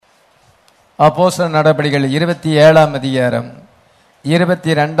அப்போஸ்தலர் நடபடிகள் 27ஆம் அதிகாரம்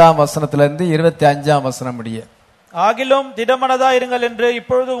 22ஆம் வசனத்திலிருந்து 25ஆம் வசனம் முடிய. ஆகிலும் திடமனதா இருங்கள் என்று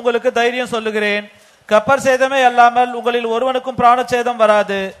இப்பொழுது உங்களுக்கு தைரியம் சொல்லுகிறேன். கப்பர் சேதமே அல்லாமல் உங்களில் ஒருவனுக்கும் பிராண சேதம்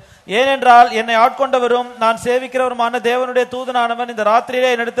வராது. ஏனென்றால் என்னை ஆட்கொண்டவரும் நான் சேவிக்கிறவருமான தேவனுடைய தூதனானவன் இந்த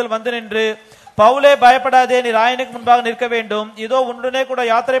ராத்திரியிலே என்னிடத்தில் வந்து நின்று, பவுலே பயப்படாதே, நீ ராயனுக்கு முன்பாக நிற்க வேண்டும். இதோ உன்னுடனே கூட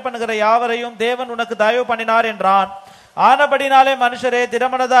யாத்திரை பண்ணுகிற யாவரையும் தேவன் உனக்கு தயவு பண்ணினார் என்றான். ஆனபடினாலே மனுஷரே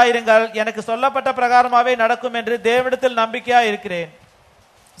திடமனதா இருங்கள், எனக்கு சொல்லப்பட்ட பிரகாரமாவே நடக்கும் என்று தேவனிடத்தில் நம்பிக்கையா இருக்கிறேன்.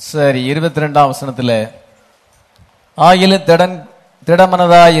 சரி, 22ஆம் வசனத்துல ஆகிலும்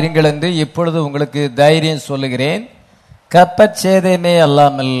திடமனதா இருங்கள் என்று இப்பொழுது உங்களுக்கு தைரியம் சொல்லுகிறேன். கப்பச்சேதமே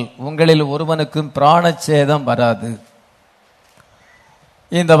அல்லாமல் உங்களில் ஒருவனுக்கும் பிராணச்சேதம் வராது.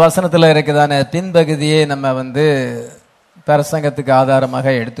 இந்த வசனத்துல இருக்குதான பின்பகுதியை நம்ம பிரசங்கத்துக்கு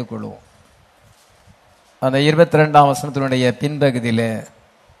ஆதாரமாக எடுத்துக்கொள்வோம். அந்த 22ஆம் வசனத்தினுடைய பின்பகுதியில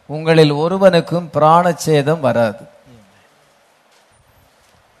உங்களில் ஒருவனுக்கும் பிராணச்சேதம் வராது.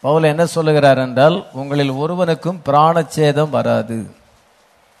 பவுல் என்ன சொல்லுகிறார் என்றால், உங்களில் ஒருவனுக்கும் பிராணச்சேதம் வராது.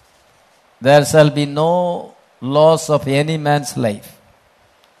 There shall be no loss of any man's life.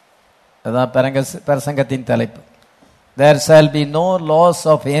 அதான் பிரசங்கத்தின் தலைப்பு. There shall be no loss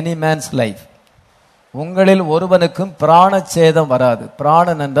of any man's life. உங்களில் ஒருவனுக்கும் பிராணச்சேதம் வராது.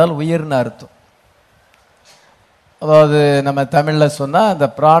 பிராணன் என்றால் உயிர்னு அர்த்தம். அதாவது நம்ம தமிழ்ல சொன்னா அந்த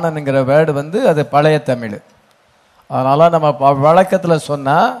பிராணனுங்கிற வேர்டு அது பழைய தமிழ். அதனால நம்ம வழக்கத்துல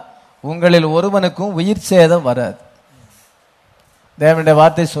சொன்னா உங்களில் ஒருவனுக்கும் உயிர் சேதம் வராது. தேவனுடைய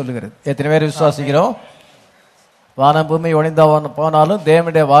வார்த்தை சொல்லுகிறது. எத்தனை பேர் விசுவாசிக்கிறோம்? வானம் பூமி ஒளிந்த போனாலும்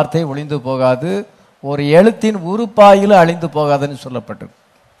தேவனுடைய வார்த்தை ஒளிந்து போகாது. ஒரு எழுத்தின் உருப்பாயில அழிந்து போகாதுன்னு சொல்லப்பட்டிருக்கு.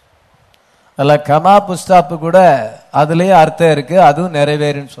 அல்ல கமா புஸ்தாப்பு கூட அதுலயே அர்த்தம் இருக்கு, அதுவும்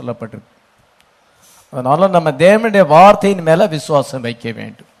நிறைவேறுன்னு சொல்லப்பட்டிருக்கு. அதனால நம்ம தேவனுடைய வார்த்தையின் மேல விசுவாசம் வைக்க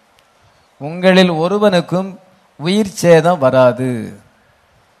வேண்டும். உங்களில் ஒருவனுக்கும் உயிர் சேதம் வராது.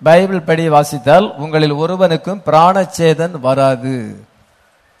 பைபிள் படி வாசித்தால் உங்களில் ஒருவனுக்கும் பிராணச்சேதம் வராது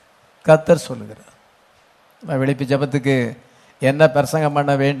கர்த்தர் சொல்லுகிறார். விழிப்பு ஜெபத்துக்கு என்ன பிரசங்கம்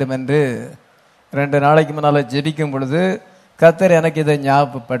பண்ண வேண்டும் என்று 2 நாளைக்கு முன்னால ஜெபிக்கும் பொழுது கர்த்தர் எனக்கு இதை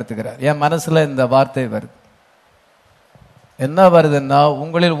ஞாபகப்படுத்துகிறார். என் மனசுல இந்த வார்த்தை வருது. என்ன வருதுன்னா,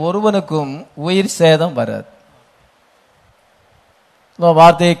 உங்களில் ஒருவனுக்கும் உயிர் சேதம் வராது.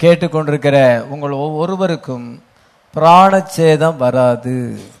 வார்த்தையை கேட்டுக்கொண்டிருக்கிற உங்கள் ஒவ்வொருவருக்கும் பிராணச்சேதம் வராது.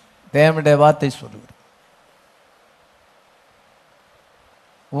 தேவனுடைய வார்த்தை சொல்லுகிறது.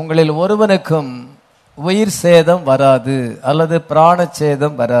 உங்களில் ஒருவனுக்கும் உயிர் சேதம் வராது அல்லது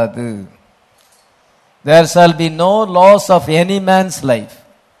பிராணச்சேதம் வராது. There shall be no loss of any man's life.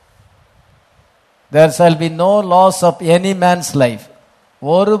 There shall be no loss of any man's life.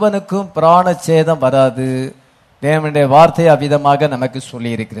 ஒருவனுக்கும் பிராணச்சேதம் வராது. தேவனுடைய வார்த்தை அவ்விதமாக நமக்கு சொல்லி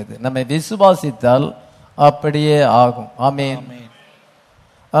இருக்கிறது. நம்மை விசுவாசித்தால் அப்படியே ஆகும். ஆமென்.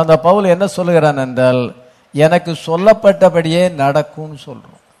 அந்த பவுல் என்ன சொல்லுகிறான் என்றால், எனக்கு சொல்லப்பட்டபடியே நடக்கும்னு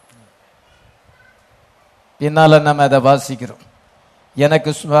சொல்றோம். பின்னால நம்ம அதை வாசிக்கிறோம்.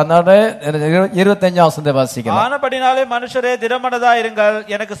 எனக்கு 25ஆம் வசனத்தை வாசிக்கலாம். ஆனபடினாலே மனுஷரே திடமனதா இருங்கள்,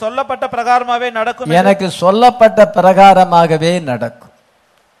 எனக்கு சொல்லப்பட்ட பிரகாரமாவே நடக்கும். எனக்கு சொல்லப்பட்ட பிரகாரமாகவே நடக்கும்.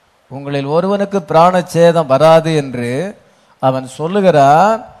 உங்களில் ஒருவனுக்கு பிராணச்சேதம் வராது என்று அவன்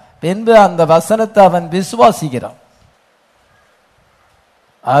சொல்லுகிறான். பின்பு அந்த வசனத்தை அவன் விசுவாசிக்கிறான்.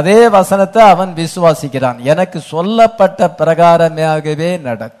 அதே வசனத்தை அவன் விசுவாசிக்கிறான். எனக்கு சொல்லப்பட்ட பிரகாரமாகவே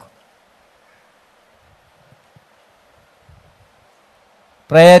நடக்கும்.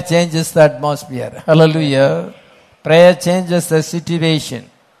 Prayer changes the atmosphere. Hallelujah. Prayer changes the situation.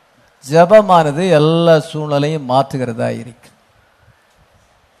 ஜெபமானது எல்லா சூழ்நிலையும் மாற்றுகிறதா இருக்கு.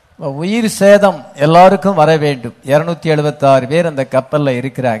 உயிர் சேதம் எல்லாருக்கும் வர வேண்டும். 276 பேர் அந்த கப்பல்ல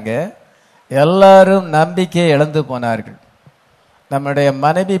இருக்கிறாங்க. எல்லாரும் நம்பிக்கை இழந்து போனார்கள். நம்முடைய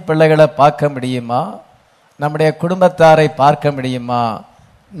மனைவி பிள்ளைகளை பார்க்க முடியுமா? நம்முடைய குடும்பத்தாரை பார்க்க முடியுமா?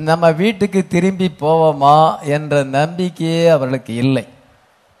 நம்ம வீட்டுக்கு திரும்பி போவோமா என்ற நம்பிக்கையே அவர்களுக்கு இல்லை.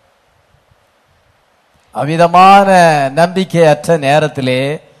 அவ்விதமான நம்பிக்கையற்ற நேரத்திலே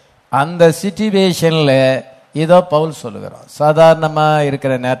அந்த சிச்சுவேஷன்ல இதோ பவுல் சொல்லுகிறான். சாதாரணமா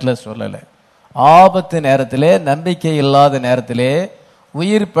இருக்கிற நேரத்தில் சொல்லல, ஆபத்து நேரத்திலே, நம்பிக்கை இல்லாத நேரத்திலே,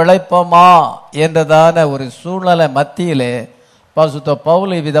 உயிர் பிழைப்போமா என்றதான ஒரு சூழ்நிலை மத்தியிலே பரிசுத்த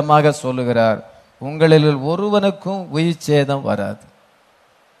பவுல் விதமாக சொல்லுகிறார், உங்களில் ஒருவனுக்கும் உயிர் சேதம் வராது.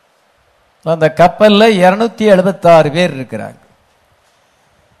 அந்த கப்பல்ல 276 பேர் இருக்கிறாங்க.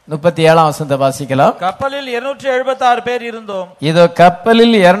 37ஆம் வசனத்தை வாசிக்கலாம். கப்பலில் 276 பேர் இருந்தோம். இதோ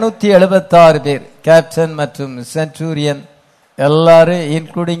கப்பலில் 276 பேர், கேப்டன் மற்றும் சென்டூரியன் எல்லாரும்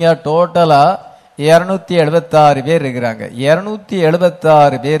இன்க்ளூடிங் டோட்டலா 276 பேர் இருக்கிறாங்க.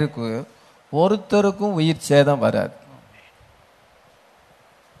 276 பேருக்கு ஒருத்தருக்கும் உயிர் சேதம் வராது.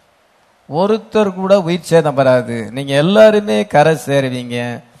 ஒருத்தர் கூட உயிர் சேதம் வராது. நீங்க எல்லாருமே கரை சேருவீங்க.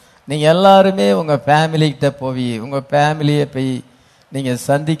 நீங்க எல்லாருமே உங்க ஃபேமிலி கிட்ட போய் உங்க ஃபேமிலியை போய் நீங்க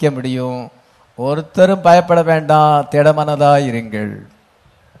சந்திக்க முடியும். ஒருத்தரும் பயப்பட வேண்டாம், திடமனதா இருங்கள்.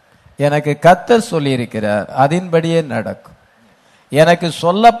 எனக்கு கர்த்தர் சொல்லி இருக்கிறார், அதன்படியே நடக்கும். எனக்கு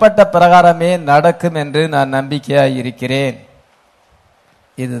சொல்லப்பட்ட பிரகாரமே நடக்கும் என்று நான் நம்பிக்கையாய் இருக்கிறேன்.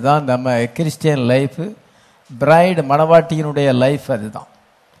 இதுதான் நம்ம கிறிஸ்டியன் லைஃப், பிரைடு மணவாட்டியினுடைய லைஃப். அதுதான்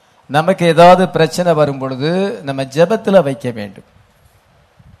நமக்கு ஏதாவது பிரச்சனை வரும் பொழுது நம்ம ஜெபத்தில் வைக்க வேண்டும்.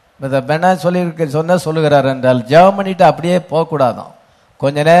 சொல்லுகிறார் என்றால் ஜெபம் பண்ணிட்டு அப்படியே போகக்கூடாதான்,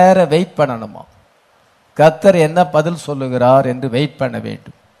 கொஞ்ச நேரம் வெயிட் பண்ணணுமா. கர்த்தர் என்ன பதில் சொல்லுகிறார் என்று வெயிட் பண்ண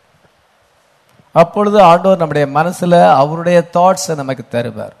வேண்டும். அப்பொழுது ஆண்டவர் நம்முடைய மனசுல அவருடைய தாட்ஸை நமக்கு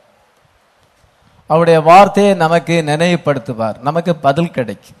தருவார், அவருடைய வார்த்தையை நமக்கு நினைவுபடுத்துவார், நமக்கு பதில்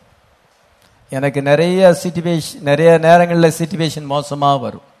கிடைக்கும். எனக்கு நிறைய நேரங்களில் சிச்சுவேஷன் மோசமாக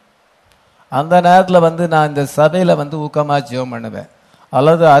வரும். அந்த நேரத்தில் நான் இந்த சபையில் ஊக்கமாக ஜெபம் பண்ணுவேன்,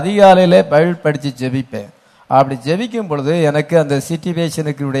 அல்லது அதிகாலையிலே பைபிள் படித்து ஜெபிப்பேன். அப்படி ஜெபிக்கும் பொழுது எனக்கு அந்த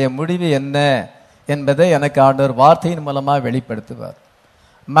சிச்சுவேஷனுக்குடைய முடிவு என்ன என்பதை எனக்கு ஆண்டவர் வார்த்தையின் மூலமாக வெளிப்படுத்துவார்,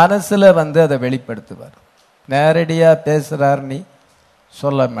 மனசில் அதை வெளிப்படுத்துவார். நேரடியாக பேசுகிறார் நீ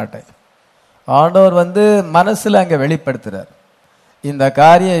சொல்ல மாட்டேன். ஆண்டவர் மனசில் அங்கே வெளிப்படுத்துகிறார், இந்த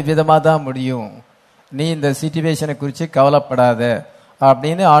காரியம் விதமாக தான் முடியும், நீ இந்த சிச்சுவேஷனை குறித்து கவலைப்படாத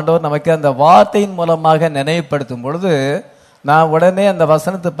அப்படின்னு ஆண்டவர் நமக்கு அந்த வார்த்தையின் மூலமாக நினைவுபடுத்தும் பொழுது நான் உடனே அந்த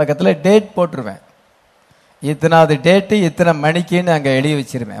வசனத்து பக்கத்தில் டேட் போட்டுருவேன். இத்தனாவது டேட்டு இத்தனை மணிக்குன்னு அங்கே எழுதி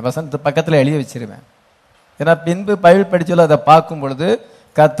வச்சிருவேன், வசனத்து பக்கத்தில் எழுதி வச்சிருவேன். ஏன்னா பின்பு பைபிள் படிச்சோல அதை பார்க்கும் பொழுது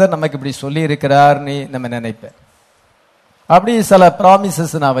கர்த்தர் நமக்கு இப்படி சொல்லி இருக்கிறார்னு நம்ம நினைப்பேன். அப்படி சில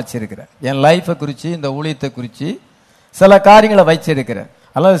ப்ராமிசஸ் நான் வச்சிருக்கிறேன், என் லைஃபை குறித்து இந்த ஊழியத்தை குறித்து சில காரியங்களை வச்சிருக்கிறேன்.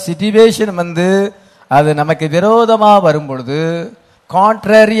 அல்லது சிச்சுவேஷன் அது நமக்கு விரோதமாக வரும் பொழுது,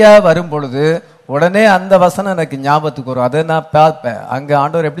 கான்ட்ரரியா வரும் பொழுது உடனே அந்த வசனம் எனக்கு ஞாபகத்துக்கு வரும், அதை நான் பார்ப்பேன். அங்கே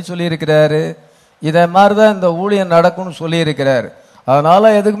ஆண்டவர் எப்படி சொல்லியிருக்கிறாரு, இதை மாதிரி தான் இந்த ஊழியம் நடக்கும்னு சொல்லியிருக்கிறார்.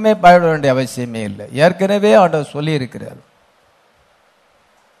 அதனால எதுக்குமே பயப்பட வேண்டிய அவசியமே இல்லை, ஏற்கனவே ஆண்டவர் சொல்லி இருக்கிறார்.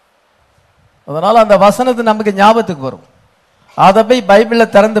 அதனால அந்த வசனத்தை நமக்கு ஞாபகத்துக்கு வரும். அதை போய் பைபிள்ல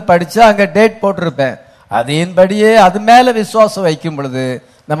திறந்து படிச்சா அங்க டேட் போட்டிருப்பேன், அதன்படியே அது மேல விசுவாசம் வைக்கும் பொழுது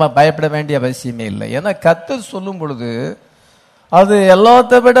நம்ம பயப்பட வேண்டிய அவசியமே இல்லை. ஏன்னா கர்த்தர் சொல்லும் பொழுது அது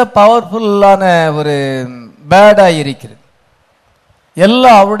எல்லாத்தை விட பவர்ஃபுல்லான ஒரு பேடா இருக்கிறது,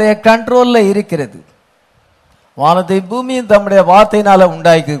 எல்லாம் அவருடைய கண்ட்ரோல்ல இருக்கிறது. வானத்தை பூமியும் தம்முடைய வார்த்தையினால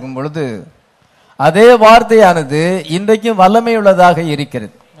உண்டாக்கிருக்கும் பொழுது அதே வார்த்தையானது இன்றைக்கும் வல்லமை உள்ளதாக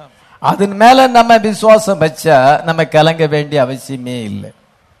இருக்கிறது. அதன் மேல நம்ம விசுவாசம் வச்சா நம்ம கலங்க வேண்டிய அவசியமே இல்லை.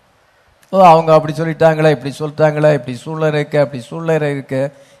 அவங்க அப்படி சொல்லிட்டாங்களா, இப்படி சொல்லிட்டாங்களா, இப்படி சூழ்நிலை இருக்க, அப்படி சூழ்நிலை இருக்க,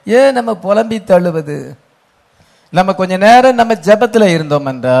 ஏன் நம்ம புலம்பி தள்ளுவது? நம்ம கொஞ்ச நேரம் நம்ம ஜெபத்துல இருந்தோம்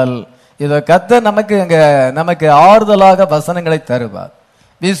என்றால் இதை கர்த்தர் நமக்கு ஆறுதலாக வசனங்களை தருவார்,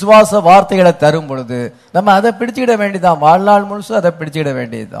 விசுவாச வார்த்தைகளை தரும் பொழுது நம்ம அதை பிடிச்சுக்கிட வேண்டியதான், வாழ்நாள் முழுசும் அதை பிடிச்சுக்கிட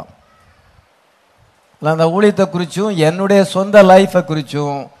வேண்டியதுதான். அந்த ஊழியத்தை குறிச்சும் என்னுடைய சொந்த லைஃபை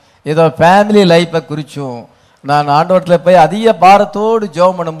குறிச்சும் ஏதோ ஃபேமிலி லைஃபை குறிச்சும் நான் ஆண்டவரத்தில் போய் அதிக பாரத்தோடு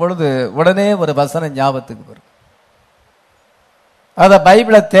ஜெபம் பண்ணும் பொழுது உடனே ஒரு வசனம் ஞாபகத்துக்கு வரும். அதை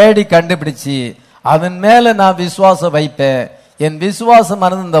பைபிளை தேடி கண்டுபிடிச்சு அதன் மேல நான் விசுவாசம் வைப்பேன். என் விசுவாசம்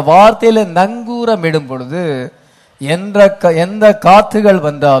இந்த வார்த்தையில நங்கூரம் இடும் பொழுது எந்த காற்றுகள்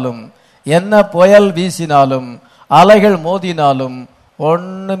வந்தாலும், என்ன புயல் வீசினாலும், அலைகள் மோதினாலும்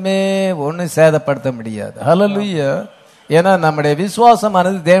ஒண்ணு சேதப்படுத்த முடியாது. ஹல்லேலூயா. ஏன்னா நம்முடைய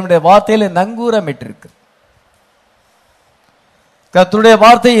விசுவாசமானது தேவனுடைய வார்த்தையில நங்கூரமிட்டு இருக்கு. கர்த்தருடைய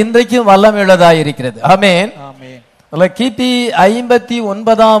வார்த்தை இன்றைக்கும் வல்லமையுள்ளதாக இருக்கிறது. ஆமென். கிபி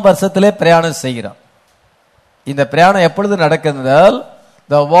 59ஆம் வருஷத்திலே பிரயாணம் செய்கிறான். இந்த பிரயாணம் எப்பொழுது நடக்கிறால்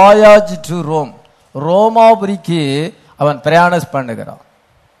த வாயாஜ் டு ரோம், ரோமாபுரிக்கு அவன் பிரயாணம் பண்ணுகிறான்.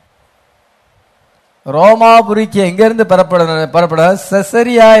 ரோமாபுரிக்கு எங்கிருந்து புறப்பட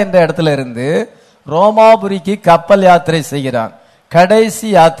செசரியா என்ற இடத்துல இருந்து ரோமாபுரிக்கு கப்பல் யாத்திரை செய்கிறான். கடைசி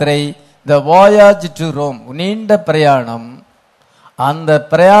யாத்திரை த வாயாஜ் டு ரோம், நீண்ட பிரயாணம். அந்த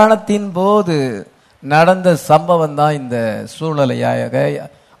பிரயாணத்தின் போது நடந்த சம்பவம் தான் இந்த சூழ்நிலையாக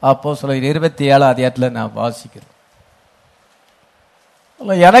அப்போஸ்தலர் 27ஆம் அதிகாரத்தில் நான் வாசிக்கிறேன்.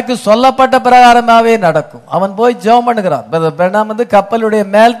 எனக்கு சொல்லப்பட்ட பிரகாரமாவே நடக்கும். அவன் போய் ஜெபம் பண்ணுகிறான். கப்பலுடைய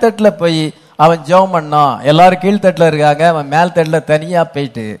மேல் தட்டில் போய் அவன் ஜெபம் பண்ணான். எல்லாரும் கீழ்த்தட்டில் இருக்காங்க, அவன் மேல் தட்டில் தனியா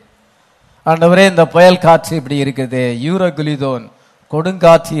போயிட்டு, ஆண்டவரே இந்த புயல் காற்று இப்படி இருக்குது, யூரோகுலிதோன்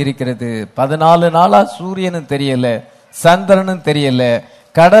கொடுங்காற்று இருக்கிறது, 14 நாளா சூரியனும் தெரியல, சந்திரனும் தெரியல,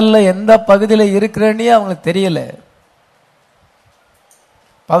 கடல்ல எந்த பகுதியில இருக்கிறேன்னே அவங்களுக்கு தெரியல.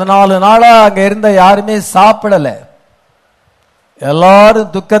 14 நாளா அங்க இருந்த யாருமே சாப்பிடல,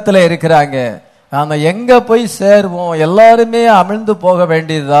 எல்லாரும் துக்கத்துல இருக்கிறாங்க. நாம எங்க போய் சேருவோம்? எல்லாருமே அமிழ்ந்து போக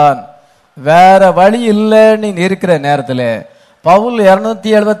வேண்டியதுதான், வேற வழி இல்லைன்னு இருக்கிற நேரத்துல பவுல்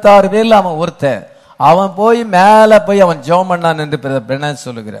 276 பேர்ல அவன் ஒருத்தன். அவன் போய் மேல போய் அவன் ஜெபம் பண்ணான் என்று பிரதர்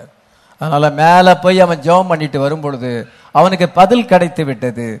சொல்லுகிறார். அதனால மேல போய் அவன் ஜெபம் பண்ணிட்டு வரும் பொழுது அவனுக்கு பதில் கிடைத்து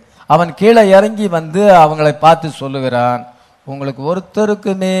விட்டது. அவன் கீழே இறங்கி வந்து அவங்களை பார்த்து சொல்லுகிறான், உங்களுக்கு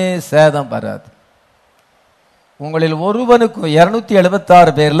ஒருத்தருக்குமே சேதம் வராது. உங்களில் ஒருவனுக்கும்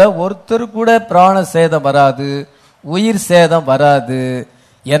 276 பேர்ல ஒருத்தரு கூட பிராண சேதம் வராது, உயிர் சேதம் வராது.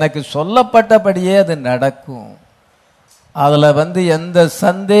 எனக்கு சொல்லப்பட்டபடியே அது நடக்கும். அதுல எந்த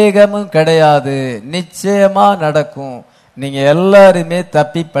சந்தேகமும் கிடையாது, நிச்சயமா நடக்கும். நீங்க எல்லாருமே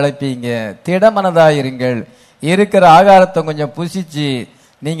தப்பி பிழைப்பீங்க. திடமனதாயிருங்கள். இருக்கிற ஆகாரத்தை கொஞ்சம் புசிச்சு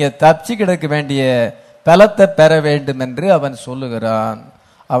நீங்க தப்பிச்சு கிடக்க வேண்டிய பலத்தை பெற வேண்டும் என்று அவன் சொல்லுகிறான்.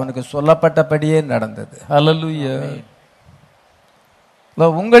 அவனுக்கு சொல்லப்பட்டபடியே நடந்தது. ஹல்லேலூயா.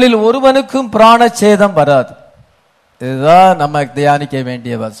 உங்களில் ஒருவனுக்கும் பிராண சேதம் வராது. இதுதான் நம்ம தியானிக்க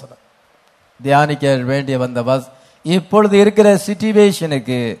வேண்டிய வசனம், தியானிக்க வேண்டிய இப்பொழுது இருக்கிற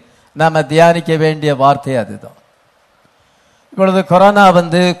சிச்சுவேஷனுக்கு நாம தியானிக்க வேண்டிய வார்த்தை அதுதான். இப்பொழுது கொரோனா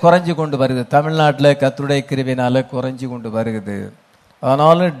குறைஞ்சு கொண்டு வருது. தமிழ்நாட்டில் கர்த்தருடைய கிருபையினால குறைஞ்சு கொண்டு வருகிறது.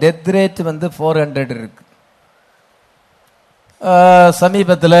 ஆனாலும் டெத் ரேட் 400 இருக்கு.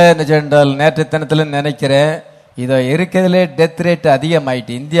 சமீபத்தில் என்ன சென்றால் நேற்று தினத்தில் நினைக்கிறேன், இதை இருக்கிறதுலே டெத் ரேட்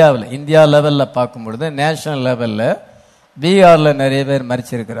அதிகமாயிட்டு இந்தியா லெவலில் பார்க்கும் பொழுது நேஷனல் லெவலில் பீகாரில் நிறைய பேர்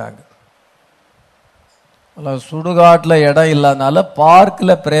மரிச்சிருக்கிறாங்க. சுடுகாட்டில் இடம் இல்லாதனால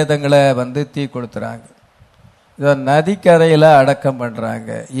பார்க்கில் பிரேதங்களை தீ கொடுத்துறாங்க, இதை நதிக்கரையில் அடக்கம்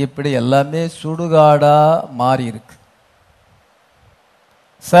பண்றாங்க. இப்படி எல்லாமே சுடுகாடா மாறி இருக்கு.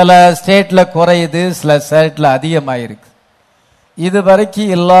 சில ஸ்டேட்ல குறையுது, சில ஸ்டேட்ல அதிகமாயிருக்கு. இது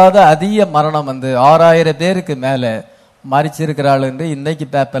வரைக்கும் இல்லாத அதிக மரணம் 6000 பேருக்கு மேல மரிச்சிருக்கிறாள் என்று இன்னைக்கு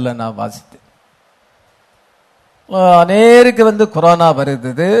பேப்பர்ல நான் வாசித்தேன். அநேருக்கு கொரோனா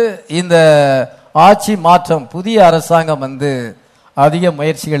வருது. இந்த ஆட்சி மாற்றம், புதிய அரசாங்கம் அதிக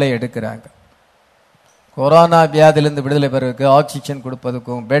முயற்சிகளை எடுக்கிறாங்க. கொரோனா வியாதியிலிருந்து விடுதலை பெறுவதற்கு ஆக்சிஜன்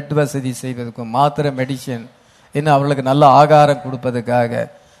கொடுப்பதற்கும், பெட் வசதி செய்வதற்கும், மாத்திரை மெடிசன், இன்னும் அவர்களுக்கு நல்ல ஆகாரம் கொடுப்பதற்காக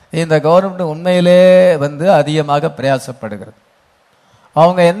இந்த கவர்மெண்ட் உண்மையிலே அதிகமாக பிரயாசப்படுகிறது.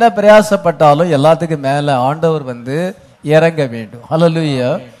 அவங்க என்ன பிரயாசப்பட்டாலும் எல்லாத்துக்கும் மேல ஆண்டவர் இறங்க வேண்டும். ஹல்லேலூயா.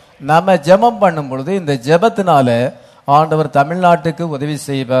 நம்ம ஜெபம் பண்ணும் பொழுது இந்த ஜெபத்தினால ஆண்டவர் தமிழ்நாட்டுக்கு உதவி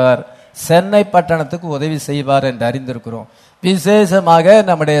செய்வார், சென்னை பட்டணத்துக்கு உதவி செய்வார் என்று அறிந்திருக்கிறோம். விசேஷமாக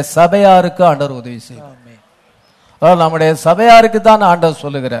நம்முடைய சபையாருக்கு ஆண்டவர் உதவி செய்வார். நம்முடைய சபையாருக்கு தான் ஆண்டவர்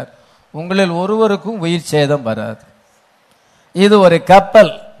சொல்லுகிறார், உங்களில் ஒருவருக்கும் உயிர் சேதம் வராது. இது ஒரு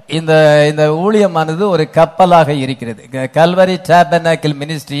கப்பல். இந்த ஊழியமானது ஒரு கப்பலாக இருக்கிறது. கல்வரி டேபர்னாக்கிள்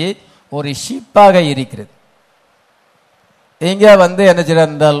மினிஸ்ட்ரி ஒரு ஷிப்பாக இருக்கிறது. இங்க என்ன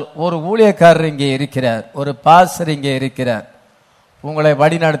செய்தால் ஒரு ஊழியக்காரர் இங்கே இருக்கிறார், ஒரு பாஸ்டர் இங்கே இருக்கிறார், உங்களை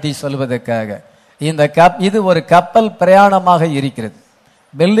வழிநடத்தி சொல்வதற்காக. இது ஒரு கப்பல் பிரயாணமாக இருக்கிறது.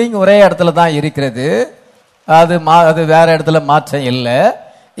 பில்டிங் ஒரே இடத்துல தான் இருக்கிறது, அது வேற இடத்துல மாற்றம் இல்லை.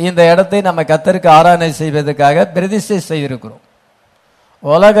 இந்த இடத்தை நம்ம கர்த்தருக்கு ஆராதனை செய்வதற்காக பிரதிஷ்டை செய்திருக்கிறோம்.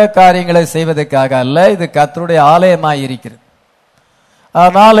 உலக காரியங்களை செய்வதற்காக அல்ல, இது கர்த்தருடைய ஆலயமாய் இருக்கிறது.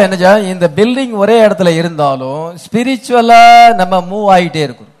 அதனால இந்த பில்டிங் ஒரே இடத்துல இருந்தாலும் ஸ்பிரிச்சுவலா நம்ம மூவ் ஆகிட்டே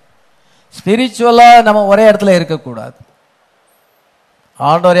இருக்கிறோம். ஸ்பிரிச்சுவலா நம்ம ஒரே இடத்துல இருக்கக்கூடாது.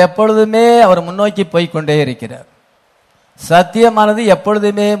 ஆண்டவர் எப்பொழுதுமே அவர் முன்னோக்கி போய்கொண்டே இருக்கிறார். சத்தியமானது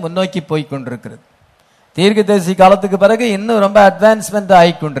எப்பொழுதுமே முன்னோக்கி போய்கொண்டிருக்கிறது. தீர்க்கதரிசி காலத்துக்கு பிறகு இன்னும் ரொம்ப அட்வான்ஸ்மெண்ட்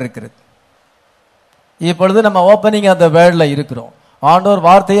ஆகிக்கொண்டிருக்கிறது. இப்பொழுது நம்ம ஓப்பனிங் அந்த வேர்ல்ட்ல இருக்கிறோம். ஆண்டவர்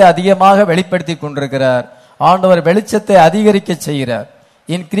வார்த்தையை அதிகமாக வெளிப்படுத்தி கொண்டிருக்கிறார். ஆண்டவர் வெளிச்சத்தை அதிகரிக்க செய்கிறார்.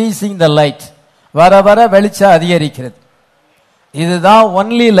 Increasing the light. வர வர வெளிச்சம் அதிகரிக்கிறது. இதுதான்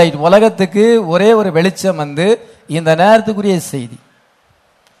ஒன்லி லைட். உலகத்துக்கு ஒரே ஒரு வெளிச்சம் இந்த நேரத்துக்குரிய செய்தி.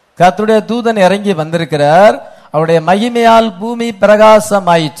 கர்த்தருடைய தூதன் இறங்கி வந்திருக்கிறார். அவருடைய மகிமையால் பூமி பிரகாசம்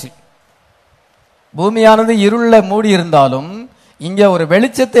ஆயிற்று. பூமியானது இருள மூடி இருந்தாலும் இங்க ஒரு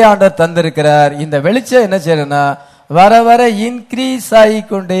வெளிச்சத்தை ஆண்டவர் தந்திருக்கிறார். இந்த வெளிச்சம் என்ன செய்யறதுன்னா வர வர இன்க்ரீஸ்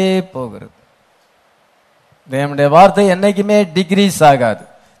ஆகிக்கொண்டே போகிறது. தேவனுடைய வார்த்தை என்னைக்குமே டிகிரீஸ் ஆகாது.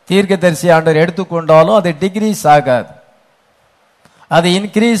 தீர்க்கதரிசி ஆண்டவர் எடுத்துக்கொண்டாலும் அது டிகிரீஸ் ஆகாது, அது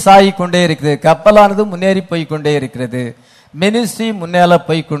இன்க்ரீஸ் ஆகிக்கொண்டே இருக்குது. கப்பலானது முன்னேறி போய்கொண்டே இருக்கிறது. மினிஸ்ட்ரி முன்னால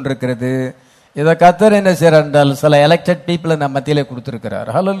போய்கொண்டிருக்கிறது. இதை கர்த்தர் என்ன செய்யறார் என்றால் சில எலெக்டட் பீப்புளை நம்ம மத்தியிலே கொடுத்திருக்கிறார்.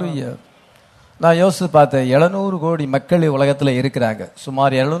 ஹல்லேலூயா. நான் யோசித்து பார்த்தேன், 700 கோடி மக்கள் உலகத்தில் இருக்கிறாங்க.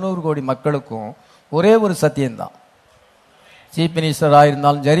 சுமார் 700 கோடி மக்களுக்கும் ஒரே ஒரு சத்தியம்தான். சீஃப் மினிஸ்டராக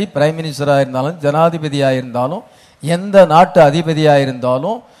இருந்தாலும் சரி, பிரைம் மினிஸ்டராக இருந்தாலும், ஜனாதிபதியாக இருந்தாலும், எந்த நாட்டு அதிபதியா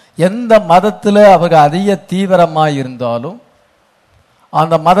இருந்தாலும், எந்த மதத்துல அவங்க அதிக தீவிரமா இருந்தாலும்,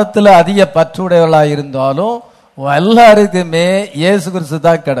 அந்த மதத்துல அதிக பற்றுடையவர்களா இருந்தாலும், எல்லாருக்குமே இயேசு கிறிஸ்து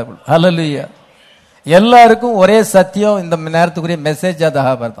தான் கடவுள். ஹல்லேலூயா. எல்லாருக்கும் ஒரே சத்தியம். இந்த நேரத்துக்குரிய மெசேஜ்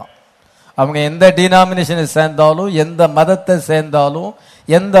அதாக தான். அவங்க எந்த டினாமினேஷனை சேர்ந்தாலும், எந்த மதத்தை சேர்ந்தாலும்,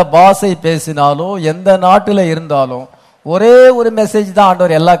 எந்த பாஷை பேசினாலும், எந்த நாட்டில் இருந்தாலும் ஒரே ஒரு மெசேஜ் தான்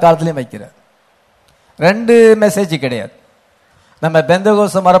ஆண்டவர் எல்லா காலத்திலையும் வைக்கிறார். ரெண்டு மெசேஜ் கிடையாது. நம்ம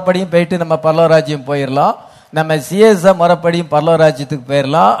பெந்தகோச மரப்படியும் போயிட்டு நம்ம பரலோகராஜ்யம் போயிடலாம், நம்ம சிஎஸ் மரப்படியும் பரலோகராஜ்யத்துக்கு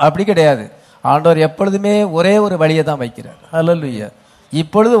போயிடலாம். அப்படி கிடையாது. ஆண்டவர் எப்பொழுதுமே ஒரே ஒரு வழியை தான் வைக்கிறார். ஹல்லேலூயா.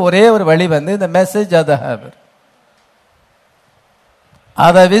 இப்பொழுது ஒரே ஒரு வழி வந்து இந்த மெசேஜ்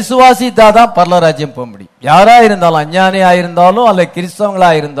அதை விசுவாசித்தாதான் பரலோகராஜ்யம் போக முடியும். யாரா இருந்தாலும், அஞ்ஞானியா இருந்தாலும், அல்லது கிறிஸ்தவங்களா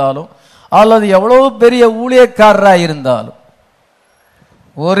இருந்தாலும், அல்லது எவ்வளவு பெரிய ஊழியக்காரரா இருந்தாலும்,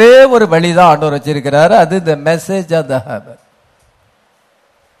 ஒரே ஒரு வழிதான் ஆண்டவர் வச்சிருக்கிறாரு. அது இந்த மெசேஜ்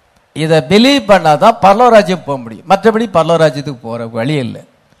இதை பிலீவ் பண்ணாதான் பரலோகராஜ்யம் போக முடியும். மற்றபடி பரலோகராஜ்யத்துக்கு போற வழி இல்லை.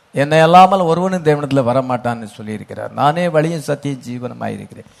 என்னை அல்லாமல் ஒருவனும் தேவனிடத்தில் வரமாட்டான்னு சொல்லி இருக்கிறார். நானே வழியும் சத்தியம்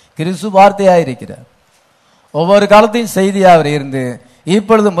ஜீவனமாயிருக்கிறேன். கிறிஸ்து வார்த்தையாயிருக்கிறார். ஒவ்வொரு காலத்தையும் செய்தியா அவர் இருந்து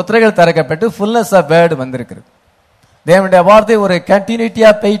இப்பொழுது முத்திரைகள் திறக்கப்பட்டு ஃபுல்னஸ் ஆஃப் வேர்டு வந்திருக்கிறது. தேவனுடைய வார்த்தை ஒரு கண்டினியூட்டியா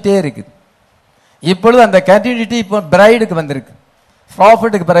போயிட்டே இருக்குது. இப்பொழுது அந்த கண்டினியூட்டி இப்போ பிரைடுக்கு வந்திருக்கு.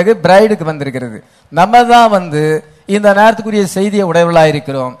 ப்ராஃபிட்டுக்கு பிறகு பிரைடுக்கு வந்திருக்கிறது. நம்ம தான் வந்து இந்த நேரத்துக்குரிய செய்தியை உடையவர்களா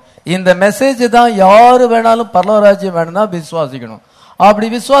இருக்கிறோம். இந்த மெசேஜ் தான் யாரு வேணாலும் பரலோகராஜ்யம் வேணும்னா விசுவாசிக்கணும். அப்படி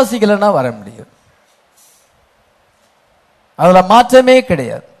விசுவாசிக்கலன்னா வர முடியாது. அதுல மாற்றமே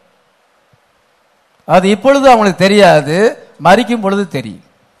கிடையாது. அது இப்பொழுது அவங்களுக்கு தெரியாது, மரிக்கும் பொழுது தெரியும்.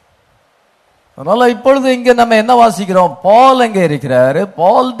 அதனால இப்பொழுது இங்க நம்ம என்ன வாசிக்கிறோம்? பால் எங்க இருக்கிறாரு?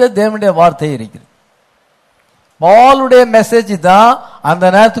 பால்ட தேவனுடைய வார்த்தை இருக்கிறது. பாலுடைய மெசேஜ் தான் அந்த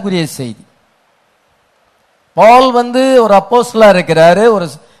நேரத்துக்குரிய செய்தி. பால் வந்து ஒரு அப்போஸ்தலா இருக்கிறாரு,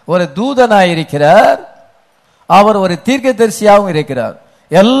 ஒரு தூதனா இருக்கிறார், அவர் ஒரு தீர்க்கதரிசியாகவும் இருக்கிறார்.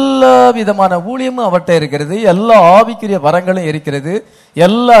 எல்லா விதமான ஊழியமும் அவர்கிட்ட இருக்கிறது, எல்லா ஆவிக்குரிய வரங்களும் இருக்கிறது,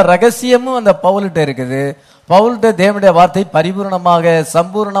 எல்லா ரகசியமும் அந்த பவுல்கிட்ட இருக்குது. பவுல்கிட்ட தேவனுடைய வார்த்தை பரிபூர்ணமாக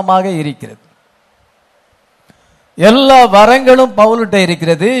சம்பூர்ணமாக இருக்கிறது. எல்லா வரங்களும் பவுல்கிட்ட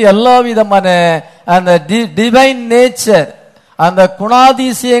இருக்கிறது. எல்லா விதமான அந்த டிவைன் நேச்சர், அந்த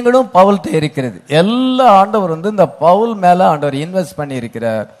குணாதிசயங்களும் பவுல்கிட்ட இருக்கிறது. எல்லா ஆண்டவர் வந்து இந்த பவுல் மேல ஆண்டவர் இன்வெஸ்ட் பண்ணி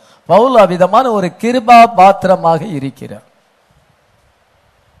இருக்கிறார். பவுல் அவ்விதமான ஒரு கிருபா பாத்திரமாக இருக்கிறார்.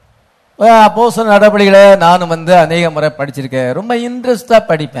 அப்போஸ்தலர் நடபடிகளை நானும் வந்து அநேக முறை படிச்சிருக்கேன். ரொம்ப இன்ட்ரெஸ்டா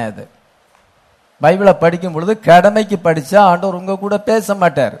படிப்பேன். அது பைபிளை படிக்கும் பொழுது கடமைக்கு படிச்சா ஆண்டவர் உங்க கூட பேச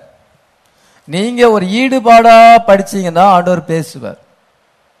மாட்டார். நீங்க ஒரு ஈடுபாடா படிச்சீங்கன்னா ஆண்டவர் பேசுவார்.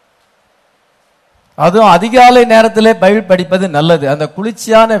 அதுவும் அதிகாலை நேரத்திலே பைபிள் படிப்பது நல்லது. அந்த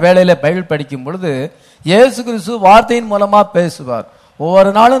குளிர்ச்சியான வேளையில பைபிள் படிக்கும் பொழுது இயேசு கிறிஸ்து வார்த்தையின் மூலமா பேசுவார். ஒவ்வொரு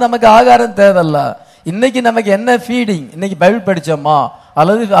நாளும் நமக்கு ஆகாரம் தேவையில்ல. இன்னைக்கு நமக்கு என்ன ஃபீடிங்? இன்னைக்கு பைபிள் படிச்சோமா,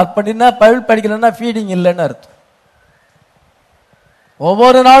 அல்லது அப்படின்னா பைபிள் படிக்கலன்னா ஃபீடிங் இல்லைன்னு அர்த்தம்.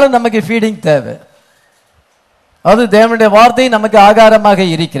 ஒவ்வொரு நாளும் நமக்கு ஃபீடிங் தேவை. அது தேவனுடைய வார்த்தை நமக்கு ஆகாரமாக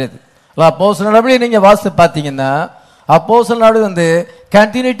இருக்கிறது. அப்போஸ்தலர் நடபடி நீங்க வாசித்து பார்த்தீங்கன்னா, அப்போஸ்தலர் நடபடி வந்து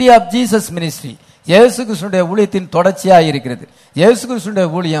கண்டினியூட்டி ஆஃப் ஜீசஸ் மினிஸ்ட்ரி, இயேசு கிறிஸ்துவினுடைய ஊழியத்தின் தொடர்ச்சியாக இருக்கிறது. இயேசு கிறிஸ்துவினுடைய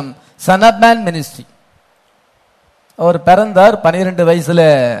ஊழியம் சன் ஆஃப் மேன் மினிஸ்ட்ரி. அவர் பிறந்தார் 12 வயசுல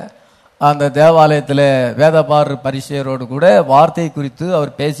அந்த தேவாலயத்தில் வேதபாரர் பரிசேயரோடு கூட வார்த்தை குறித்து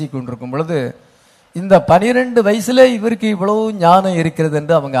அவர் பேசி கொண்டிருக்கும் பொழுது, இந்த 12 வயசுல இவருக்கு இவ்வளவு ஞானம் இருக்கிறது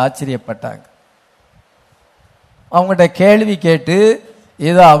என்று அவங்க ஆச்சரியப்பட்டாங்க. அவங்ககிட்ட கேள்வி கேட்டு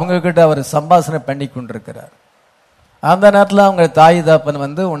இதை அவங்க கிட்ட அவர் சம்பாஷணை பண்ணி கொண்டிருக்கிறார். அந்த நேரத்தில் அவங்க தாய் தாப்பன்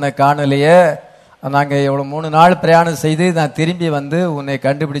வந்து, உன்னை காணலையே, நாங்கள் எவ்வளோ 3 நாள் பிரயாணம் செய்து நான் திரும்பி வந்து உன்னை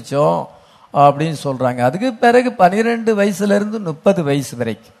கண்டுபிடிச்சோம் அப்படின்னு சொல்றாங்க. அதுக்கு பிறகு 12 வயசுல இருந்து 30 வயசு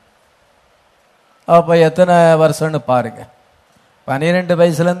வரைக்கும், அப்போ எத்தனை வருஷம்னு பாருங்க. 12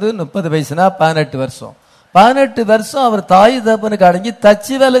 வயசுல இருந்து 30 வயசுனா 18 வருஷம். 18 வருஷம் அவர் தாய் தகப்பனுக்கு அடங்கி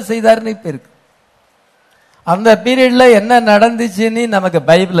தச்சு வேலை செய்தாருன்னு இப்ப இருக்கு. அந்த பீரியட்ல என்ன நடந்துச்சுன்னு நமக்கு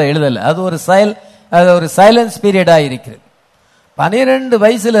பைபிள்ல எழுதல. அது ஒரு சைலன்ஸ் பீரியடா இருக்கிறது. 12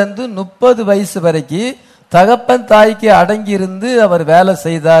 வயசுல இருந்து 30 வயசு வரைக்கும் தகப்பன் தாய்க்கு அடங்கி இருந்து அவர் வேலை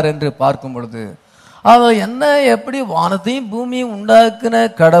செய்தார் என்று பார்க்கும் பொழுது, அவர் என்ன எப்படி வானத்தையும் பூமியும் உண்டாக்குன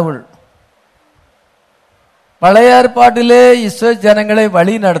கடவுள், பழைய ஏற்பாட்டிலே இஸ்ரவேல் ஜனங்களை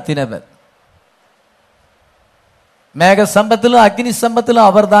வழி நடத்தினவர், மேக சம்பத்திலும் அக்னி சம்பத்திலும்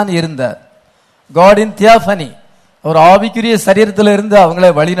அவர் தான் இருந்தார். காடின் தியாஃபனி, ஒரு ஆவிக்குரிய சரீரத்தில் இருந்து அவங்களை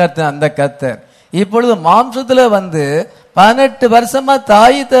வழி நடத்தின அந்த கர்த்தர் இப்பொழுது மாம்சத்துல வந்து 18 வருஷமா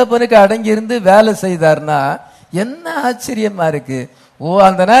தாய் தகப்பனுக்கு அடங்கி இருந்து வேலை செய்தார்னா என்ன ஆச்சரியமா இருக்கு.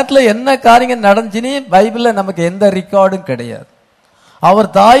 அந்த நேரத்தில் என்ன காரியங்கள் நடந்துச்சுன்னு பைபிள்ல நமக்கு எந்த ரெக்கார்டும் கிடையாது. அவர்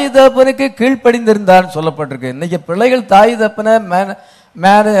தாய் தகப்பனுக்கு கீழ்ப்படிந்திருந்தான்னு சொல்லப்பட்டிருக்கு. இன்னைக்கு பிள்ளைகள் தாய் தகப்பனை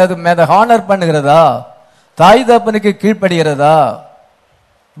ஹானர் பண்ணுகிறதா, தாய் தகப்பனுக்கு கீழ்ப்படுகிறதா?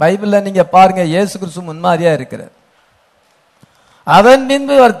 பைபிள்ல நீங்க பாருங்க, இயேசு கிறிஸ்து முன்மாதிரியா இருக்கிறார். அதன்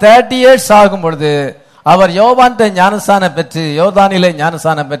பின்பு அவர் 30 years ஆகும் பொழுது அவர் யோவான்ட்ட ஞானஸ்தானம் பெற்று, யோர்தானிலே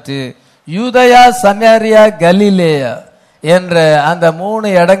ஞானஸ்தானம் பெற்று, யூதயா, சமாரியா, கலிலேயா என்ற அந்த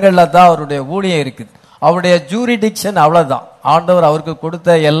 3 இடங்கள்ல தான் அவருடைய ஊழியம் இருக்குது. அவருடைய ஜூரிடிக்ஷன் அவ்வளவுதான். ஆண்டவர் அவருக்கு கொடுத்த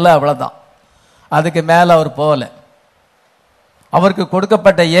எல்லாம் அவ்வளவுதான். அதுக்கு மேல அவர் போகல. அவருக்கு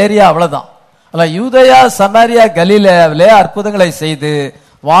கொடுக்கப்பட்ட ஏரியா அவ்வளவுதான். அல்ல, யூதயா, சமாரியா, கலிலேயாவிலே அற்புதங்களை செய்து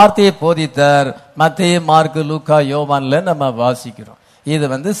வார்த்தையை போதித்தார். மத்தேயு, மார்க்கு, லூக்கா, யோவான்ல நம்ம வாசிக்கிறோம்.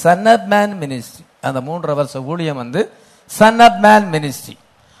 இது சன் ஆப் மேன் மினிஸ்ட்ரி. அந்த 3 வருஷ ஊழியம் சன் ஆப் மேன் மினிஸ்ட்ரி.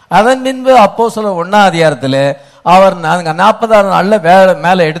 அதன் பின்பு அப்போஸ்தலர் 1ஆம் அதிகாரத்தில் அவர் 40 நாள்ல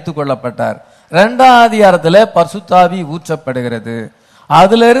மேல எடுத்துக்கொள்ளப்பட்டார். 2ஆம் அதிகாரத்தில் பரிசுத்தாவி ஊற்றப்படுகிறது.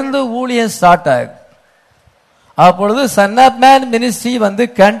 அதுல இருந்து ஊழியம் ஸ்டார்ட் ஆகுது. அப்பொழுது Sun app man ministry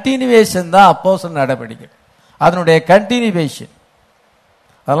continuation தான் அப்போஸ்தலர் நடவடிக்கை, அதனுடைய கண்டினியூவேஷன்.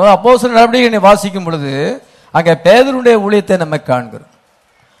 அதனால அப்போஸ்தலர் நடவடிக்கை வாசிக்கும் பொழுது அங்க பேதுருடைய ஊழியத்தை நம்ம காண்கிறோம்.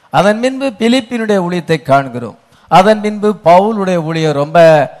 அதன் பின்பு பிலிப்பினுடைய ஊழியத்தை காண்கிறோம். அதன் பின்பு பவுலுடைய ஊழியம் ரொம்ப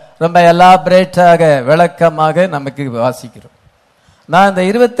ரொம்ப எலாபரேட்டாக, விளக்கமாக நமக்கு வாசிக்கிறோம். நான் இந்த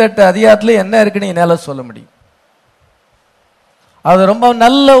 28 அதிகாரத்துல என்ன இருக்குன்னு என்னால சொல்ல முடியும். அது ரொம்ப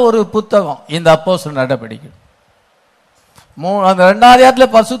நல்ல ஒரு புத்தகம் இந்த அப்போஸ்தலர் நடவடிக்கை. அந்த 2ஆம் அதிகாரத்துல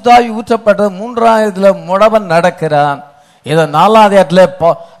பரிசுத்தாவி ஊற்றப்பட்டது. 3ஆம் அதிகாரத்துல முடவன் நடக்கிறான். இதை 4ஆம்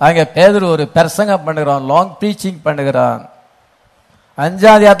அதிகாரத்துல அங்க பேதுரு ஒரு பிரசங்கம் பண்ணுகிறான், லாங் பிரீச்சிங் பண்ணுகிறான்.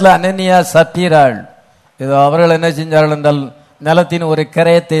 5ஆம் அதிகாரத்துல அனனியா, சப்பீராள், இதோ அவர்கள் என்ன செஞ்சார்கள் என்றால் நிலத்தின் ஒரு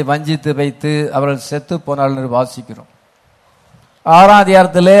கரையத்தை வஞ்சித்து வைத்து அவர்கள் செத்து போனார்கள் வாசிக்கிறோம். 6ஆம்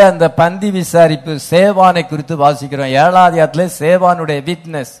அதிகாரத்திலே அந்த பந்தி விசாரிப்பு சேவானை குறித்து வாசிக்கிறோம். 7ஆம் அதிகாரத்திலே சேவானுடைய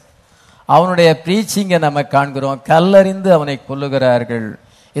விட்னஸ், அவனுடைய பிரீச்சிங்கை நம்ம காண்கிறோம். கல்லறிந்து அவனை கொல்லுகிறார்கள்.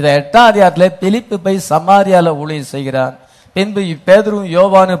 இதை 8ஆம் அதிகாரத்திலே பிலிப்பு போய் சமாரியால ஊழியம் செய்கிறான். பின்பு பேதுரும்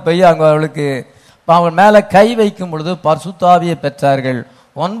யோவானும் போய் அங்க அவளுக்கு அவங்க மேல கை வைக்கும் பொழுது பரிசுத்தாவியை பெற்றார்கள்.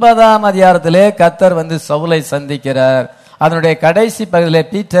 9ஆம் அதிகாரத்திலே கர்த்தர் சவுலை சந்திக்கிறார். அதனுடைய கடைசி பகுதியிலே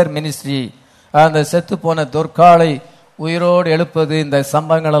பீட்டர் மினிஸ்ட்ரி, அந்த செத்து போன தொற்காலை உயிரோடு எழுப்பது, இந்த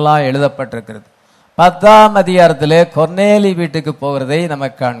சம்பவங்கள் எல்லாம் எழுதப்பட்டிருக்கிறது. 10ஆம் அதிகாரத்திலே கொர்நேலி வீட்டுக்கு போகிறதை நம்ம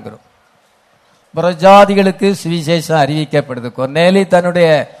காண்கிறோம். புறஜாதிகளுக்கு சுவிசேஷம் அறிவிக்கப்படுது. கொர்நேலி தன்னுடைய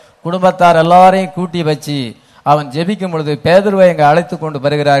குடும்பத்தார் எல்லாரையும் கூட்டி வச்சு அவன் ஜெபிக்கும் பொழுது பேதுருவை அங்க அழைத்து கொண்டு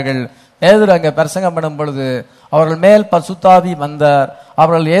வருகிறார்கள். பேதுரு அங்க பிரசங்கம் பண்ணும் பொழுது அவர்கள் மேல் பரிசுத்தாவி வந்தார்.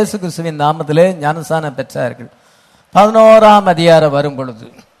 அவர்கள் இயேசு கிறிஸ்துவின் நாமத்திலே ஞானஸ்நானம் பெற்றார்கள். 11ஆம் அதிகாரம் வரும் பொழுது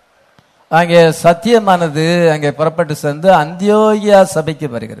அங்கே சத்தியமானது அங்கே புறப்பட்டு சென்று அந்தியோகியா சபைக்கு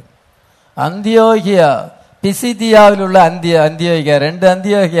வருகிறது. அந்தியோகியா, பிசிதியாவில் உள்ள அந்தியோகியா, 2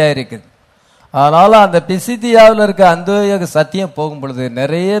 அந்தியோகியா இருக்குது. அதனால அந்த பிசிதியாவில் இருக்க அந்தியோகியா சத்தியம் போகும் பொழுது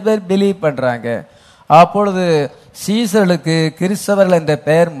நிறைய பேர் பிலீவ் பண்றாங்க. அப்பொழுது சீசர்களுக்கு கிறிஸ்தவர்கள் என்ற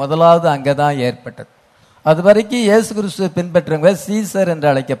பெயர் முதலாவது அங்கதான் ஏற்பட்டது. அது வரைக்கும் இயேசு கிறிஸ்துவை பின்பற்றவங்க சீசர் என்று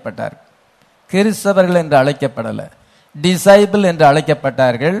அழைக்கப்பட்டார், கிறிஸ்தவர்கள் என்று அழைக்கப்படல, டிசைபிள் என்று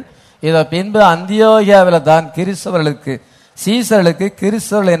அழைக்கப்பட்டார்கள். இதை பின்பு அந்தியோகியாவில் தான் கிறிஸ்தவர்களுக்கு, சீசர்களுக்கு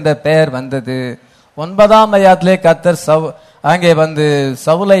கிறிஸ்தவர்கள் என்ற பெயர் வந்தது. 9ஆம் அதிகாரத்திலே கர்த்தர் அங்கே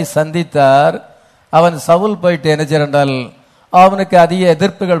சவுலை சந்தித்தார். அவன் சவுல் போயிட்டு என்ன செய்தால் அவனுக்கு அதிக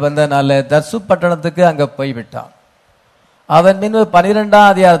எதிர்ப்புகள் வந்ததுனால தர்சு பட்டணத்துக்கு அங்க போய்விட்டான். அதன் பின்பு 12ஆம்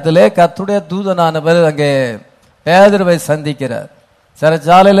அதிகாரத்திலே கர்த்தருடைய தூதனானவர் அங்கே பேதுருவை சந்திக்கிறார்.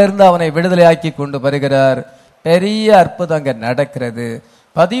 சிறைச்சாலையிலிருந்து அவனை விடுதலையாக்கி கொண்டு வருகிறார். பெரிய அற்புதம் அங்க நடக்கிறது.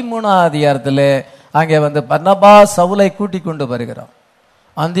 13ஆம் அதிகாரத்திலே அங்கே பர்னபா சவுலை கூட்டி கொண்டு வருகிறான்.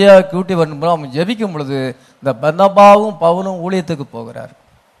 அந்தியா கூட்டி வரும்போது அவன் ஜெபிக்கும் பொழுது இந்த பர்னபாவும் பவுலும் ஊழியத்துக்கு போகிறார்.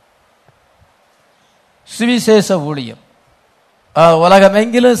 சுவிசேஷ ஊழியம்,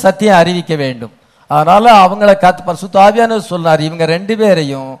 உலகமெங்கிலும் சத்தியம் அறிவிக்க வேண்டும். அதனால அவங்கள காத்து பரிசுத்த ஆவியானவர் சொன்னார், இவங்க 2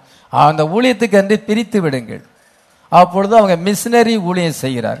 பேரையும் அந்த ஊழியத்துக்கு என்று பிரித்து விடுங்கள். அப்பொழுது அவங்க மிஷினரி ஊழியம்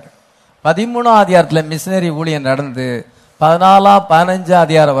செய்கிறார்கள். 13ஆம் அதிகாரத்தில் மிஷினரி ஊழியம் நடந்து 14ஆம் 15ஆம்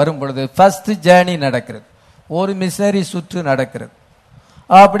அதிகாரம் வரும் பொழுது ஃபர்ஸ்ட் ஜேர்னி நடக்கிறது, ஒரு மிஷினரி சுற்று நடக்கிறது.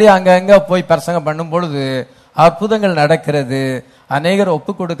 அப்படி அங்கங்க போய் பிரசங்கம் பண்ணும் பொழுது அற்புதங்கள் நடக்கிறது. அநேகர்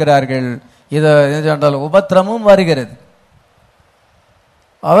ஒப்பு கொடுக்கிறார்கள். இதை உபத்திரமும் வருகிறது.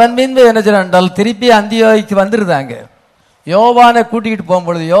 அவன் மீது என்ன செய்யறால் திருப்பி அந்தியோகிக்கு வந்துருந்தாங்க. யோவானை கூட்டிகிட்டு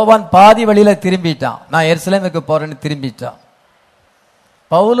போகும்பொழுது யோவான் பாதி வழியில திரும்பிட்டான், நான் எருசலேமுக்கு போறேன்னு திரும்பிட்டான்.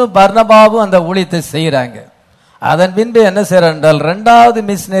 பவுலும் பர்னபாவும் அந்த ஊழியத்தை செய்யறாங்க. அதன் பின்பு என்ன செய்யறால் 2வது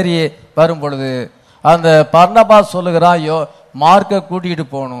மிஷினரி வரும் பொழுது அந்த பர்னபா சொல்லுகிறான், மார்க்க கூட்டிட்டு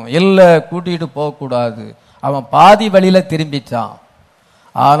போகணும், இல்ல கூட்டிட்டு போக கூடாது, அவன் பாதி வழியில திரும்பிட்டான்,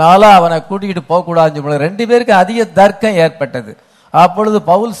 அதனால அவனை கூட்டிகிட்டு போக கூடாதுன்னு ரெண்டு பேருக்கு அதிக தர்க்கம் ஏற்பட்டது. அப்பொழுது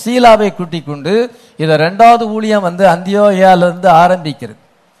பவுல் சீலாவை கூட்டிக் கொண்டு இதை ரெண்டாவது ஊழியம் அந்தியோகியாலிருந்து ஆரம்பிக்கிறது.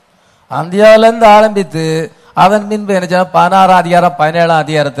 அந்தியாவிலிருந்து ஆரம்பித்து அதன் பின்பு என்ன 16ஆம் அதிகாரம் 17ஆம்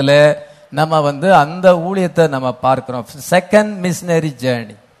அதிகாரத்துல நம்ம அந்த ஊழியத்தை நம்ம பார்க்கிறோம். Second missionary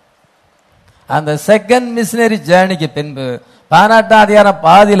journey. அந்த செகண்ட் மிஷனரி ஜேர்னிக்கு பின்பு 18ஆம் அதிகாரம்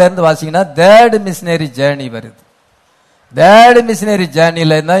பாதியில இருந்து வாசிங்கன்னா தேர்ட் மிஷனரி ஜேர்னி வருது. தேர்ட் மிஷனரி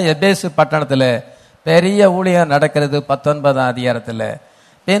ஜேர்னில எபேசு பட்டணத்துல பெரிய ஊழியம் நடக்கிறது 19ஆம் அதிகாரத்துல.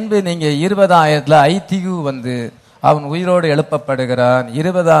 பின்பு நீங்க 20ஆம் அதிகாரத்துல ஐதிகு அவன் உயிரோடு எழுப்பப்படுகிறான்.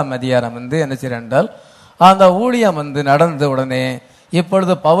 20ஆம் அதிகாரம் என்ன செய்யறால் அந்த ஊழியம் நடந்த உடனே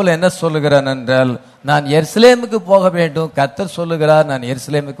இப்பொழுது பவுல் என்ன சொல்லுகிறான் என்றால், நான் எருசலேமுக்கு போக வேண்டும், கர்த்தர் சொல்லுகிறார் நான்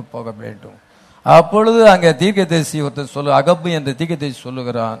எருசலேமுக்கு போக வேண்டும். அப்பொழுது அங்க தீர்க்கதரிசி ஒருத்தர் அகப்பு என்ற தீர்க்கதரிசி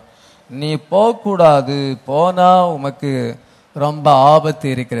சொல்லுகிறான், நீ போகக்கூடாது, போனா உமக்கு ரொம்ப ஆபத்து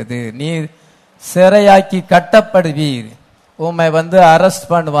இருக்கிறது, நீ சிறையாக்கி கட்டப்படுவீர், உம்மை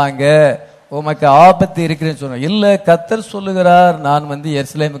அரெஸ்ட் பண்ணுவாங்க, உமக்கு ஆபத்து இருக்கிறேன்னு சொன்ன. இல்ல கர்த்தர் சொல்லுகிறார் நான்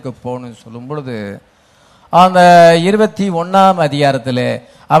எருசலேமுக்கு போகணும்னு சொல்லும் பொழுது அந்த 21ஆம் அதிகாரத்துல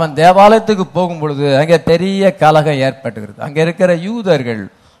அவன் தேவாலயத்துக்கு போகும் பொழுது அங்க பெரிய கலகம் ஏற்பட்டுகிறது. அங்க இருக்கிற யூதர்கள்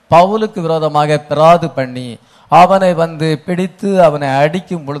பவுலுக்கு விரோதமாக பிராது பண்ணி அவனை பிடித்து அவனை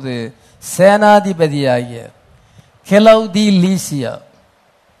அடிக்கும் பொழுது சேனாதிபதியாகிய கிலௌதி லீசியா,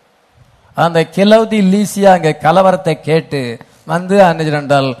 அந்த கிலௌதி லீசியா அங்க கலவரத்தை கேட்டு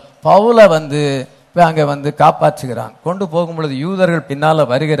அன்னைக்கு பவுலை அங்க காப்பாற்றுகிறான். கொண்டு போகும் பொழுது யூதர்கள் பின்னால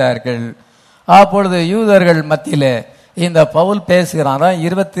வருகிறார்கள். அப்பொழுது யூதர்கள் மத்தியில இந்த பவுல் பேசுகிறான்.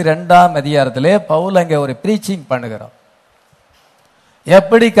 22ஆம் அதிகாரத்திலே பவுல் அங்க ஒரு பிரீச்சிங் பண்ணுகிறான்.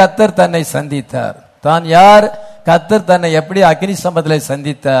 எப்படி கர்த்தர் தன்னை சந்தித்தார், தான் யார், கர்த்தர் தன்னை எப்படி அக்னி சம்பத்திலே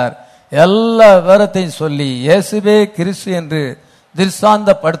சந்தித்தார், எல்லா விவரத்தையும் சொல்லி இயேசுவே கிறிஸ்து என்று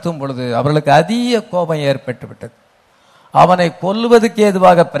திருஷ்டாந்தப்படுத்தும் பொழுது அவர்களுக்கு அதிக கோபம் ஏற்பட்டு விட்டது. அவனை கொல்லுவதற்கு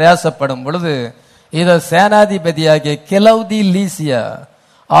ஏதுவாக பிரயாசப்படும் பொழுது இத சேனாதிபதியாகிய கிலௌதி லீசியா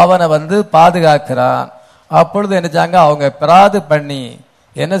அவனை பாதுகாக்கிறான். அப்பொழுது என்னச்சாங்க, அவங்க பிராது பண்ணி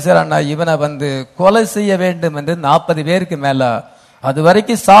என்ன செய்யறான்னா இவனை கொலை செய்ய வேண்டும் என்று 40 பேருக்கு மேல அது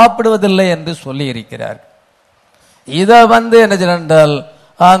வரைக்கும் சாப்பிடுவதில்லை என்று சொல்லி இருக்கிறார். இத என்ன செய்யறால்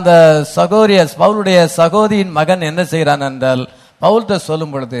அந்த சகோரியஸ் பவுலுடைய சகோதரியின் மகன் என்ன செய்யறான் என்றால் பவுல்கிட்ட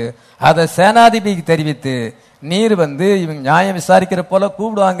சொல்லும் பொழுது அதை சேனாதிபதிக்கு தெரிவித்து, நீர் இவங்க நியாயம் விசாரிக்கிற போல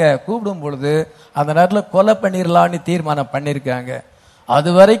கூப்பிடுவாங்க, கூப்பிடும் பொழுது அந்த நேரத்தில் கொலை பண்ணிடலான்னு தீர்மானம் பண்ணிருக்காங்க, அது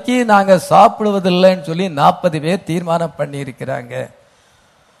வரைக்கும் நாங்க சாப்பிடுவதில்லைன்னு சொல்லி 40 பேர் தீர்மானம் பண்ணி இருக்கிறாங்க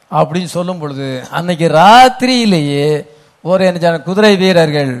அப்படின்னு சொல்லும் பொழுது அன்னைக்கு ராத்திரியிலேயே ஒரு குதிரை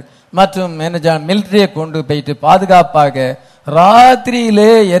வீரர்கள் மற்றும் மிலிட்டரியை கொண்டு போயிட்டு பாதுகாப்பாக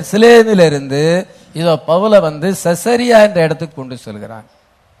ராத்திரியிலே எருசலேமில் இருந்து இதோ பவுலை செசரியா என்ற இடத்துக்கு கொண்டு செல்கிறாங்க.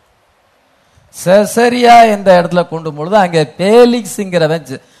 செசரியா என்ற இடத்துல கொண்டு பொழுது அங்க பேலிக்ஸ்ங்கிறவன்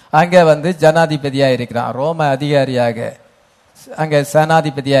அங்க ஜனாதிபதியா இருக்கிறான், ரோம அதிகாரியாக அங்க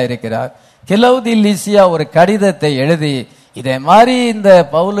சேனாதிபதியா இருக்கிறார். கிலௌதி லீசியா ஒரு கடிதத்தை எழுதி இதே மாதிரி இந்த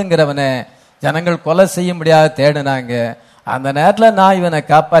பவுலுங்கிறவனை ஜனங்கள் கொலை செய்ய முடியாத தேடினாங்க, அந்த நேரத்தில் நான் இவனை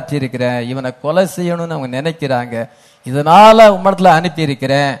காப்பாற்றி இருக்கிறேன், இவனை கொலை செய்யணும்னு அவங்க நினைக்கிறாங்க, இதனால உம்மடத்துல அனுப்பி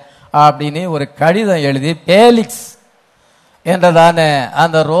இருக்கிறேன் அப்படின்னு ஒரு கடிதம் எழுதி பேலிக்ஸ் என்றதான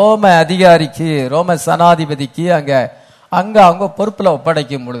அந்த ரோம அதிகாரிக்கு ரோம சனாதிபதிக்கு அங்க அவங்க பொறுப்புல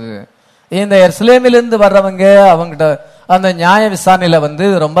ஒப்படைக்கும் பொழுது இந்த எருசலேமிலிருந்து வர்றவங்க அவங்ககிட்ட அந்த நியாய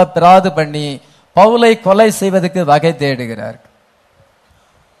விசாரணையில ரொம்ப பிராது பண்ணி பவுலை கொலை செய்வதற்கு வகை தேடுகிறார்.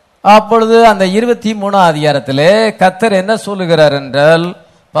 அப்பொழுது அந்த 23ஆம் அதிகாரத்திலே கர்த்தர் என்ன சொல்லுகிறார் என்றால்,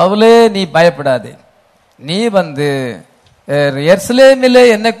 பவுலே நீ பயப்படாதே, நீ எருசலேமிலே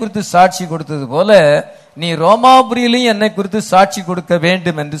என்னை குறித்து சாட்சி கொடுத்தது போல நீ ரோமாபுரியிலும் என்னை குறித்து சாட்சி கொடுக்க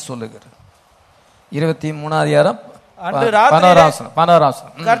வேண்டும் என்று சொல்லுகிறார். 23ஆம் அதிகாரம்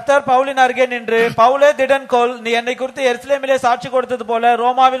 11 கர்த்தர் பவுலின் அருகே நின்று, பவுலே திடன்கொள், நீ என்னை குறித்து எருசலேமிலே சாட்சி கொடுத்தது போல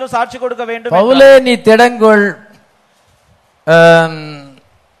ரோமாவிலும் சாட்சி கொடுக்க வேண்டும். பவுலே நீ திடன்கொள்,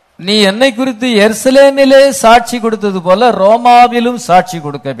 நீ என்னை குறித்து எருசலேமிலே சாட்சி கொடுத்தது போல ரோமாவிலும் சாட்சி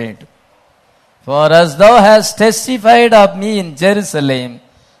கொடுக்க வேண்டும். For as thou hast testified of me in Jerusalem,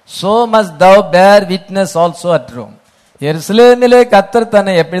 so must thou bear witness also at Rome. எருசலேமிலே கர்த்தர்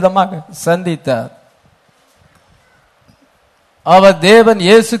தன்னை எப்படிதமாக சந்தித்தார், அவர் தேவன்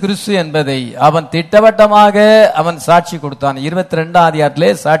இயேசு கிறிஸ்து என்பதை அவன் திட்டவட்டமாக அவன் சாட்சி கொடுத்தான். 22ஆம்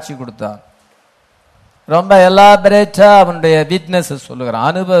அதிகாரத்திலே சாட்சி கொடுத்தான். ரொம்ப எலாபரேட்டா அவனுடைய விட்னஸ் சொல்லுகிறான்,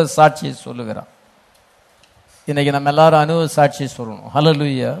 அனுபவ சாட்சியை சொல்லுகிறான். இன்னைக்கு நம்ம எல்லாரும் அனுபவ சாட்சியை சொல்லணும்.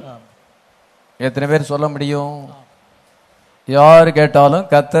 ஹல்லேலூயா. எத்தனை பேர் சொல்ல முடியும்? யார் கேட்டாலும்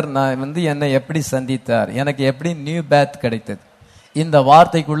கர்த்தர் நான் வந்து என்னை எப்படி சந்தித்தார், எனக்கு எப்படி நியூ பேத் கிடைத்தது, இந்த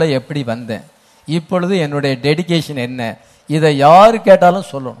வார்த்தைக்குள்ள எப்படி வந்தேன், இப்பொழுது என்னுடைய டெடிகேஷன் என்ன, இதை யாரு கேட்டாலும்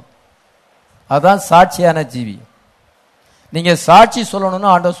சொல்லணும். அதான் சாட்சியான ஜீவி. நீங்க சாட்சி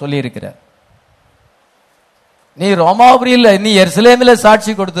சொல்லணும்னு ஆண்டவர் சொல்லி இருக்கிறார். நீ ரோமாபுரியில் நீ எருசலேமில்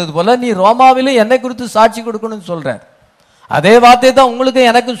சாட்சி கொடுத்தது போல நீ ரோமாவிலும் என்னை குறித்து சாட்சி கொடுக்கணும்னு சொல்றார். அதே வார்த்தை தான் உங்களுக்கு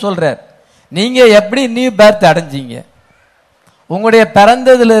எனக்கும் சொல்றார். நீங்க எப்படி நியூ பேர்த் அடைஞ்சீங்க, உங்களுடைய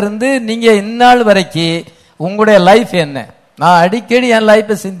பிறந்ததுல இருந்து நீங்க இந்நாள் வரைக்கும் உங்களுடைய லைஃப் என்ன. நான் அடிக்கடி என்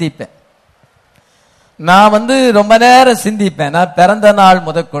லைஃப்பை சிந்திப்பேன். நான் வந்து ரொம்ப நேரம் சிந்திப்பேன். நான் பிறந்த நாள்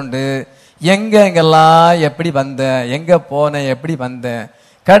முதற்கொண்டு எங்கெங்கெல்லாம் எப்படி வந்தேன், எங்க போனேன், எப்படி வந்தேன்,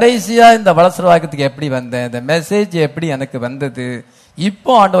 கடைசியா இந்த வளசர வாக்கத்துக்கு எப்படி வந்தேன், இந்த மெசேஜ் எப்படி எனக்கு வந்தது,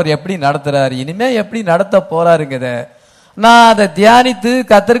 இப்போ ஆண்டவர் எப்படி நடத்துறாரு, இனிமே எப்படி நடத்த போறாருங்கிறத நான் அதை தியானித்து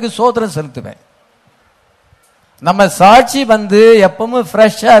கர்த்தருக்கு ஸ்தோத்திரம் செலுத்துவேன். நம்ம சாட்சி வந்து எப்பவும்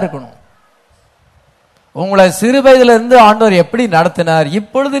ஃப்ரெஷ்ஷா இருக்கணும். உங்களை சிறு வயதுல இருந்து ஆண்டவர் எப்படி நடத்தினார்,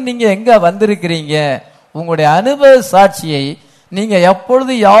 இப்பொழுது நீங்க எங்க வந்திருக்கிறீங்க, உங்களுடைய அனுபவ சாட்சியை நீங்க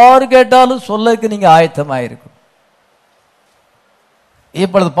எப்பொழுது யாரு கேட்டாலும் சொல்லக்கு நீங்க ஆயத்தமாயிருக்கும்.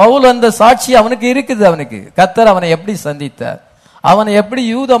 இப்பொழுது பவுல் அந்த சாட்சி அவனுக்கு இருக்குது. அவனுக்கு கர்த்தர் அவனை எப்படி சந்தித்தார், அவனை எப்படி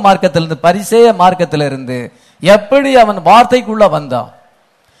யூத மார்க்கத்திலிருந்து பரிசேய மார்க்கத்திலிருந்து எப்படி அவன் வார்த்தைக்குள்ள வந்தான்,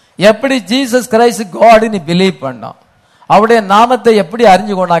 எப்படி ஜீசஸ் கிரைஸ்ட் காட் நீ பிலீவ் பண்ணான், அவருடைய நாமத்தை எப்படி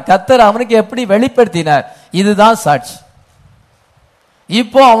அறிஞ்சு கொண்டான், கர்த்தர் அவனுக்கு எப்படி வெளிப்படுத்தினார். இதுதான் சாட்சி.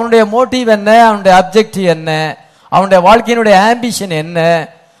 இப்போ அவனுடைய மோட்டிவ் என்ன, அவனுடைய அப்ஜெக்டிவ் என்ன, அவனுடைய வாழ்க்கையினுடைய ஆம்பிஷன் என்ன,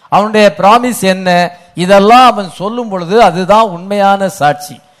 அவனுடைய ப்ராமிஸ் என்ன, இதெல்லாம் அவன் சொல்லும் பொழுது அதுதான் உண்மையான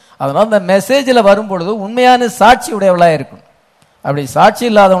சாட்சி. அதனால இந்த மெசேஜில் வரும் பொழுது உண்மையான சாட்சி உடையவளா இருக்கும். அப்படி சாட்சி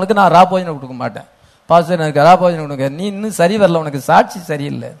இல்லாதவனுக்கு நான் ராபோஜனம் கொடுக்க மாட்டேன். பாஸ்டர் எனக்கு ராபோஜனம் கொடுங்க, நீ இன்னும் சரி வரல, உனக்கு சாட்சி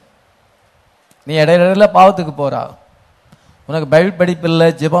சரியில்லை, நீ இடையில பாவத்துக்கு போறா, உனக்கு பைபிள் படிப்பு இல்லை,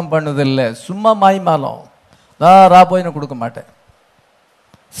 ஜெபம் பண்ணுவதில்லை, சும்மா மாய்மாலம், நான் ராபோஜனம் கொடுக்க மாட்டேன்.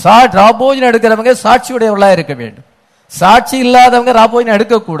 ராபோஜனம் எடுக்கிறவங்க சாட்சி உடையவளா இருக்க வேண்டும். சாட்சி இல்லாதவங்க ராபோஜனம்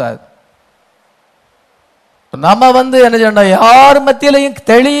எடுக்கக்கூடாது. நம்ம வந்து என்ன செய்யணும், யார் மத்தியிலையும்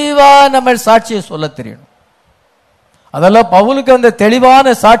தெளிவா நம்ம சாட்சியை சொல்ல தெரியணும். அதெல்லாம் பவுலுக்கு அந்த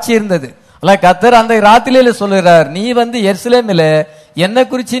தெளிவான சாட்சி இருந்தது. அல்ல கர்த்தர் அந்த ராத்திரியில சொல்லுகிறார், நீ வந்து எருசலேமில என்ன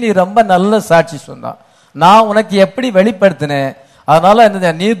குறிச்சு நீ ரொம்ப நல்ல சாட்சி சொன்னா, நான் உனக்கு எப்படி வெளிப்படுத்தினேன். அதனால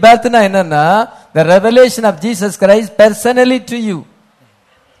என்ன நியூ பேர்த்னா என்னன்னா, the revelation of Jesus Christ personally to you.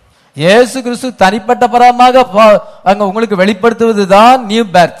 இயேசு கிறிஸ்து தனிப்பட்ட பரமாக அங்க உங்களுக்கு வெளிப்படுத்துவது தான் நியூ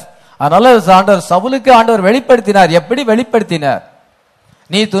பேர்த். அதனால ஆண்டவர் சவுலுக்கு ஆண்டவர் வெளிப்படுத்தினார். எப்படி வெளிப்படுத்தினார்,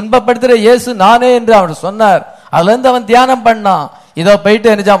 நீ துன்பப்படுத்துற இயேசு நானே என்று அவர் சொன்னார். அதுல இருந்து அவன் தியானம் பண்ணான். இதோ போயிட்டு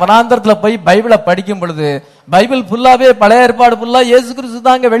என்ன வனாந்தரத்துல போய் பைபிளை படிக்கும் பொழுது பைபிள் ஃபுல்லாவே பழைய ஏற்பாடு ஃபுல்லா இயேசு கிறிஸ்து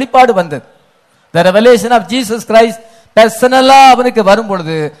தான் அங்க வெளிப்பாடு வந்தது. the revelation of Jesus Christ பர்சனலா அவனுக்கு வரும்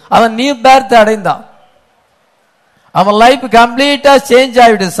பொழுது அவன் நியூ பேர்த் அடைந்தான். அவன் லைஃப் கம்ப்ளீட்டா சேஞ்ச்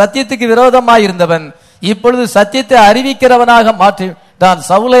ஆயிடுது. சத்தியத்துக்கு விரோதமாக இருந்தவன் இப்பொழுது சத்தியத்தை அறிவிக்கிறவனாக மாற்றி தான்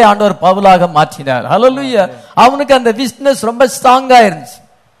சவுலை ஆண்டவர் பவுலாக மாற்றினார். ஹல்லேலூயா. அவனுக்கு அந்த விட்னஸ் ரொம்ப ஸ்ட்ராங்கா இருந்துச்சு.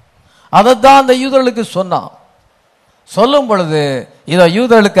 அதைத்தான் அந்த யூதர்களுக்கு சொன்னான். சொல்லும் பொழுது இதோ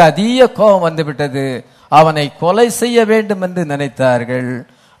யூதர்களுக்கு அதிக கோபம் வந்து விட்டது. அவனை கொலை செய்ய வேண்டும் என்று நினைத்தார்கள்.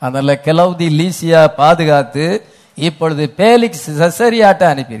 அதனால கிலவுதி லீசியா பாதுகாத்து இப்பொழுது பேலிக்ஸ் செசரியாட்ட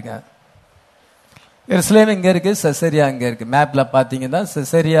அனுப்பியிருக்காங்க. எருசலேம் இங்க இருக்கு, செசரியா அங்க இருக்கு. மேப்ல பாத்தீங்கன்னா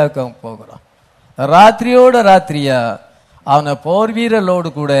செசரியாவுக்கு அவன் போகிறான். ராத்திரியோட ராத்திரியா அவனை போர் வீரலோடு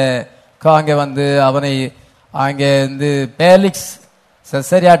கூட அங்க வந்து அவனை அங்கே வந்து பேலிக்ஸ்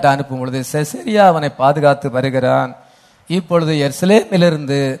செசரியாட்ட அனுப்பும் பொழுது செசரியா அவனை பாதுகாத்து வருகிறான். இப்பொழுது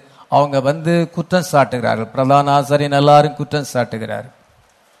எருசலேமிலிருந்து அவங்க வந்து குற்றம் சாட்டுகிறார்கள். பிரதான ஆசாரியன் எல்லாரும் குற்றம் சாட்டுகிறார்கள்.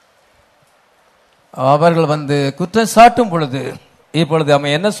 அவர்கள் வந்து குற்றம் சாட்டும் பொழுது இப்பொழுது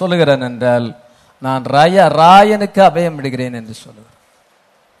அவன் என்ன சொல்லுகிறான் என்றால், நான் ராயனுக்கு அபயம் விடுகிறேன் என்று சொல்லுகிறான்.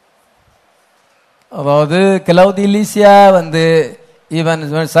 அதாவது கிலவுதி லீசியா வந்து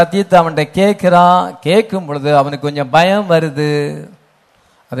இவன் சத்தியத்தை அவன்கிட்ட கேட்கிறான். கேட்கும் பொழுது அவனுக்கு கொஞ்சம் பயம் வருது.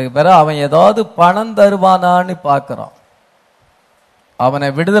 அதுக்கு பிறகு அவன் ஏதாவது பணம் தருவானான்னு பார்க்கிறான். அவனை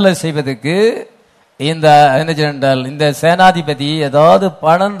விடுதலை செய்வதற்கு இந்த இந்த சேனாதிபதி ஏதாவது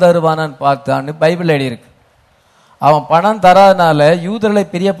பணம் தருவானான்னு பார்த்தான்னு பைபிள் எழுதியிருக்கு. அவன் பணம் தராதனால யூதர்களை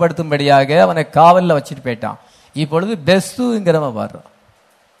பிரியப்படுத்தும்படியாக அவனை காவலில் வச்சுட்டு போயிட்டான். இப்பொழுது பெஸ்துங்கிறவன் வர்றான்.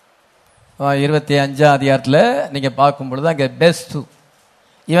 25ஆம் அதிகாரத்தில் நீங்க பார்க்கும் பொழுது அங்கே பெஸ்து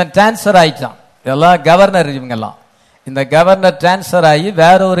இவன் டிரான்ஸ்பர் ஆயிட்டான். இதெல்லாம் கவர்னர், இவங்கெல்லாம் இந்த கவர்னர் டிரான்ஸ்பர் ஆகி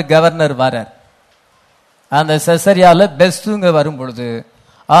வேற ஒரு கவர்னர் வரார். அந்த செசரியால பெஸ்துங்க வரும் பொழுது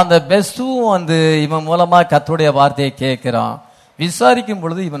அந்த பெஸ்துவும் வந்து இவன் மூலமா கர்த்தருடைய வார்த்தையை கேட்கிறான். விசாரிக்கும்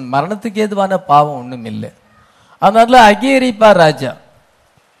பொழுது இவன் மரணத்துக்கு ஏதுவான பாவம் ஒண்ணும் இல்லை. அதனால அகியரிப்பா ராஜா,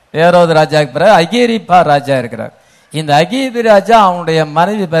 ஏரோது ராஜாவுக்கு பிறகு அகியரிப்பா ராஜா இருக்கிறார். இந்த அகியரி ராஜா அவனுடைய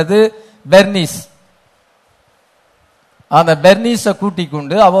மனைவி பெர்னிஸ், அந்த பெர்னிஸை கூட்டிக்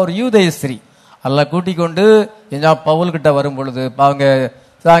கொண்டு அவ ஒரு யூதய ஸ்திரீ அல்ல கூட்டிக் கொண்டு பவுல்கிட்ட வரும் பொழுது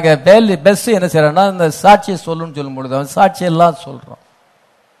அவங்க பெஸ் என்ன செய்யறான்னா இந்த சாட்சியை சொல்லுன்னு சொல்லும் பொழுது அவன் சாட்சியெல்லாம் சொல்றான்.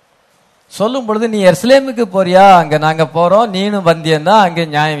 சொல்லும் பொழுது நீ எருசலேமுக்கு போறியா, அங்க நாங்க போறோம், நீனும் வந்தியன்னா அங்கே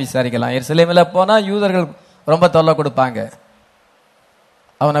நியாயம் விசாரிக்கலாம். எருசலேமில் போனா யூதர்கள் ரொம்ப தொல்லை கொடுப்பாங்க,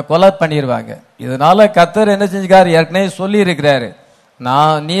 அவனை கொலை பண்ணிடுவாங்க. இதனால கர்த்தர் என்ன செஞ்சுக்காரு, ஏற்கனவே சொல்லி இருக்கிறாரு,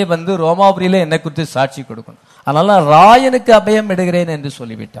 நீ ரோமாபுரியில என்னை குறித்து சாட்சி கொடுக்கணும். அதனால ராயனுக்கு அபயம் இடுகிறேன் என்று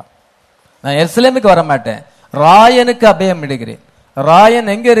சொல்லிவிட்டான். நான் எருசலேமுக்கு வர மாட்டேன், ராயனுக்கு அபயம் இடுகிறேன்.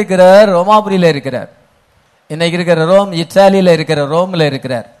 ராயன் எங்க இருக்கிறார்? ரோமாபுரியில இருக்கிறார். இன்னைக்கு இருக்கிற ரோம் இத்தாலியில இருக்கிற ரோம்ல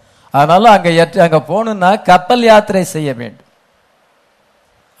இருக்கிறார். அதனால அங்க போகணும்னா கப்பல் யாத்திரை செய்ய வேண்டும்.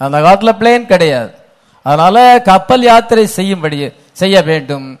 அந்த காலத்துல பிளேன் கிடையாது. அதனால கப்பல் யாத்திரை செய்ய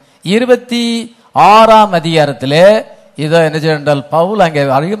வேண்டும். 26ஆம் அதிகாரத்திலே இதோ என்ன செய்தால் பவுல் அங்கே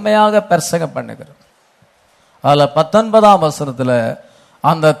அருமையாக பிரசங்கம் பண்ணுகிறார். அதுல 19ஆம் வசனத்துல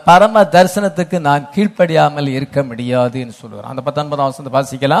அந்த பரம தரிசனத்துக்கு நான் கீழ்ப்படியாமல் இருக்க முடியாதுன்னு சொல்லுவார். அந்த 19ஆம் வசனத்தை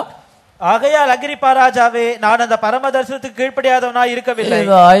வாசிக்கலாம். ஆகையால் அகிரிப்பா ராஜாவே, நான் அந்த பரம தரிசனத்துக்கு கீழ்ப்படியாதவனா இருக்கவில்லை.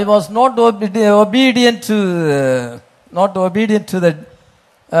 I was not obedient to the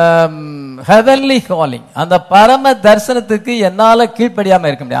heavenly calling. அந்த பரம தரிசனத்துக்கு என்னால கீழ்ப்படியாம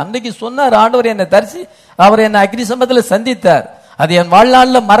இருக்க முடியாது. அன்னைக்கு சொன்னார் ஆண்டவர் என்னை தரிசி, அவர் என்னை அக்னி சம்பத்தில் சந்தித்தார். அது என்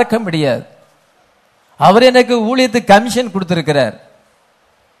வாழ்நாளில் மறக்க முடியாது. அவர் எனக்கு ஊழியத்துக்கு கமிஷன் கொடுத்திருக்கிறார்.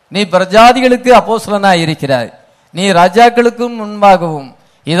 நீ பிரஜாதிகளுக்கு அப்போஸ்தலனா இருக்கிறாய், நீ ராஜாக்களுக்கும் முன்பாகவும்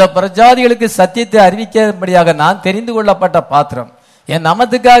இத பிரஜாதிகளுக்கு சத்தியத்தை அறிவிக்கும்படியாக நான் தெரிந்து கொள்ளப்பட்ட பாத்திரம், என்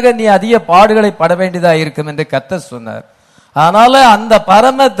நாமத்துக்காக நீ அதிக பாடுகளை பட வேண்டியதா இருக்கும் என்று கர்த்தர் சொன்னார். அதனால அந்த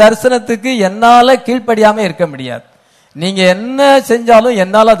பரம தரிசனத்துக்கு என்னால கீழ்ப்படியாம இருக்க முடியாது. நீங்க என்ன செஞ்சாலும்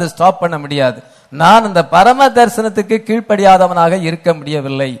என்னால அதை ஸ்டாப் பண்ண முடியாது. நான் அந்த பரம தரிசனத்துக்கு கீழ்ப்படியாதவனாக இருக்க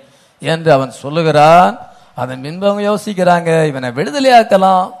முடியவில்லை என்று அவன் சொல்லுகிறான். அதன் பின்பு யோசிக்கிறாங்க, இவனை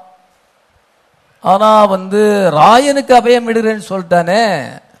விடுதலையாக்கலாம், ஆனா ராயனுக்கு அபயம் விடுறேன்னு சொல்லிட்டானே,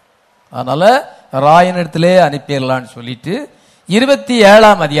 அதனால ராயனிடத்திலே அனுப்பிடலான்னு சொல்லிட்டு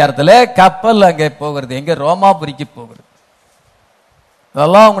 27ஆம் அதிகாரத்துல கப்பல் அங்கே போகிறது. எங்க? ரோமாபுரிக்கு போகிறது.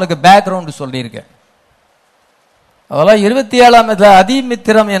 அதெல்லாம் உங்களுக்கு பேக்ரவுண்ட் சொல்லியிருக்கேன். அதெல்லாம் 27ஆம்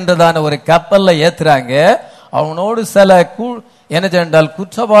அதிமித்திரம் என்றதான ஒரு கப்பல்ல ஏத்துறாங்க. அவனோடு சில என்ன சென்றால்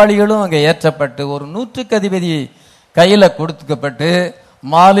குற்றவாளிகளும் அங்கே ஏற்றப்பட்டு ஒரு 100க்கு அதிபதி கையில கொடுத்துக்கப்பட்டு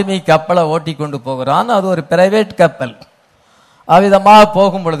மாலுமி கப்பலை ஓட்டி கொண்டு போகிறான். அது ஒரு பிரைவேட் கப்பல். அவ்விதமாக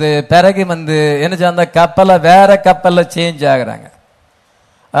போகும் பொழுது பிறகு என்ன அந்த கப்பலை வேற கப்பல்ல சேஞ்ச் ஆகுறாங்க.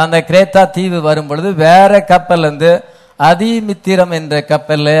 அந்த கிரேத்தா தீவு வரும் பொழுது வேற கப்பல் அதிமித்திரம் என்ற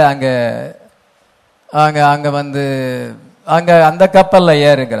கப்பல்ல அங்க அந்த கப்பல்ல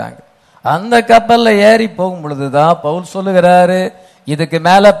ஏறுகிறாங்க. அந்த கப்பல்ல ஏறி போகும் பொழுதுதான் பவுல் சொல்லுகிறாரு, இதுக்கு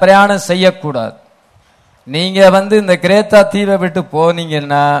மேல பிரயாணம் செய்யக்கூடாது. நீங்க இந்த கிரேத்தா தீவை விட்டு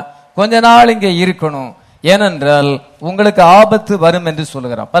போனீங்கன்னா கொஞ்ச நாள் இங்க இருக்கணும், ஏனென்றால் உங்களுக்கு ஆபத்து வரும் என்று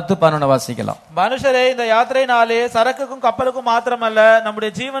சொல்லுகிறான். 10-11 வாசிக்கலாம். மனுஷரே, இந்த யாத்திரையினாலே சரக்குக்கும் கப்பலுக்கும் மாத்திரமல்ல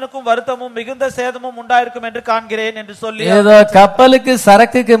நம்முடைய ஜீவனுக்கும் வருத்தமும் மிகுந்த சேதமும் உண்டாயிருக்கும் என்று காண்கிறேன் என்று சொல்லி, ஏதோ கப்பலுக்கு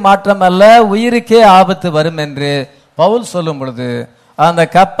சரக்குக்கு மாற்றமல்ல உயிருக்கே ஆபத்து வரும் என்று பவுல் சொல்லும் பொழுது அந்த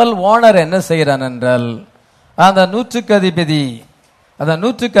கப்பல் ஓனர் என்ன செய்கிறான் என்றால், அந்த 100க்கு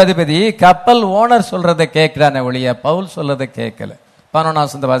அதிபதி கப்பல் ஓனர் சொல்றதை கேட்கிறான ஒழிய பவுல் சொல்றதை கேட்கல.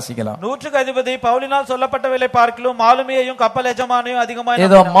 11 வாசிக்கலாம். 100க்கு அதிபதி பவுலினால் சொல்லப்பட்டவர்களை பார்க்கலும் மாலுமியையும் கப்பல் எஜமானையும் அதிகமாக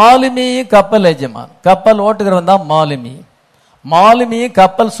ஏதோ மாலுமியும் கப்பல் எஜமான், கப்பல் ஓட்டுகிறவன் தான் மாலுமியும்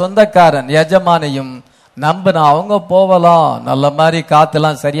கப்பல் சொந்தக்காரன் எஜமானையும் நம்பினா அவங்க போகலாம், நல்ல மாதிரி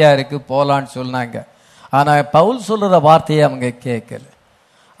காத்தெல்லாம் சரியா இருக்கு போலான்னு சொன்னாங்க. ஆனா பவுல் சொல்ற வார்த்தையை அவங்க கேட்கல.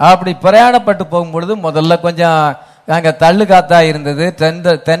 அப்படி பிரயாணப்பட்டு போகும்பொழுது முதல்ல கொஞ்சம் அங்க தள்ளு காத்தா இருந்தது,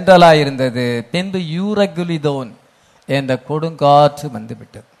 தென்றலா இருந்தது. பின்பு யூரகுலிதோன் என்ற கொடுங்காற்று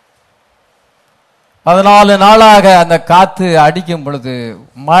வந்துவிட்டது. 14 நாளாக அந்த காத்து அடிக்கும் பொழுது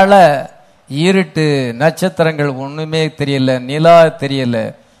மழை, இருட்டு, நட்சத்திரங்கள் ஒண்ணுமே தெரியல, நிலா தெரியல,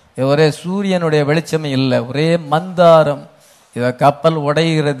 ஒரே சூரியனுடைய வெளிச்சமே இல்லை, ஒரே மந்தாரம். இத கப்பல்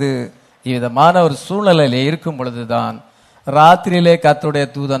உடைகிறது. இவ்விதமான ஒரு சூழ்நிலையில இருக்கும் பொழுதுதான் ராத்திரியிலே கர்த்தருடைய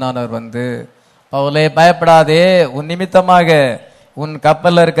தூதனானவர் பவுலே பயப்படாதே, உன் நிமித்தமாக உன்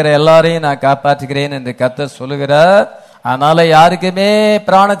கப்பல்ல இருக்கிற எல்லாரையும் நான் காப்பாற்றுகிறேன் என்று கர்த்தர் சொல்லுகிறார். அதனால யாருக்குமே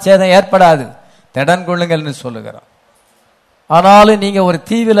பிராணச்சேதம் ஏற்படாது, திடன் கொள்ளுங்கள் என்று சொல்லுகிறார். ஆனாலும் நீங்க ஒரு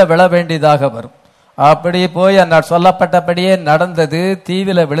தீவில விழ வேண்டியதாக வரும். அப்படி போய் அந்த சொல்லப்பட்டபடியே நடந்தது.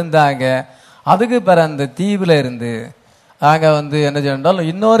 தீவில விழுந்தாங்க. அதுக்கு பிறகு அந்த தீவில இருந்து அங்க வந்து என்ன சொன்னால்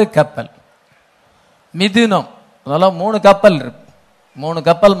இன்னொரு கப்பல் மிதுனம், அதெல்லாம் 3 கப்பல் இருக்கு, 3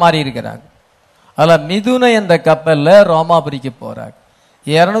 கப்பல் மாறி இருக்கிறாங்க. அதில் மிதுனம் என்ற கப்பல்ல ரோமாபுரிக்கு போறாங்க.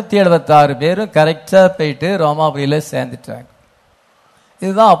 276 பேரும் கரெக்டா போயிட்டு ரோமாபுரியில சேர்ந்துட்டாங்க.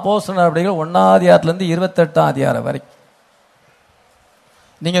 இதுதான் அப்போஸ்தலர் நடவடிக்கைகள் 1ஆம் அதிகாரத்திலிருந்து 28ஆம் அதிகாரம் வரைக்கும்.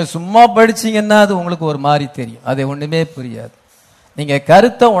 நீங்க சும்மா படிச்சீங்கன்னா அது உங்களுக்கு ஒரு மாதிரி தெரியும், அது ஒண்ணுமே புரியாது. நீங்க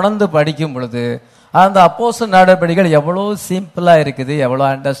கருத்தை உணர்ந்து படிக்கும் பொழுது அந்த அப்போஸ்தலர் நடவடிக்கைகள் எவ்வளோ சிம்பிளா இருக்குது, எவ்வளோ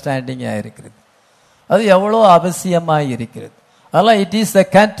அண்டர்ஸ்டாண்டிங்கா இருக்குது, அது எவ்வளோ அவசியமாக இருக்கிறது. அதெல்லாம் it is the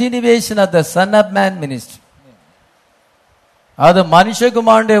continuation of the son of man ministry. அது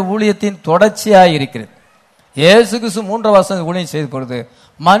மனுஷகுமாரனுடைய ஊழியத்தின் தொடர்ச்சியாக இருக்கிறது. இயேசு கிறிஸ்து 3 வருஷம் ஊழியம் செய்து கொடுத்து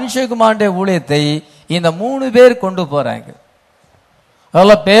மனுஷகுமாரனுடைய ஊழியத்தை இந்த 3 பேர் கொண்டு போறாங்க.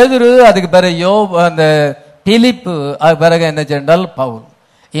 அதில் பேதுரு, அதுக்கு பிறகு அந்த பிலிப்பு, அது பிறகு என்ன சென்றால் பவுல்.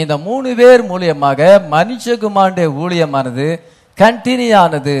 இந்த 3 பேர் மூலியமாக மனுஷகுமாரனுடைய ஊழியமானது கண்டினியூ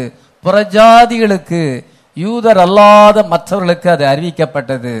ஆனது. புறஜாதிகளுக்கு, யூதர் அல்லாத மற்றவர்களுக்கு அது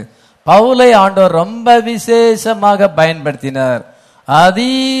அறிவிக்கப்பட்டது. பவுலை ஆண்டவர் ரொம்ப விசேஷமாக பயன்படுத்தினார்.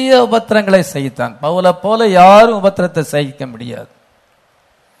 அதிக உபத்திரங்களை சகித்தான். பவுலை போல யாரும் உபத்திரத்தை சகிக்க முடியாது.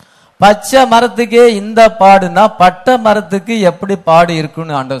 பச்சை மரத்துக்கே இந்த பாடுனா பட்ட மரத்துக்கு எப்படி பாடு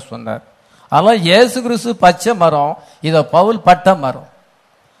இருக்குன்னு ஆண்டவர் சொன்னார். அதனால இயேசு கிறிஸ்து பச்சை மரம், இத பவுல் பட்ட மரம்.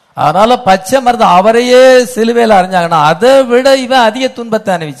 அதனால பச்சை மரத்தை அவரையே சிலுவையில் அறைஞ்சாங்கன்னா அதை விட இவன் அதிக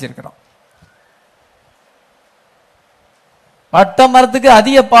துன்பத்தை அனுபவிச்சிருக்கிறான். பட்ட மரத்துக்கு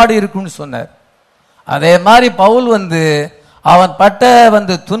அதிக பாடு இருக்குன்னு சொன்னார். அதே மாதிரி பவுல் வந்து அவன் பட்ட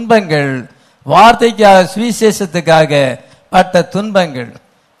துன்பங்கள், வார்த்தைக்காக சுவிசேஷத்துக்காக பட்ட துன்பங்கள்,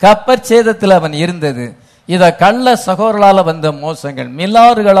 கப்பற் சேதத்தில் அவன் இருந்தது. இத கள்ள சகோதரர்களால் வந்த மோசங்கள்,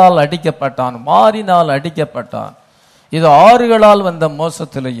 மிலாறுகளால் அடிக்கப்பட்டான், மாறினால் அடிக்கப்பட்டான். இது ஆறுகளால் வந்த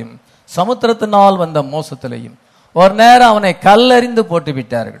மோசத்திலையும் சமுத்திரத்தினால் வந்த மோசத்திலையும் ஒரு நேரம் அவனை கல்லறிந்து போட்டு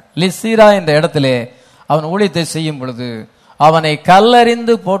விட்டார்கள். லிசீரா என்ற இடத்திலே அவன் ஊழியத்தை செய்யும் பொழுது அவனை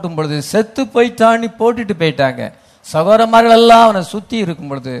கல்லறிந்து போட்டும் பொழுது செத்து போயிட்டான்னு போட்டுட்டு போயிட்டாங்க. சகோதரமார்கள் எல்லாம் அவனை சுத்தி இருக்கும்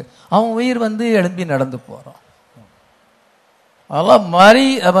பொழுது அவன் உயிர் எழும்பி நடந்து போறான். அதெல்லாம் மறி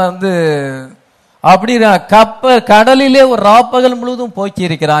அவன் அப்படி கடலிலே ஒரு ராப்பகல் முழுவதும் போக்கி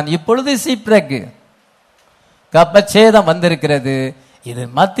இருக்கிறான். இப்பொழுது சீப்ரக்கு கப்பச்சேதம் வந்திருக்கிறது. இது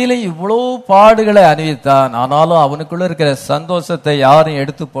மத்தியில இவ்வளவு பாடுகளை அணிவித்தான். ஆனாலும் அவனுக்குள்ள இருக்கிற சந்தோஷத்தை யாரும்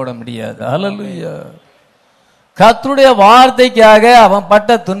எடுத்து போட முடியாது. ஹல்லேலூயா. கர்த்தருடைய வார்த்தைக்காக அவன்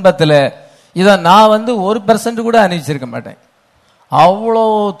பட்ட துன்பத்துல இத நான் 1% கூட அனுபவிச்சிருக்க மாட்டேன். அவ்வளோ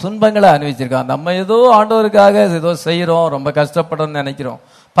துன்பங்களை அனுபவிச்சிருக்கான். நம்ம ஏதோ ஆண்டவருக்காக ஏதோ செய்யறோம், ரொம்ப கஷ்டப்படுறோம்னு நினைக்கிறோம்.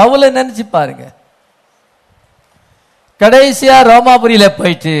 பவுலை நினைச்சு பாருங்க. கடைசியா ரோமாபுரியில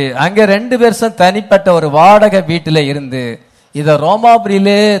போயிட்டு அங்க 2 வருஷம் தனிப்பட்ட ஒரு வாடகை வீட்டுல இருந்து இத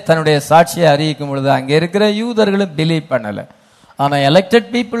ரோமாபுரியிலே தன்னுடைய சாட்சியை அறிவிக்கும் பொழுது அங்க இருக்கிற யூதர்களும் பிலீவ் பண்ணல. ஆனா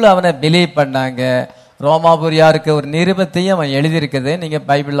எலெக்டட் பீப்புள் அவனை பிலீவ் பண்ணாங்க. ரோமாபுரியாருக்கு ஒரு நிருபத்தையும் அவன் எழுதியிருக்கதை நீங்க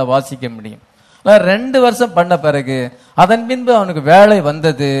பைபிள்ல வாசிக்க முடியும். 2 வருஷம் பண்ண பிறகு அதன் பின்பு அவனுக்கு வேலை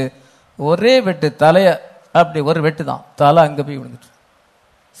வந்தது. ஒரே வெட்டு, தலைய அப்படி ஒரு வெட்டு தான், தலை அங்க போய் விழுந்துட்டு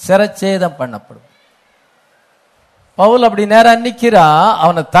சிரச்சேதம் பண்ணப்படும். பவுல் அப்படி நேரம் நிக்கிறான்.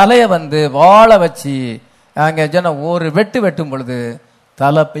 அவனை தலைய வாழ வச்சு அங்க ஒரு வெட்டு வெட்டும் பொழுது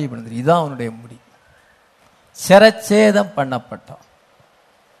தலை போய் விழுந்துரு. இதுதான் அவனுடைய முடி. சிரச்சேதம் பண்ணப்பட்டான்.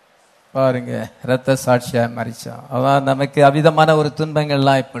 பாருங்க, இரத்த சாட்சியா மரிச்சான். அதான் நமக்கு அவிதமான ஒரு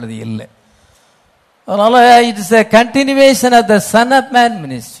துன்பங்கள்லாம் இப்பொழுது இல்லை. அதனால it's a continuation of the son of man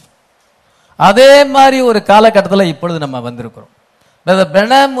ministry. அதே மாதிரி ஒரு காலகட்டத்தில் இப்பொழுது நம்ம வந்திருக்கிறோம்.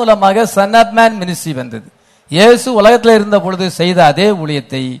 பெனாம் மூலமாக சன் ஆஃப் மேன் மினிஸ்ட்ரி வந்தது. இயேசு உலகத்தில் இருந்த பொழுது செய்த அதே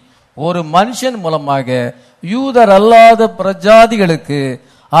ஊழியத்தை ஒரு மனுஷன் மூலமாக யூதர் அல்லாத பிரஜாதிகளுக்கு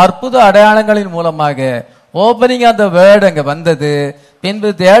அற்புத அடையாளங்களின் மூலமாக ஓபனிங் ஆஃப் த வேர்ட் அங்க வந்தது. பின்பு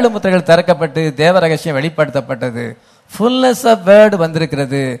 7 முத்திரைகள் திறக்கப்பட்டு தேவ ரகசியம் வெளிப்படுத்தப்பட்டது. ஃபுல்னஸ் ஆஃப் வேர்ட்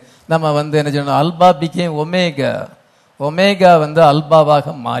வந்திருக்கிறது. நம்ம என்ன சொன்னோம், அல்பா பிகேம் ஒமேகா. ஒமேகா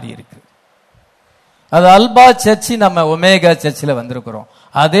அல்பாவாக மாறி இருக்கு. அது அல்பா சர்ச்சி, நம்ம ஒமேகா சர்ச்சில் வந்திருக்கிறோம்.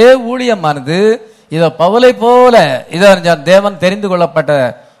 அதே ஊழியமானது இத பவுலை போல தேவன் தெரிந்து கொள்ளப்பட்ட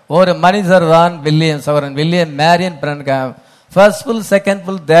ஒரு மனிதர் தான் William Marrion Branham. First full, second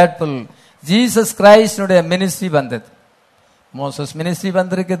full, third full Jesus கிரைஸ்டுடைய மினிஸ்ட்ரி வந்தது. மோசஸ் மினிஸ்ட்ரி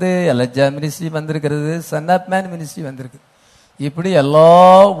வந்திருக்குது, எலஜா மினிஸ்ட்ரி வந்திருக்கிறது, சன் ஆஃப் மேன் மினிஸ்ட்ரி வந்திருக்குது. இப்படி எல்லா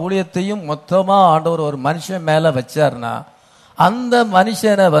ஊழியத்தையும் மொத்தமா ஆண்டவர் ஒரு மனுஷன் மேல வச்சார்னா அந்த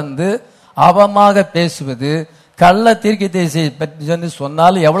மனுஷனை அவமாக பேசுவது, கள்ள தீர்க்கதரிசியை பற்றி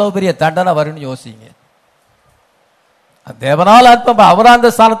சொன்னாலும் எவ்வளவு பெரிய தண்டனை வரும்னு யோசிங்க. தேவனால் அற்பம். அவரா அந்த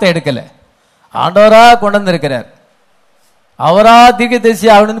ஸ்தானத்தை எடுக்கல, ஆண்டவரா கொண்டு வந்திருக்கிறார். அவரா தீர்க்கதரிசி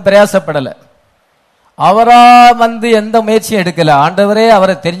ஆகணும்னு பிரயாசப்படல. அவரா வந்து எந்த முயற்சியும் எடுக்கல. ஆண்டவரே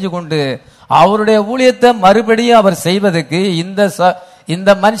அவரை தெரிஞ்சு கொண்டு அவருடைய ஊழியத்தை மறுபடியும் அவர் செய்வதற்கு இந்த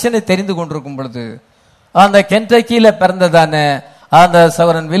மனுஷனை தெரிந்து கொண்டிருக்கும் பொழுது அந்த கென்டக்கியில பிறந்ததான அந்த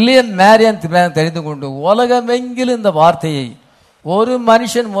சகோதரன் வில்லியம் மேரியன் தெரிந்து கொண்டு உலகமெங்கிலும் இந்த வார்த்தையை ஒரு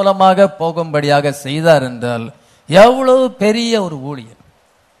மனுஷன் மூலமாக போகும்படியாக செய்தார் என்றால் எவ்வளவு பெரிய ஒரு ஊழியர்.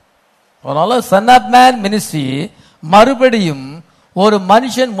 அதனால சன் ஆப் மேன் மினிஸ்ட்ரி மறுபடியும் ஒரு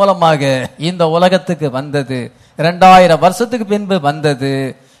மனுஷன் மூலமாக இந்த உலகத்துக்கு வந்தது. 2000 வருஷத்துக்கு பின்பு வந்தது.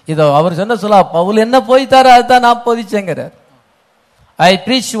 இதோ அவர் சொல்ல பவுல் என்ன போய்த்தாரு, அதுதான் நான் போதிச்சேங்கிறார். I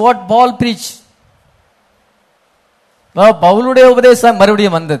preach what Paul preach. பவுலுடைய உபதேசம்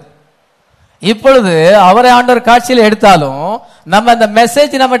மறுபடியும் வந்தது. இப்பொழுது அவரை ஆண்டவர் காட்சியில் எடுத்தாலும் நம்ம அந்த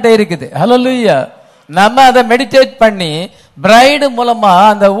மெசேஜ் நம்மகிட்ட இருக்குது. ஹல்லேலூயா. நம்ம அதை மெடிடேட் பண்ணி பிரைடு மூலமா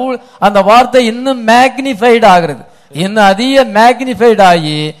அந்த வார்த்தை இன்னும் மேக்னிஃபைடு ஆகிறது, இன்னும் அதிக மேக்னிஃபைடு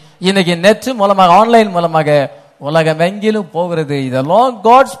ஆகி இன்னைக்கு நெட் மூலமாக ஆன்லைன் மூலமாக உலகம் எங்கிலும் போகிறது. இதெல்லாம்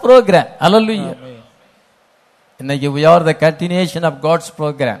காட்ஸ் ப்ரோக்ராம். ஹல்லேலூயா. இன்னைக்கு we are the continuation of God's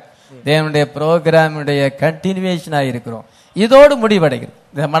program. தேவனுடைய ப்ரோக்ராமுடைய கண்டினியூவேஷனாக இருக்கிறோம். இதோடு முடிவடைகிறது,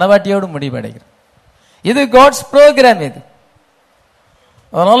 இந்த மனவாட்டியோடு முடிவடைகிறது. இது காட்ஸ் ப்ரோக்ராம். இது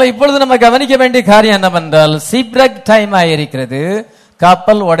அதனால இப்பொழுது நம்ம கவனிக்க வேண்டிய காரியம் என்னவென்றால் சிப்ரக் டைம் ஆயிருக்கிறது.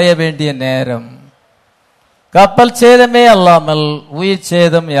 கப்பல் உடைய வேண்டிய நேரம். கப்பல் சேதமே அல்லாமல் உயிர்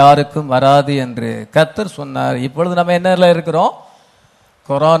சேதம் யாருக்கும் வராது என்று கர்த்தர் சொன்னார். இப்பொழுது நம்ம என்ன இருக்கிறோம்?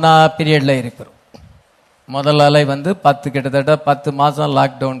 கொரோனா பீரியட்ல இருக்கிறோம். முதல் அலை வந்து கிட்டத்தட்ட 10 மாசம்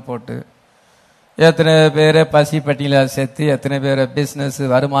லாக்டவுன் போட்டு எத்தனை பேரை பசி பட்டியலில் சேர்த்து எத்தனை பேரை பிஸ்னஸ்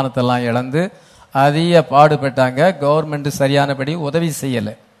வருமானத்தெல்லாம் இழந்து அதிக பாடுபட்டாங்க. கவர்மெண்ட் சரியானபடி உதவி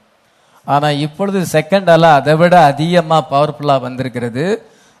செய்யலை. ஆனால் இப்பொழுது செகண்ட் அலை அதை விட அதிகமாக பவர்ஃபுல்லாக வந்திருக்கிறது.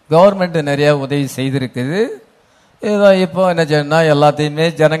 கவர்மெண்ட் நிறைய உதவி செய்திருக்குது. ஏதோ இப்போ என்ன செய்யணும்னா எல்லாத்தையுமே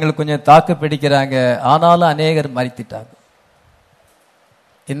ஜனங்கள் கொஞ்சம் தாக்கு பிடிக்கிறாங்க. ஆனாலும் அநேகர் மறித்துட்டாங்க.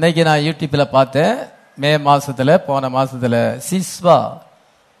 இன்னைக்கு நான் யூடியூப்பில் பார்த்தேன், மே மாசத்துல போன மாசத்துல சிஸ்வா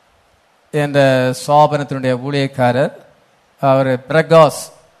என்ற ஸ்தாபனத்தினுடைய ஊழியக்காரர் அவர் பிரகாஷ்,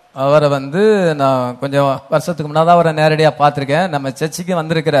 அவரை வந்து நான் கொஞ்சம் வருஷத்துக்கு முன்னாடி அவரை நேரடியாக பார்த்துருக்கேன். நம்ம சர்ச்சுக்கு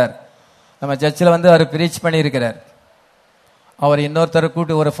வந்திருக்கிறார். நம்ம சர்ச்சில் வந்து அவர் பிரீச் பண்ணியிருக்கிறார். அவர் இன்னொருத்தரை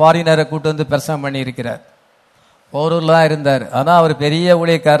கூட்டு ஒரு ஃபாரினரை கூட்டு வந்து பிரசங்கம் பண்ணியிருக்கிறார். போரூர்ல தான் இருந்தார். ஆனால் அவர் பெரிய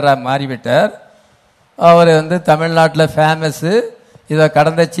ஊழியக்காரராக மாறிவிட்டார். அவர் வந்து தமிழ்நாட்டில் ஃபேமஸ்ஸு. இதை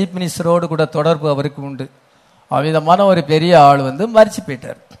கடந்த சீஃப் மினிஸ்டரோடு கூட தொடர்பு அவருக்கு உண்டு. அவ்விதமான ஒரு பெரிய ஆள் வந்து மரிச்சு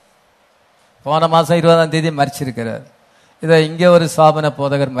போயிட்டார். போன மாதம் 20ஆம் தேதி மரிச்சிருக்கிறார். இதை இங்கே ஒரு ஸ்தாபன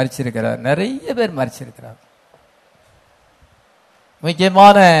போதகர் மரிச்சிருக்கிறார். நிறைய பேர் மரிச்சிருக்கிறார்.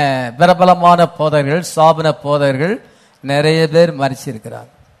 முக்கியமான பிரபலமான போதகர்கள், ஸ்தாபன போதகர்கள் நிறைய பேர்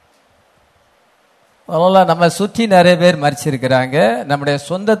மரிச்சிருக்கிறாங்க. அதனால நம்ம சுற்றி நிறைய பேர் மரிச்சிருக்கிறாங்க. நம்முடைய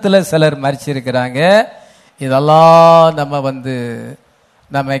சொந்தத்தில் சிலர் மரிச்சிருக்கிறாங்க. இதெல்லாம்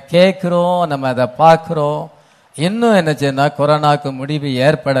நம்ம கேட்குறோம், நம்ம அதை பார்க்குறோம். இன்னும் என்ன செய்யணும், கொரோனாக்கு முடிவு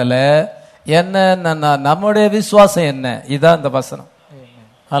ஏற்படலை. என்ன நம்முடைய விசுவாசம் என்ன? இதான் இந்த வசனம்.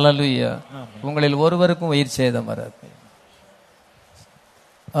 ஹல்லேலூயா. உங்களில் ஒருவருக்கும் உயிர் சேதம் வராது.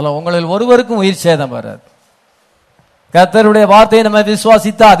 அதில் உங்களில் ஒருவருக்கும் உயிர் சேதம் வராது. கர்த்தருடைய வார்த்தையை நம்ம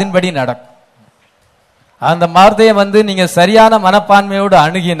விசுவாசித்தா அதன்படி நடக்கும். அந்த வார்த்தையை நீங்க சரியான மனப்பான்மையோடு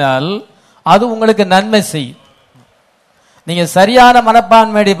அணுகினால் அது உங்களுக்கு நன்மை செய்யும். நீங்க சரியான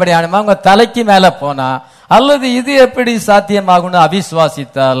மனப்பான்மைப்படி அணுமா உங்க தலைக்கு மேல போனா அல்லது இது எப்படி சாத்தியமாகும்னு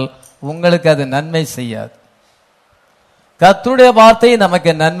அவிசுவாசித்தால் உங்களுக்கு அது நன்மை செய்யாது. கர்த்தருடைய வார்த்தை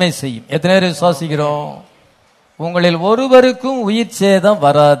நமக்கு நன்மை செய்யும். எத்தனை பேர் விசுவாசிக்கிறோம்? உங்களில் ஒருவருக்கும் உயிர் சேதம்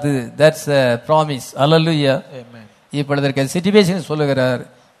வராது. That's a promise. ஹல்லேலூயா. இப்பொழுது இருக்க சிச்சுவேஷன் சொல்லுகிறார்,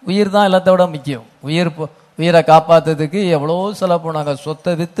 உயிர் தான் எல்லாத்தோட முக்கியம். உயிரை காப்பாத்துறதுக்கு எவ்வளோ செலவு பண்ணாங்க,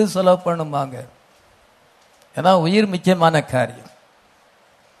 சொத்தை வித்து செலவு பண்ணுவாங்க. ஏன்னா உயிர் முக்கியமான காரியம்.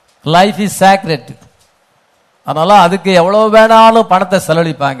 Life is sacred. அதனால அதுக்கு எவ்வளவு வேணாலும் பணத்தை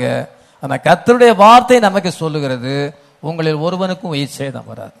செலவழிப்பாங்க. ஆனா கர்த்தருடைய வார்த்தை நமக்கு சொல்லுகிறது, உங்களில் ஒருவனுக்கும் உயிர் சேதம்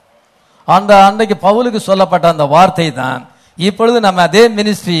வராது. அந்த அன்றைக்கு பவுலுக்கு சொல்லப்பட்ட அந்த வார்த்தை தான் இப்பொழுது நம்ம அதே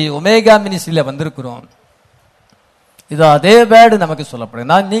மினிஸ்ட்ரி, ஒமேகா மினிஸ்ட்ரியில வந்திருக்கிறோம். இது அதே வேர்டு நமக்கு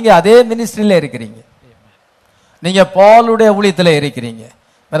சொல்லப்படுது. நீங்க அதே மினிஸ்ட்ரியில இருக்கிறீங்க. நீங்க பவுலுடைய ஊழியத்தில் இருக்கிறீங்க.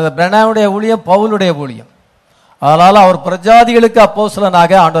 பிரணாவுடைய ஊழியம் பவுலுடைய ஊழியம். அதனால அவர் பிரஜாதிகளுக்கு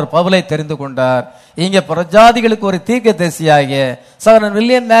அப்போஸ்தலனாக ஆண்டவர் பவுலை தெரிந்து கொண்டார். இங்க பிரஜாதிகளுக்கு ஒரு தீர்க்கதரிசியாக சகோதரன்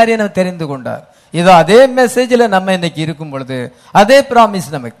வில்லியம் மேரியனை தெரிந்து கொண்டார். இது அதே மெசேஜ்ல நம்ம இன்னைக்கு இருக்கும் பொழுது அதே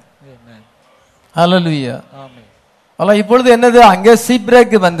பிராமிஸ் நமக்கு. ஹல்லேலூயா. இப்பொழுது என்னது, அங்கே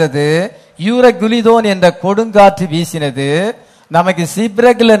சிப்ரக் வந்தது, யூரகுலிதோன் என்ற கொடுங்காற்று வீசினது. நமக்கு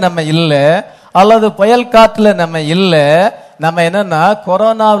சிப்ரக்ல நம்ம இல்ல, அல்லது புயல் காற்றுல நம்ம இல்ல. நம்ம என்னன்னா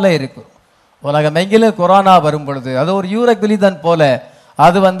கொரோனாவில் இருக்கும். உலகமெங்கிலும் கொரோனா வரும் பொழுது அது ஒரு யூரகுலிதன் போல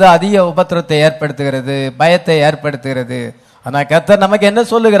அது அதிக உபத்திரத்தை ஏற்படுத்துகிறது, பயத்தை ஏற்படுத்துகிறது. ஆனா கர்த்தர் நமக்கு என்ன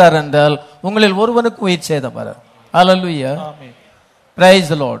சொல்லுகிறார் என்றால், உங்களில் ஒருவனுக்கு உயிர் சேதம் வர. Hallelujah, praise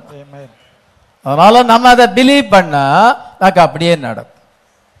the Lord. அதனால நம்ம அதை பிலீவ் பண்ணா நமக்கு அப்படியே நடக்கும்.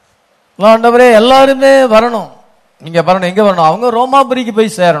 ஆண்டவரே எல்லாருமே வரணும், நீங்க வரணும். எங்க வரணும்? அவங்க ரோமாபுரிக்கு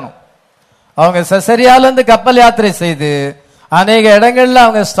போய் சேரணும். அவங்க செசரியால இருந்து கப்பல் யாத்திரை செய்து அநேக இடங்கள்ல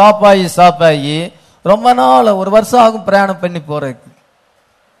அவங்க ஸ்டாப் ஆகி ரொம்ப நாள், ஒரு வருஷம் ஆகும் பிரயாணம் பண்ணி போறதுக்கு.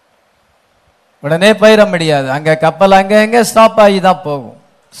 உடனே போயிட முடியாது. அங்க கப்பல் அங்க ஸ்டாப் ஆகி தான் போகும்.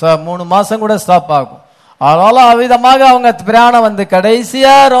 3 மாசம் கூட ஸ்டாப் ஆகும். அதனால அவ்விதமாக அவங்க பிரயாணம்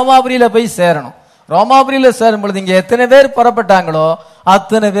கடைசியா ரோமாபுரியில போய் சேரணும். ரோமாபுரியில சேரும் பொழுது இங்க எத்தனை பேர் புறப்பட்டாங்களோ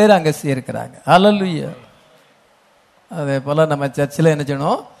அத்தனை பேர் அங்க சேர்க்கிறாங்க. ஹல்லேலூயா. அதே போல நம்ம சர்ச்சில் என்ன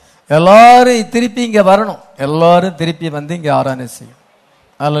செய்யணும்? எல்லாரும் திருப்பி இங்க வரணும். எல்லாரும் திருப்பி இங்க ஆராதனை செய்யணும்.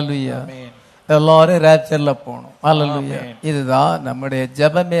 ஹல்லேலூயா. எல்லாரும் ரேப்சர்ல போகணும். ஹல்லேலூயா. இதுதான் நம்முடைய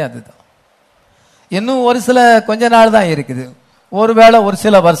ஜெபமே. அதுதான். இன்னும் ஒரு சில கொஞ்ச நாள் தான் இருக்குது. ஒருவேளை ஒரு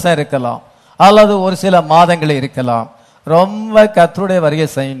சில வருஷம் இருக்கலாம், அல்லது ஒரு சில மாதங்கள் இருக்கலாம். ரொம்ப கர்த்தருடைய வருகை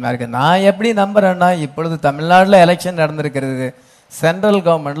சமீபமா இருக்கு. நான் எப்படி நம்புறேன்னா, இப்பொழுது தமிழ்நாட்டில் எலெக்ஷன் நடந்திருக்கிறது. சென்ட்ரல்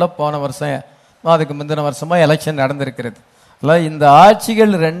கவர்மெண்ட்ல போன வருஷம் அதுக்கு முந்தின வருஷமா எலெக்ஷன் நடந்திருக்கிறது. இந்த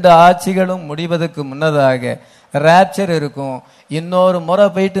ஆட்சிகள் 2 ஆட்சிகளும் முடிவதற்கு முன்னதாக ரேப்சர் இருக்கும். இன்னொரு முறை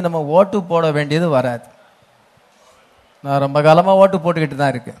போயிட்டு நம்ம ஓட்டு போட வேண்டியது வராது. நான் ரொம்ப காலமா ஓட்டு போட்டுக்கிட்டு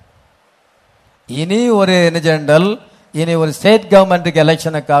தான் இருக்கேன். இனி ஒரு இனி ஒரு ஸ்டேட் கவர்மெண்ட்டுக்கு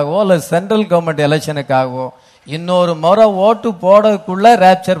எலெக்ஷனுக்காகவோ அல்லது சென்ட்ரல் கவர்மெண்ட் எலெக்ஷனுக்காகவோ இன்னொரு முறை ஓட்டு போடக்குள்ள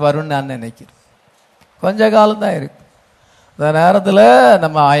ரேப்சர் வரும்னு நான் நினைக்கிறேன். கொஞ்ச காலம் தான் இருக்கு. இந்த நேரத்தில்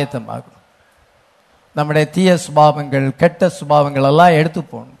நம்ம ஆயத்தமாகணும். நம்முடைய தீய சுபாவங்கள், கெட்ட சுபாவங்கள் எல்லாம் எடுத்து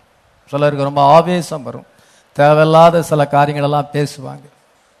போகணும். சிலருக்கு ரொம்ப ஆவேசம் வரும், தேவையில்லாத சில காரியங்கள் எல்லாம் பேசுவாங்க.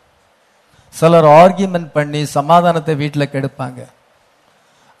 சிலர் ஆர்கியூமெண்ட் பண்ணி சமாதானத்தை வீட்டில் கெடுப்பாங்க.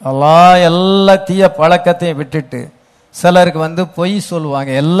 எல்லா தீய பழக்கத்தையும் விட்டுட்டு, சிலருக்கு பொய்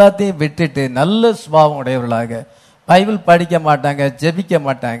சொல்லுவாங்க. எல்லாத்தையும் விட்டுட்டு நல்ல சுபாவம் உடையவர்களாக, பைபிள் படிக்க மாட்டாங்க, ஜெபிக்க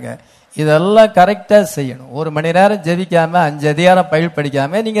மாட்டாங்க. இதெல்லாம் கரெக்டா செய்யணும். 1 மணி நேரம் ஜெபிக்காம 5 அதிகாரம் பைபிள்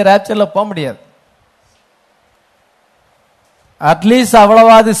படிக்காம நீங்க ரேப்சர்ல போக முடியாது. அட்லீஸ்ட்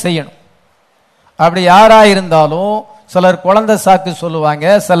அவ்வளவாது செய்யணும். அப்படி யாரா இருந்தாலும் சிலர் குழந்தை சாக்கு சொல்லுவாங்க,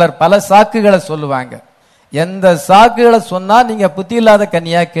 சிலர் பல சாக்குகளை சொல்லுவாங்க. எந்த சாக்குகளை சொன்னா நீங்க புத்தி இல்லாத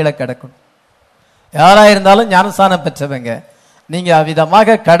கன்னியா கீழே கிடக்கணும். யாரா இருந்தாலும் ஞானஸ்தானம் பெற்றவங்க நீங்க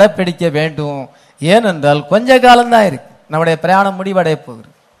அவ்விதமாக கடைப்பிடிக்க வேண்டும். ஏனென்றால் கொஞ்ச காலம் தான் இருக்கு, நம்முடைய பிரயாணம் முடிவடைய போகுது.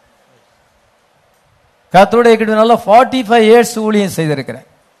 கர்த்தருடைய கிருபையினால 45 இயர்ஸ் ஊழியம் செய்திருக்கிறேன்.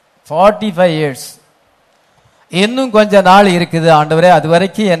 45 இயர்ஸ். இன்னும் கொஞ்ச நாள் இருக்குது. ஆண்டவரே அது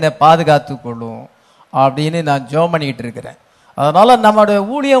வரைக்கும் என்னை பாதுகாத்து கொள்ளும் அப்படின்னு நான் ஜெபம் பண்ணிட்டு இருக்கிறேன். அதனால நம்முடைய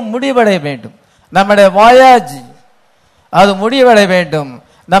ஊழியம் முடிவடைய வேண்டும். நம்முடைய வாயாஜ் அது முடிவடைய வேண்டும்.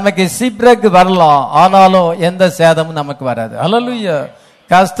 நமக்கு சிப்ரக் வரலாம், ஆனாலும் எந்த சேதமும் நமக்கு வராது. ஹல்லேலூயா.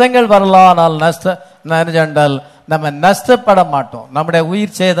 கஷ்டங்கள் வரலாம், ஆனால் நஷ்டம் நம்ம நஷ்டப்பட மாட்டோம். நம்முடைய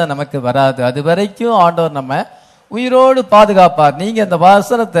உயிர் சேதம் நமக்கு வராது. அது வரைக்கும் ஆண்டவர் நம்ம உயிரோடு பாதுகாப்பார். நீங்க இந்த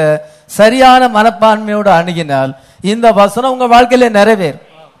வசனத்தை சரியான மனப்பான்மையோடு அணுகினால் இந்த வசனம் உங்க வாழ்க்கையில நிறைவேறும்.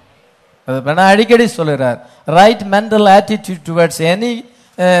 நான் அடிக்கடி சொல்லுறார், right mental attitude towards any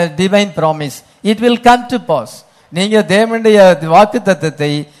divine promise it will come to pass. நீங்க தேவனுடைய வாக்கு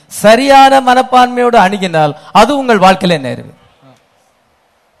தத்தத்தை சரியான மனப்பான்மையோடு அணுகினால் அது உங்கள் வாழ்க்கையில நிறைவேறும்.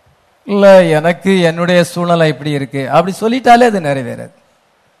 இல்ல எனக்கு என்னுடைய சூழ்நிலை இப்படி இருக்கு அப்படி சொல்லிட்டாலே அது நிறைவேறாது.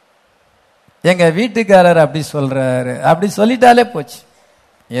 எங்க வீட்டுக்காரர் அப்படி சொல்றாரு அப்படி சொல்லிட்டாலே போச்சு.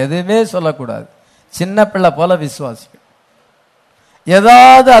 எதுவுமே சொல்லக்கூடாது. சின்ன பிள்ளை போல விசுவாசிக்கும்.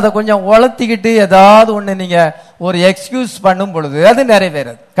 ஏதாவது அதை கொஞ்சம் உளத்திக்கிட்டு ஏதாவது ஒண்ணு நீங்க ஒரு எக்ஸ்கியூஸ் பண்ணும் பொழுது அது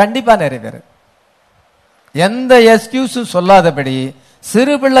நிறைவேறாது, கண்டிப்பா நிறைவேறாது. எந்த எக்ஸ்கியூஸும் சொல்லாதபடி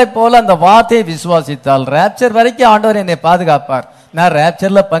சிறு பிள்ளை போல அந்த வார்த்தையை விசுவாசித்தால் ரேப்சர் வரைக்கும் ஆண்டவர் என்னை பாதுகாப்பார். நான்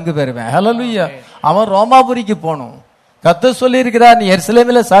ரேப்சர்ல பங்கு பெறுவேன். ஹல்லேலூயா. அவன் ரோமாபுரிக்கு போகணும். கர்த்தர் சொல்லி இருக்கிறார், நீ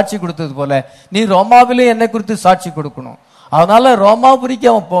எருசலேமில சாட்சி கொடுத்தது போல நீ ரோமாவிலும் என்னை குறித்து சாட்சி கொடுக்கணும். அதனால ரோமாபுரிக்கு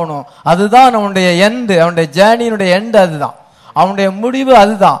அவன் போகணும். அதுதான் அவனுடைய எண்டு, அவனுடைய ஜேர்னியினுடைய எண்டு. அதுதான் அவனுடைய முடிவு.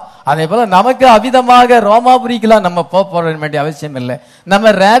 அதுதான். அதே போல நமக்கு அவிதமாக ரோமாபுரிக்கெல்லாம் நம்ம போக வேண்டிய அவசியம் இல்லை.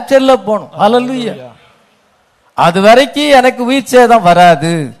 நம்ம ரேப்சர்ல போகணும். ஹல்லேலூயா. அது வரைக்கும் எனக்கு உயிர் சேதம்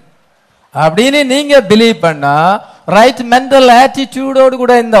வராது அப்படின்னு நீங்க பிலீவ் பண்ணா ரைட் மென்டல் ஆட்டிடியூடோடு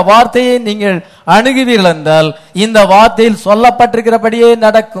கூட இந்த வார்த்தையை நீங்கள் அணுகுவீர்கள் என்றால் இந்த வார்த்தையில் சொல்லப்பட்டிருக்கிறபடியே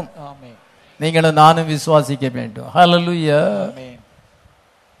நடக்கும். நீங்களும் நானும் விசுவாசிக்க வேண்டும். ஹல்லேலூயா.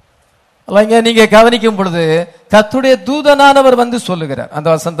 அல்லங்க நீங்க கவனிக்கும் பொழுது கர்த்தருடைய தூதனானவர் சொல்லுகிறார். அந்த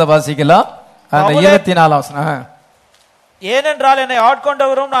வசனத்தை வாசிக்கலாம். அந்த 24 வசனம். ஏனென்றால் என்னை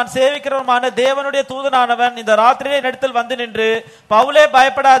ஆட்கொண்டவரும் நான் சேவிக்கிறவருமான தேவனுடைய தூதனானவன் இந்த ராத்திரியிலே என்னிடத்தில் வந்து நின்று, பவுலே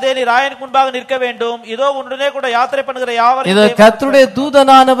பயப்படாதே, நீ ராயனுக்கு முன்பாக நிற்க வேண்டும், இதோ உன்னுடனே கூட யாத்திரை பண்ணுகிற யாவரும். இது கர்த்தருடைய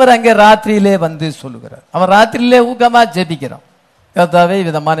தூதனானவர் அங்கே ராத்திரியிலே வந்து சொல்லுகிறார். அவன் ராத்திரியிலே ஊக்கமா ஜெபிக்கிறான். கர்த்தாவே,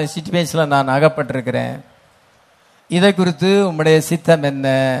 விதமான சிச்சுவேஷன்ல நான் அகப்பட்டிருக்கிறேன், இதை குறித்து உம்முடைய சித்தம் என்ன,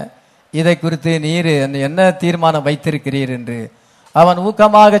 இதை குறித்து நீர் என்ன தீர்மானம் வைத்திருக்கிறீர் என்று அவன்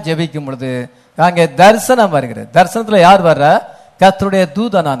ஊக்கமாக ஜெபிக்கும் பொழுது அங்கே தரிசனம் வருகிறது. தரிசனத்துல யார் வர்ற? கர்த்தருடைய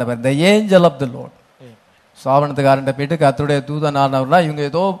தூதனானவர், the angel of the Lord. சாவணத்துக்காரன் போயிட்டு கர்த்தருடைய தூதனானவர்னா இவங்க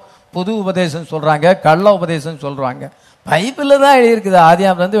ஏதோ புது உபதேசம் சொல்றாங்க, கள்ள உபதேசம் சொல்றாங்க. பைபிள்ல தான் எழுதியிருக்குது,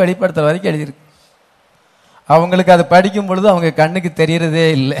 ஆதியாகமத்துல இருந்து வெளிப்படுத்துற வரைக்கும் எழுதியிருக்கு. அவங்களுக்கு அது படிக்கும் பொழுது அவங்க கண்ணுக்கு தெரியறதே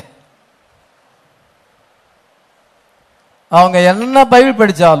இல்லை. அவங்க என்ன பைபிள்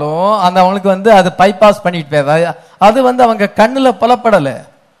படிச்சாலும் அந்த அவங்களுக்கு அது பைபாஸ் பண்ணிட்டு போய் அது அவங்க கண்ணுல புலப்படலை.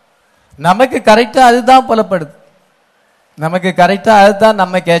 நமக்கு கரெக்டா அதுதான் புலப்படுது, நமக்கு கரெக்டா அதுதான்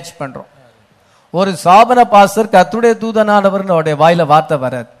நம்ம கேட்ச் பண்றோம். ஒரு சாபன பாஸ்டர் கர்த்தருடைய தூதனானவர் அவருடைய வாயில வார்த்தை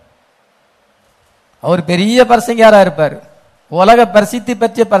வராது. அவர் பெரிய பிரசங்கியாரா இருப்பாரு, உலக பிரசித்தி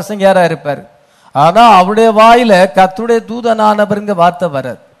பெற்ற பிரசங்கியாரா இருப்பாரு. ஆனா அவருடைய வாயில கர்த்தருடைய தூதனானவருங்க வார்த்தை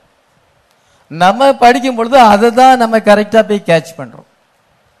வராது. நம்ம படிக்கும் பொழுது அதை தான் நம்ம கரெக்டா போய் கேட்ச் பண்றோம்.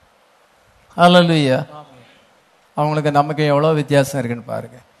 ஹல்லேலூயா. அவங்களுக்கு நமக்கு எவ்வளவு வித்தியாசம் இருக்குன்னு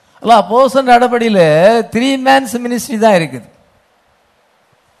பாருங்க. அப்போஸ்தலர் நடபடியில 3 மேன்ஸ் மினிஸ்ட்ரி தான் இருக்குது.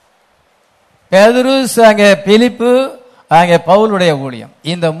 பேதுரு, அங்கே பிலிப்பு, அங்கே பவுலுடைய ஊழியம்.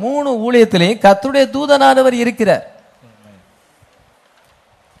 இந்த 3 ஊழியத்திலையும் கர்த்தருடைய தூதனானவர் இருக்கிறார்.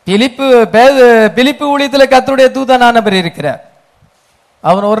 பிலிப்பு ஊழியத்துல கர்த்தருடைய தூதனானவர் இருக்கிறார்.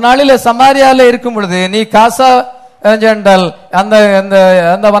 அவன் ஒரு நாளில சமாரியால இருக்கும் பொழுது நீ காசா ஜெண்டல்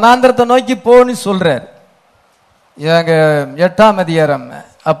அந்த வனாந்திரத்தை நோக்கி போன்னு சொல்றார். 8ஆம் அதிகாரம்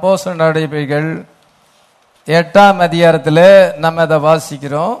அப்போஸ்தலர் நடபடிகள் 8ஆம் அதிகாரத்துல நம்ம அதை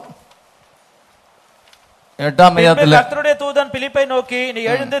வாசிக்கிறோம். 8ஆம் அதிகாரத்துல கர்த்தருடைய தூதன் பிலிப்பை நோக்கி, நீ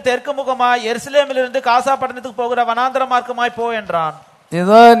எழுந்து தெற்கு முகமாய் எருசலேமிலிருந்து காசா பட்டணத்துக்கு போகிற வனாந்திர மார்க்கமாய் போ என்றான்.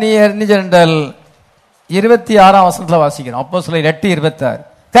 இதோ நீ எரிஞ்சல் 26ஆம் வசனத்துல வாசிக்கிறோம். அப்போஸ்தலர் 8:26.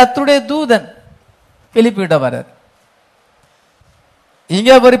 கர்த்தருடைய தூதன் பிலிப்பிட்ட வரார். இங்க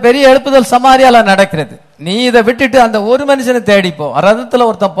ஒரு பெரிய எழுப்புதல் சமாரியால நடக்கிறது. நீ இதை விட்டுட்டு அந்த ஒரு மனுஷனை தேடிப்போ, ரதத்துல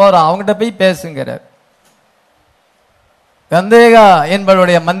ஒருத்தன் போறான், அவங்ககிட்ட போய் பேசுங்கிறார். கந்தேகா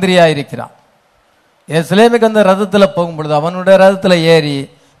என்பவருடைய மந்திரியா இருக்கிறான். எருசலேமுக்கு அந்த ரதத்துல போகும் பொழுது அவனுடைய ரதத்துல ஏறி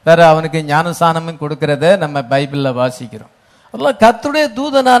வேற அவனுக்கு ஞானசானமும் கொடுக்கறத நம்ம பைபிள்ல வாசிக்கிறோம். கர்த்தருடைய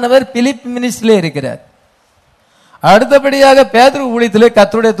தூதனானவர் பிலிப் மினிஸ்ட்ரியிலே இருக்கிறார். அடுத்தபடியாக பேதுரு ஊழியத்திலே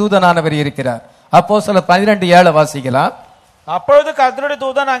கர்த்தருடைய தூதனானவர் இருக்கிறார். அப்போஸ்தலர் 12:7 வாசிக்கலாம். அப்பொழுது கர்த்தருடைய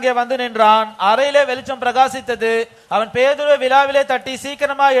தூதன் அங்கே வந்து நின்றான். அறையிலே வெளிச்சம் பிரகாசித்தது. அவன் பேதுருவை விலாவிலே தட்டி,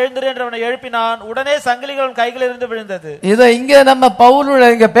 சீக்கிரமா எழுந்திரு என்று அவனை எழுப்பினான். உடனே சங்கிலிகள் கைகளிலிருந்து விழுந்தது. இதை இங்க நம்ம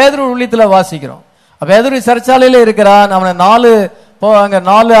இங்க பேதுரு ஊழியத்துல வாசிக்கிறோம். பேதுரு சிறைச்சாலையில இருக்கிறான். அவனை 4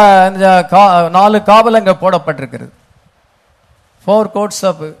 காவல் அங்க போடப்பட்டிருக்கிறது. 4 கோட்ஸ்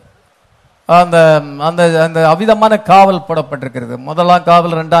ஆஃப் அந்த அந்த அந்த அவிதமான காவல் போடப்பட்டிருக்கிறது. 1ஆம்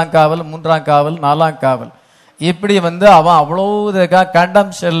காவல், 2ஆம் காவல், 3ஆம் காவல், 4ஆம் காவல், இப்படி அவன் அவ்வளவு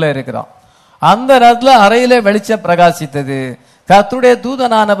கண்டம் ஷெல்ல இருக்கிறான். அந்த நேரத்தில் அறையிலே வெளிச்சம் பிரகாசித்தது. கர்த்தருடைய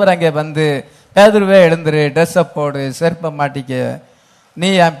தூதனானவர் அங்கே வந்து, பேதுருவே எழுந்துரு, ட்ரெஸ்ஸை போடு, செருப்பை மாட்டிக்க, நீ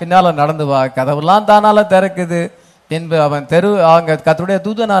என் பின்னால நடந்து வா, கதவுலாம் தானால திறக்குது. பின்பு அவன் அங்க கர்த்தருடைய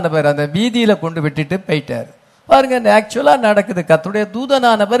தூதனானவர் அந்த வீதியில கொண்டு விட்டுட்டு போயிட்டார். பாருங்க, ஆக்சுவலா நடக்குது. கர்த்தருடைய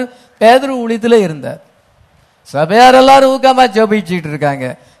தூதனானவர் பேதுரு ஊழியத்துல இருந்தார். சபையார் எல்லாரும் ஊக்கமா ஜெபிச்சிட்டு இருக்காங்க.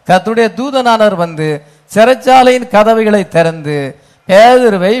 கர்த்தருடைய தூதனானவர் வந்து சிறைச்சாலையின் கதவுகளை திறந்து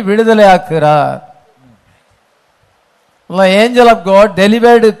பேதுருவை விடுதலை ஆக்குறார். Angel of God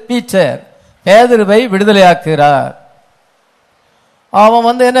delivered Peter, பேதுருவை விடுதலை ஆக்குறார்.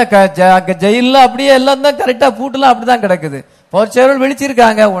 அவன் என்ன ஜெயில அப்படியே எல்லாம் தான் கரெக்டா பூட்டெல்லாம் அப்படிதான் கிடக்குது. போர்ச்சவர்கள்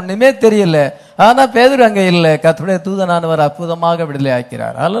விழிச்சிருக்காங்க, ஒண்ணுமே தெரியல. ஆனா பேதுரு அங்க இல்ல. கர்த்தருடைய தூதனானவர் அற்புதமாக விடுதலை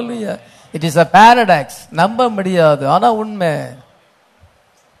ஆக்கிறார். ஹல்லேலூயா. It is a paradox. நம்ப முடியாது, ஆனா உண்மை.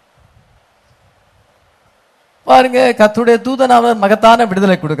 பாருங்க, கர்த்தருடைய தூதனானவர் மகத்தான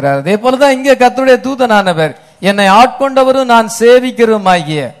விடுதலை கொடுக்கிறார். அதே போலதான் இங்க கர்த்தருடைய தூதனானவர், என்னை ஆட்கொண்டவரும் நான் சேவிக்கிறவரும்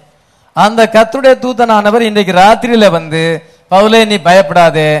ஆகிய அந்த கர்த்தருடைய தூதனானவர் இன்றைக்கு ராத்திரியில வந்து, பவுலே நீ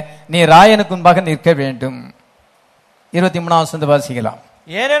பயப்படாதே, நீ ராயனுக்கு முன்பாக நிற்க வேண்டும். 23ஆம் வசனத்தை வாசிக்கலாம்.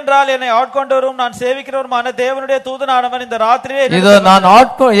 ஏனென்றால் என்னை ஆட்கொண்டவரும் நான் சேவிக்கிறவருமான தேவனுடைய தூதனானவன் இந்த ராத்திரியே இதோ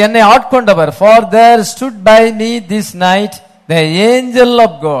என்னை ஆட்கொண்டவர். For there stood by me this night the angel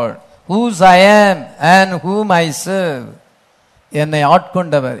of God, whose I am and whom I serve. என்னை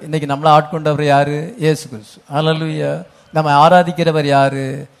ஆட்கொண்டவர். இன்னைக்கு நம்மள ஆட்கொண்டவர் யாரு? இயேசு கிறிஸ்து. ஹல்லேலூயா. நம்ம ஆராதிக்கிறவர் யாரு?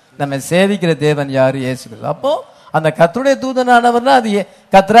 நம்ம சேவிக்கிற தேவன் யாரு? இயேசு கிறிஸ்து. அப்போ அந்த கர்த்தருடைய தூதனானவர்னா அது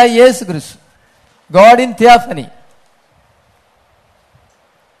கர்த்தராகிய இயேசு கிறிஸ்து. காட் இன் தியாஃபனி.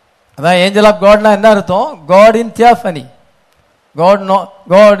 அதான் ஏஞ்சல் ஆஃப் காட்னா என்ன அர்த்தம்? God in தியாஃபனி.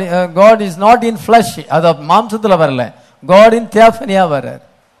 God is not in flush. அது மாம்சத்துல வரல, காட் இன் தியாஃபனியா வர்றார்.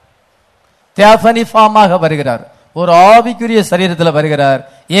 தியாஃபனி ஃபார்மாக வருகிறார், ஒரு ஆவிக்குரிய சரீரத்தில் வருகிறார்.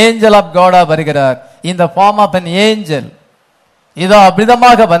 ஏஞ்சல் ஆஃப் காடா வருகிறார், இந்த ஃபார்ம் ஆஃப் an ஏஞ்சல். இதோ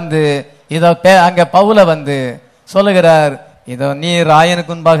அபிதமாக வந்து இதோ அங்க பவுல வந்து சொல்லுகிறார், இதோ நீ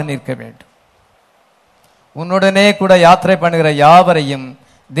ராயனுக்கு முன்பாக நிற்க வேண்டும், உன்னுடனே கூட யாத்திரை பண்ணுகிற யாவரையும்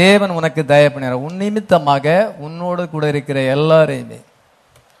தேவன் உனக்கு தயவு பண்ணுகிறார், உன் நிமித்தமாக உன்னோடு கூட இருக்கிற எல்லாரையுமே.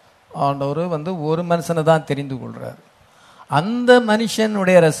 ஆண்டவர் வந்து ஒரு மனுஷனை தான் தெரிந்து கொள்றார். அந்த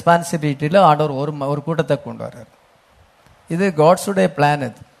மனுஷனுடைய ரெஸ்பான்சிபிலிட்டியில ஆண்டவர் ஒரு கூட்டத்தை கொண்டு வர்றார். இது காட்ஸுடைய பிளான்.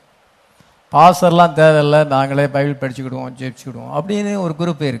 இது பாசர்லாம் தேவையில்லை, நாங்களே பைபிள் படிச்சுக்கிடுவோம் ஜெபிச்சுக்கிடுவோம் அப்படின்னு ஒரு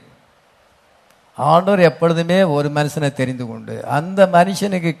குரூப் இருக்கு. ஆண்டவர் எப்பொழுதுமே ஒரு மனுஷனை தெரிந்து கொண்டு அந்த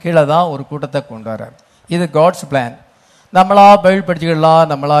மனுஷனுக்கு கீழே தான் ஒரு கூட்டத்தை கொண்டு வர்றார். இது காட்ஸ் பிளான். நம்மளா பைபிள் படிச்சுக்கிடலாம்,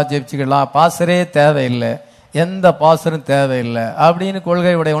 நம்மளா ஜெபிச்சுக்கிடலாம், பாசரே தேவையில்லை, எந்த பாசரும் தேவையில்லை அப்படின்னு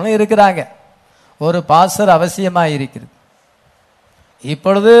கொள்கை உடையவங்களும் இருக்கிறாங்க. ஒரு பாசர் அவசியமா இருக்கிறது.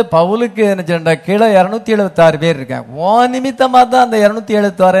 இப்பொழுது பவுலுக்கு என்ன கீழே 276 பேர் இருக்காங்க. உன் நிமித்தமா தான் அந்த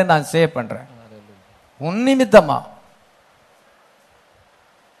 276 நான் சேவ் பண்றேன். உன் நிமித்தமா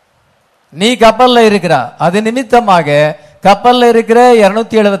நீ கப்பல்ல இருக்கிறா, அது நிமித்தமாக கப்பல்ல இருக்கிற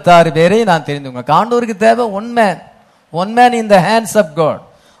 276 பேரை நான் தெரிந்துங்க. ஆண்டவருக்கு தேவை one man in the hands of God.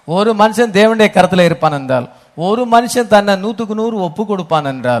 ஒரு மனுஷன் தேவனுடைய கரத்துல இருப்பான் என்றால், ஒரு மனுஷன் தன்னை 100க்கு 100 ஒப்பு கொடுப்பான்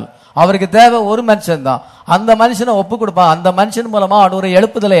என்றால், அவருக்கு தேவை ஒரு மனுஷன் தான். அந்த மனுஷனை ஒப்பு கொடுப்பான், அந்த மனுஷன் மூலமா ஒரு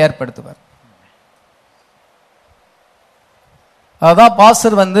எழுப்புதலை ஏற்படுத்துவார். அதான்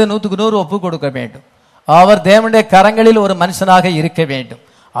பாஸ்டர் வந்து 100க்கு 100 ஒப்பு கொடுக்க வேண்டும். அவர் தேவனுடைய கரங்களில் ஒரு மனுஷனாக இருக்க வேண்டும்.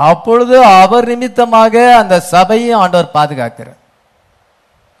 அப்பொழுது அவர் நிமித்தமாக அந்த சபையை ஆண்டவர் பாதுகாக்கிறார்.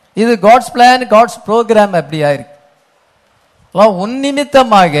 இது காட்ஸ் பிளான், காட்ஸ் ப்ரோக்ராம். அப்படியா இருக்கு. உன்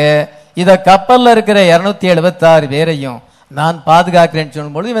நிமித்தமாக இத கப்பல்ல இருக்கிற 276 பேரையும் நான் பாதுகாக்கிறேன்னு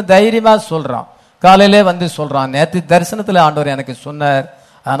சொல்லும்போது இவன் தைரியமா சொல்றான். காலையிலே வந்து சொல்றான், நேற்று தரிசனத்துல ஆண்டவர் எனக்கு சொன்னார்,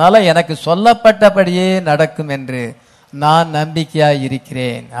 அதனால எனக்கு சொல்லப்பட்டபடியே நடக்கும் என்று நான் நம்பிக்கையா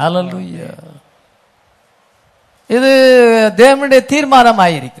இருக்கிறேன். ஹல்லேலூயா. இது தேவனுடைய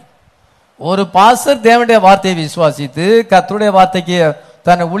தீர்மானமாயிருக்கு. ஒரு பாஸ்டர் தேவனுடைய வார்த்தையை விசுவாசித்து கர்த்தருடைய வார்த்தைக்கு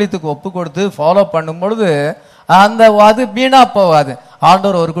தன்னை ஊழியத்துக்கு ஒப்பு கொடுத்து ஃபாலோ பண்ணும் பொழுது அந்த அது வீணா போகாது.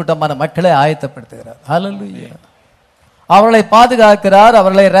 ஆண்டவர் ஒரு கூட்டமான மக்களை ஆயத்தப்படுத்துகிறார். ஹல்லேலூயா. அவர்களை பாதுகாக்கிறார்,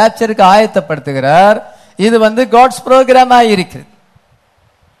 அவர்களை ராப்சருக்கு ஆயத்தப்படுத்துகிறார். இது வந்து காட்ஸ் ப்ரோக்ராமா இருக்குது.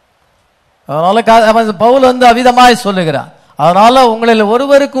 அதனால பவுல் வந்து அவிதமாய் சொல்லுகிறான், அதனால உங்களில்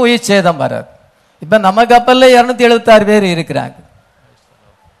ஒருவருக்கும் உயிர் சேதம் வராது. இப்ப நம்ம கப்பல்ல 276 பேர் இருக்கிறாங்க.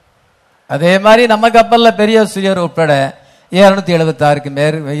 அதே மாதிரி நம்ம கப்பல்ல பெரிய சிறியர் உட்பட 276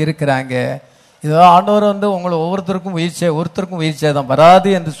 பேர் இருக்கிறாங்க. இதோ ஆண்டவர் வந்து உங்களை ஒருத்தருக்கும் உயிர் சேதம் வராது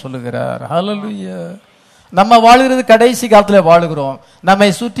என்று சொல்லுகிறார். ஹல்லேலூயா. நம்ம வாழுகிறது கடைசி காலத்துல வாழுகிறோம். நம்மை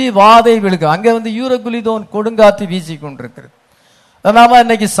சுற்றி வாதை விழுகும். அங்க வந்து யூரகுலிதோன் கொடுங்காற்று வீசி கொண்டிருக்கிறது. நாம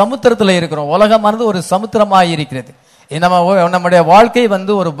இன்னைக்கு சமுத்திரத்துல இருக்கிறோம். உலகமானது ஒரு சமுத்திரமாய் இருக்கிறது. நம்முடைய வாழ்க்கை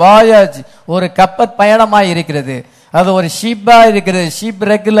வந்து ஒரு வாயாஜ், ஒரு கப்பற் பயணமாய் இருக்கிறது. அது ஒரு ஷீப்பா இருக்கிறது. ஷீப்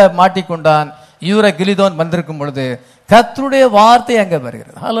ரெக்குல மாட்டிக்கொண்டான் யூரகுலிதோன் வந்திருக்கும் பொழுது கர்த்தருடைய வார்த்தை அங்க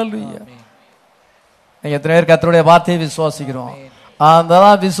வருகிறது. ஹல்லேலூயா. எத்தனை பேர் கர்த்தருடைய வார்த்தையை விசுவாசிக்கிறோம்?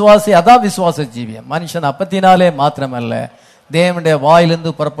 அதான் விசுவாச ஜீவியம். மனுஷன் அப்பத்தினாலே மாத்திரமல்ல, தேவனுடைய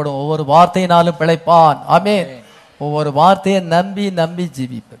வாயிலிருந்து புறப்படும் ஒவ்வொரு வார்த்தையினாலும் பிழைப்பான். ஆமென். ஒவ்வொரு வார்த்தையை நம்பி நம்பி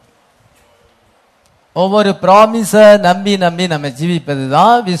ஜீவிப்பது, ஒவ்வொரு ப்ராமிஸ நம்பி நம்பி நம்ம ஜீவிப்பது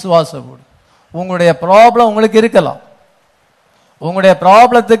தான் விசுவாச வீடு. உங்களுடைய ப்ராப்ளம் உங்களுக்கு இருக்கலாம். உங்களுடைய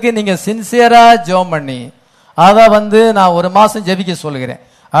ப்ராப்ளத்துக்கு நீங்க சின்சியரா ஜெபம் பண்ணி அதை வந்து நான் ஒரு மாசம் ஜெபிக்க சொல்கிறேன்,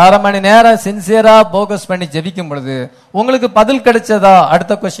 1/2 மணி நேரம் சின்சியரா போக்கஸ் பண்ணி ஜெபிக்கும் பொழுது உங்களுக்கு பதில் கிடைச்சதா?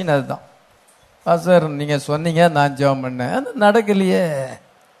 அடுத்த கொஸ்டின் அதுதான். சார் நீங்க சொன்னீங்க, நான் ஜெபம் பண்ணேன், அது நடக்கலையே.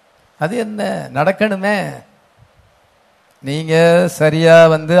 அது என்ன நடக்கணுமே? நீங்க சரியா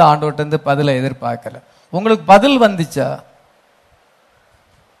வந்து ஆண்டவர்ட்ட இருந்து பதிலை எதிர்பார்க்கல. உங்களுக்கு பதில் வந்துச்சா?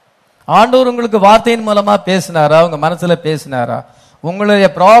 ஆண்டவர் உங்களுக்கு வார்த்தையின் மூலமா பேசினாரா? உங்க மனசுல பேசினாரா? உங்களுடைய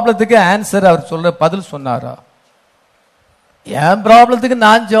ப்ராப்ளத்துக்கு ஆன்சர் அவர் சொல்ற பதில் சொன்னாரா? என் ப்ராப்ளத்துக்கு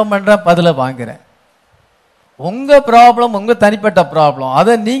நான் ஜெபம் பண்றேன், பதில வாங்குறேன். உங்க ப்ராப்ளம் உங்க தனிப்பட்ட ப்ராப்ளம்,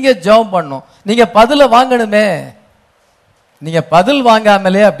 அதை நீங்க ஜெபம் பண்ணும், நீங்க பதில வாங்கணுமே. நீங்க பதில்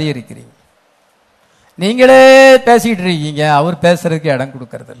வாங்காமலே அப்படி இருக்கிறீங்க. நீங்களே பேசிட்டு இருக்கீங்க, அவர் பேசுறதுக்கு இடம்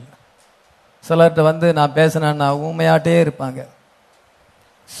கொடுக்கறது இல்லை. சிலர்கிட்ட வந்து நான் பேசினேன்னா ஊமையாட்டே இருப்பாங்க,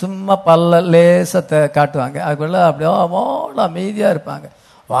 சும்மா பல்ல லேசத்தை காட்டுவாங்க, அதுக்குள்ள அப்படியே அவ்வளோ அமைதியா இருப்பாங்க.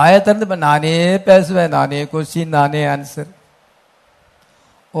 வாயை திறந்து இப்ப நானே பேசுவேன், நானே கொஸ்டின், நானே ஆன்சர்.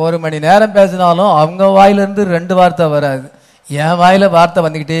 1 மணி நேரம் பேசினாலும் அவங்க வாயிலிருந்து 2 வார்த்தை வராது, என் வாயில வார்த்தை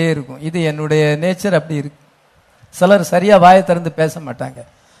வந்துகிட்டே இருக்கும். இது என்னுடைய நேச்சர், அப்படி இருக்கு. சிலர் சரியா வாயை திறந்து பேச மாட்டாங்க,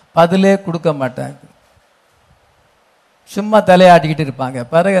 பதிலே கொடுக்க மாட்டாங்க, சும்மா தலையாட்டிக்கிட்டு இருப்பாங்க.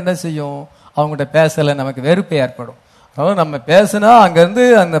 பிறகு என்ன செய்யும், அவங்ககிட்ட பேசல நமக்கு வெறுப்பு ஏற்படும். நம்ம பேசுனா அங்கிருந்து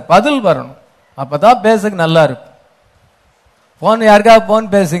அந்த பதில் வரணும், அப்பதான் பேசுக்கு நல்லா இருக்கும். போன் யாருக்காவது போன்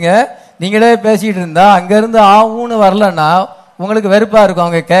பேசுங்க, நீங்களே பேசிட்டு இருந்தா அங்கிருந்து ஆவுன்னு வரலன்னா உங்களுக்கு வெறுப்பா இருக்கும்.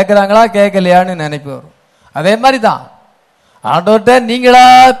 அவங்க கேட்கறாங்களா கேட்கலையான்னு நினைப்பு வரும். அதே மாதிரி தான் ஆண்டவர்கிட்ட நீங்களா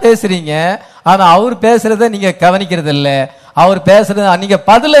பேசுறீங்க, ஆனா அவர் பேசுறத நீங்க கவனிக்கிறது இல்லை. அவர் பேசுறது நீங்க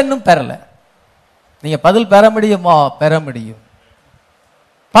பதில் இன்னும் பெறல. நீங்க பதில் பெற முடியுமா? பெற முடியும்.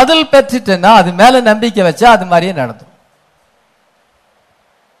 பதில் பெற்றுட்டேன்னா அது மேல நம்பிக்கை வச்சா அது மாதிரியே நடந்துடும்.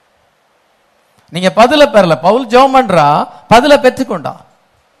 நீங்க பதில பெறல. பவுல் ஜெபம் பண்றான், பதில பெற்றுக்கொண்டான்.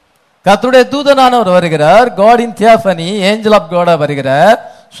 கர்த்தருடைய தூதனானவர் வருகிறார், காடின் தியாஃபனி, ஏஞ்சல் ஆஃப் காடா வருகிறார்,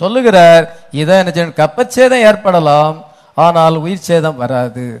 சொல்லுகிறார் இதை என்ன கப்பச்சேதம் ஏற்படலாம், ஆனால் உயிர் சேதம்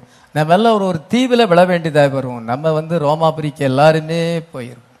வராது. நம்ம எல்லாம் ஒரு தீவில விழ வேண்டியதாக வரும். நம்ம ரோமாபுரிக்கு எல்லாருமே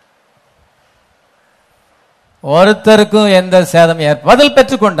போயிருக்கும், ஒருத்தருக்கும் எந்த சேதம் பதில்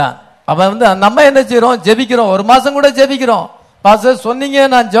பெற்றுக்கொண்டான். அவன் நம்ம என்ன செய்யறோம், ஜெபிக்கிறோம், 1 மாசம் கூட ஜெபிக்கிறோம். பாஸ்டர் சொன்னீங்க,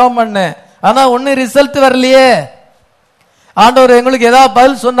 நான் ஜெபம் பண்ணேன், ஆனா ஒன்னும் ரிசல்ட் வரலையே. ஆண்டவர் எங்களுக்கு ஏதாவது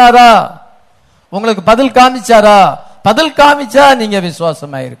பதில் சொன்னாரா, உங்களுக்கு பதில் காமிச்சாரா? பதில் காமிச்சா நீங்க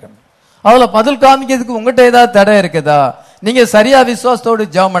விசுவாசமா இருக்கணும். அதுல பதில் காமிக்கிறதுக்கு உங்ககிட்ட ஏதாவது தடை இருக்குதா? நீங்க சரியா விசுவாசத்தோடு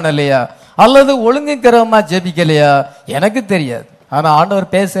ஜெபம் பண்ணலையா, அல்லது ஒழுங்குக்கிறவமா ஜெபிக்கலையா? எனக்கு தெரியாது. ஆனா ஆண்டவர்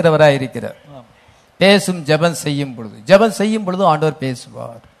பேசுறவரா இருக்கிறார். பேசும் ஜெபம் செய்யும் பொழுது ஆண்டவர்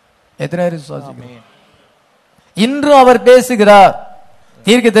பேசுவார். எத்தனை பேர் விசுவாசிக்கிறோம்? இன்றும் அவர் பேசுகிறார்.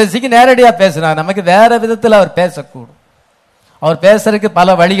 தீர்க்கதரிசிக்கு நேரடியா பேசுறார், நமக்கு வேற விதத்தில் அவர் பேசக்கூடும். அவர் பேசுறதுக்கு பல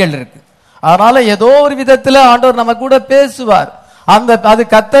வழிகள் இருக்கு. அதனால ஏதோ ஒரு விதத்துல ஆண்டவர் நம்ம கூட பேசுவார். அது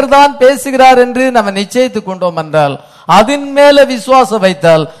கர்த்தர் தான் பேசுகிறார் என்று நம்ம நிச்சயித்து கொண்டோம் என்றால், அதன் மேல விசுவாசம்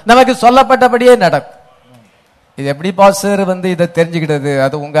வைத்தால் நமக்கு சொல்லப்பட்டபடியே நடக்கும். இது எப்படி பாஸ்டர் இதை தெரிஞ்சுக்கிட்டது?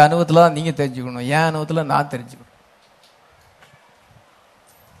 அது உங்க அனுபவத்துல தான் நீங்க தெரிஞ்சுக்கணும், என் அனுபவத்துல நான் தெரிஞ்சுக்கணும்.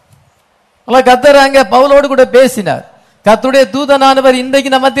 கர்த்தர் அங்க பவுலோடு கூட பேசினார். கர்த்தருடைய தூதனானவர் இன்றைக்கு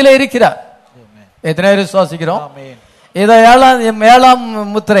நம்மத்திலே இருக்கிறார். எத்தனை பேர் விசுவாசிக்கிறோம்? இதை 7ஆம்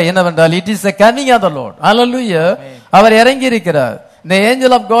முத்திரை என்னவென்றால், it is the coming of the Lord. ஹல்லேலூயா. அவர் இறங்கி இருக்கிறார். The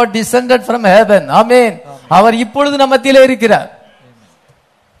angel of God descended from heaven. ஆமென். அவர் இப்பொழுது நம்மத்திலே இருக்கிறார்.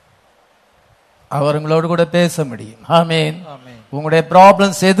 அவர் உங்களோடு கூட பேச முடியும். ஆமென். உங்களுடைய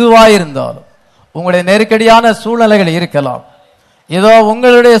ப்ராப்ளம்ஸ் எதுவாயிருந்தாலும், உங்களுடைய நெருக்கடியான சூழ்நிலைகள் இருக்கலாம், ஏதோ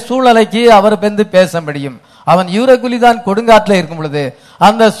உங்களுடைய சூழ்நிலைக்கு அவர் பேச முடியும். அவன் யூரகுலிதான் கொடுங்காட்டில் இருக்கும் பொழுது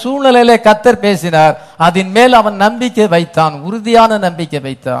அந்த சூழ்நிலையில கர்த்தர் பேசினார். அதன் மேல் அவன் நம்பிக்கை வைத்தான், உறுதியான நம்பிக்கை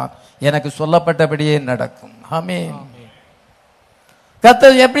வைத்தான். எனக்கு சொல்லப்பட்டபடியே நடக்கும். ஆமென்.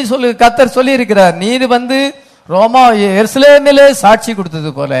 கர்த்தர் எப்படி கர்த்தர் சொல்லி இருக்கிறார், நீர் ரோமா எருசலேமிலே சாட்சி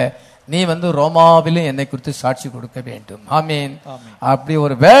கொடுத்தது போல நீ ரோமாவிலும் என்னை குறித்து சாட்சி கொடுக்க வேண்டும். ஆமென். அப்படி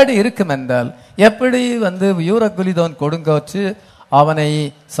ஒரு வேர்டு இருக்கும் என்றால், எப்படி யூரகுலிதான் கொடுங்காற்று அவனை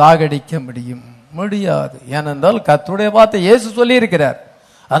சாகடிக்க முடியாது. ஏனென்றால் கர்த்தருடைய வார்த்தை இயேசு சொல்லி இருக்கிறார்.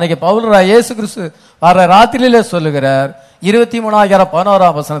 அன்னைக்கு பவுல் இயேசு கிறிஸ்து வர ராத்திரியில சொல்லுகிறார் 23:11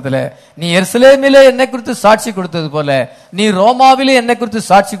 வசனத்துல, நீ எருசலேமிலே என்னை குறித்து சாட்சி கொடுத்தது போல நீ ரோமாவிலே என்னை குறித்து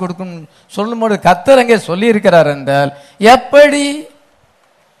சாட்சி கொடுக்கும் சொல்லும்போது கர்த்தர் அங்கே சொல்லி இருக்கிறார் என்றால், எப்படி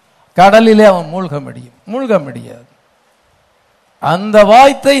கடலிலே அவன் மூழ்க முடியாது. அந்த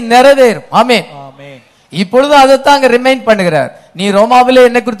வார்த்தை நிறைவேறும். ஆமென். இப்பொழுது அதைத்தான் ரிமைண்ட் பண்ணுகிறார், நீ ரோமாவிலே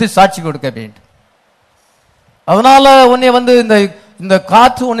என்னை குறித்து சாட்சி கொடுக்க வேண்டும். அதனால உன்னை இந்த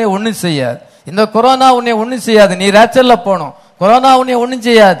காற்று உன்னை ஒண்ணும் செய்யாது, இந்த கொரோனா உன்னை ஒண்ணும் செய்யாது. நீ ரேச்சல்ல போனோம், கொரோனா உன்னை ஒண்ணும்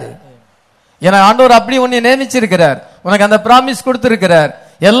செய்யாது. ஏன்னா ஆண்டவர் அப்படி உன்னை நியமிச்சிருக்கிறார், உனக்கு அந்த பிராமிஸ் கொடுத்திருக்கிறார்.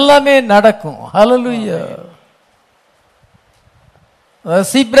 எல்லாமே நடக்கும். ஹல்லேலூயா.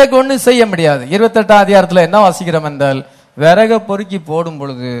 சீப்ரேக் ஒண்ணும் செய்ய முடியாது. 28ஆம் அதிகாரத்துல என்ன வாசிக்கிறோம் என்றால், விறக பொறுக்கி போடும்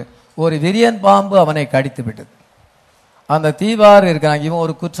பொழுது ஒரு விரியன் பாம்பு அவனை கடித்து விட்டது. அந்த தீவார் இருக்காங்க, இவன்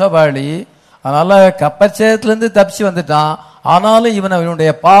ஒரு குற்றவாளி, அதனால கப்பச்சேதத்திலிருந்து தப்பிச்சு வந்துட்டான். ஆனாலும்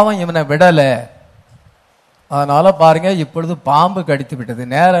இவனுடைய பாவம் இவனை விடல. அதனால பாருங்க, இப்பொழுது பாம்பு கடித்து விட்டது.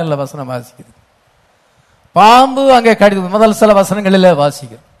 நேரம் இல்ல, வசனம் வாசிக்குது. பாம்பு அங்கே கடித்து, முதல் சில வசனங்களில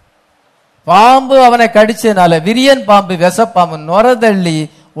வாசிக்கிறோம். பாம்பு அவனை கடிச்சதுனால, விரியன் பாம்பு, விஷப்பாம்பு நுரதள்ளி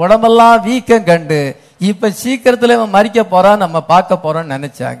உடம்பெல்லாம் வீக்கம் கண்டு இப்ப சீக்கிரத்துல இவன் மறிக்க போறான், நம்ம பார்க்க போறோம்னு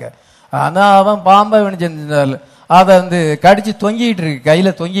நினைச்சாங்க. ஆனா அவன் பாம்பை அதை கடிச்சு தொங்கிட்டு இருக்கு, கையில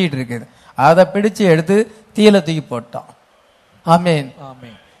தொங்கிட்டு இருக்குது. அதை பிடிச்சு எடுத்து தீயில தூக்கி போட்டான். ஆமென்.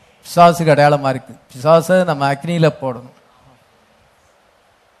 பிசாசுக்கு அடையாளமா இருக்கு. பிசாசை நம்ம அக்னியில போடணும்.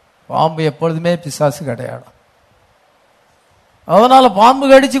 பாம்பு எப்பொழுதுமே பிசாசு கிடையாடும். அதனால பாம்பு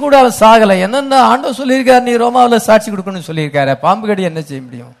கடிச்சு கூட அவன் சாகலை. என்னென்ன ஆண்டவர் சொல்லியிருக்காரு, நீ ரோமாவில் சாட்சி கொடுக்கணும்னு சொல்லியிருக்காரு. பாம்பு கடி என்ன செய்ய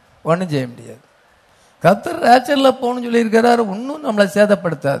முடியும்? ஒன்றும் செய்ய முடியாது. கர்த்தர் ரேச்சல்ல போகணும்னு சொல்லியிருக்கிறாரு. ஒன்றும் நம்மளை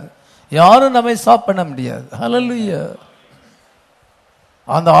சேதப்படுத்தாது, யாரும் நம்மை ஸ்டாப் பண்ண முடியாது. ஹல்லேலூயா.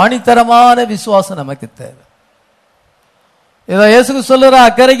 அந்த ஆணித்தரமான விசுவாசம் நமக்கு தேவை. இதை இயேசுக்கு சொல்லுற,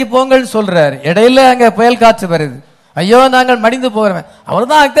 அக்கறைக்கு போங்கன்னு சொல்றாரு. இடையில அங்க புயல் காற்று வருது, ஐயோ நாங்கள் மடிந்து போகிறோம். அவர்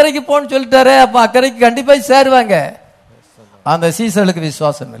தான் அக்கறைக்கு போன்னு சொல்லிட்டாரு, அப்ப அக்கறைக்கு கண்டிப்பா சேருவாங்க. அந்த சீசர்களுக்கு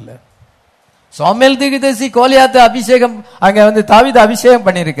விசுவாசம் இல்லை. சாமுவேல் தீர்க்கதரிசி கோலியாத்தை அபிஷேகம் அங்க தாவீது அபிஷேகம்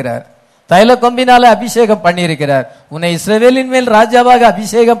பண்ணியிருக்கிறார், தைல கொம்பினால அபிஷேகம் பண்ணியிருக்கிறார். உன்னை இஸ்ரவேலின் மேல் ராஜாவாக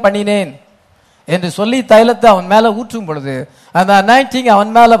அபிஷேகம் பண்ணினேன் என்று சொல்லி தைலத்தை அவன் மேல ஊற்றும் பொழுது, அந்த அனாயிண்டிங்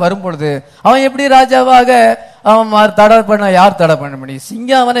அவன் மேல வரும் பொழுது, அவன் எப்படி ராஜாவாக அவன் தடை பண்ண? யார் தடை பண்ண முடியும்?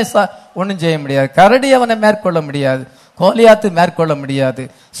 சிங்கம் அவனை ஒன்றும் செய்ய முடியாது, கரடி அவனை மேற்கொள்ள முடியாது, கோலியாத்து மேற்கொள்ள முடியாது.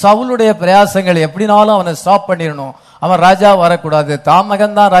 சவுலுடைய பிரயாசங்கள் எப்படினாலும் அவனை ஸ்டாப் பண்ணிடணும். அவன் ராஜா வரக்கூடாது,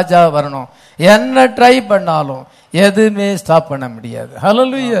 தாமகன் தான் ராஜா வரணும். என்ன ட்ரை பண்ணாலும் எதுவுமே ஸ்டாப் பண்ண முடியாது.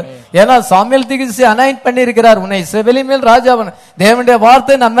 ஹல்லேலூயா. ஏன்னா சாமுவேல் தீர்க்கதரிசி அனாயிண்ட் பண்ணி இருக்கிறார், உன்னை இஸ்ரவேலின் மேல் ராஜாவன். தேவனுடைய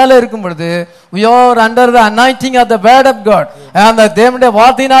வார்த்தை நம்ம மேல இருக்கும் பொழுது, we are under the anointing of the word of God. அந்த தேவனுடைய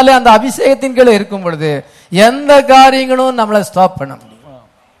வார்த்தையினாலே அந்த அபிஷேகத்தின் கீழே இருக்கும் பொழுது எந்த காரியங்களும் நம்மளை ஸ்டாப் பண்ண முடியும்.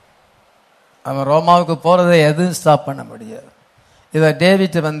 அவன் ரோமாவுக்கு போறதை எதுவும் ஸ்டாப் பண்ண முடியாது. இதை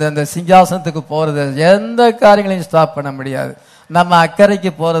டேவிட் அந்த சிங்காசனத்துக்கு போறதை எந்த காரியங்களையும் ஸ்டாப் பண்ண முடியாது. நம்ம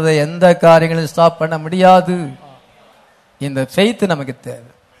அக்கறைக்கு போறதை எந்த காரியங்களையும் ஸ்டாப் பண்ண முடியாது. இந்த ஃபெய்த் நமக்கு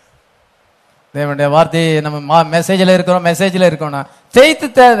தேவை. தேவனுடைய வார்த்தை நம்ம மெசேஜில் இருக்கோம்னா ஃபெய்த்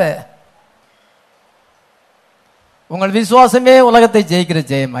தேவை. உங்கள் விசுவாசமே உலகத்தை ஜெயிக்கிற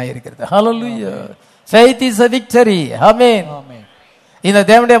ஜெயமாய் இருக்கிறது. ஹல்லேலூயா. Faith is a victory. ஆமென். இந்த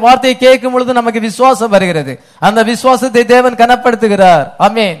தேவனுடைய வார்த்தையை கேட்கும் பொழுது நமக்கு விசுவாசம் வருகிறது. அந்த விசுவாசத்தை தேவன் கனப்படுத்துகிறார்.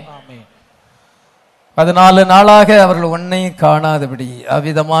 ஆமென். 14 நாளாக அவர்கள் ஒன்னையும் காணாதபடி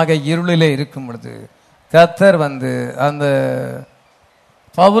அவ்விதமாக இருளிலே இருக்கும் பொழுது கர்த்தர் அந்த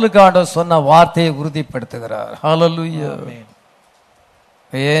பவுலுக்கு ஆண்டவர் சொன்ன வார்த்தையை உறுதிப்படுத்துகிறார். ஹல்லேலூயா.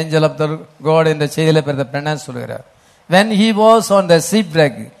 ஏஞ்சல் ஆஃப் தி காட் என்ற செய்தியில பெரிய சொல்கிறார், when he was on the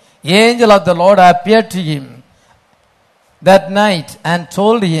shipwreck, angel of the Lord appeared to him that night and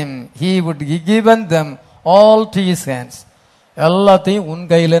told him he would given them all to his hands. எல்லாத்தையும் உன்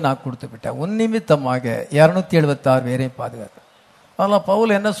கையில நான் கொடுத்து விட்டேன், உன் நிமித்தமாக 276 பேரையும் பாதுகாக்க. அதனால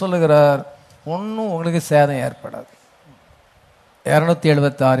பவுல் என்ன சொல்லுகிறார், ஒன்னும் உங்களுக்கு சேதம் ஏற்படாது,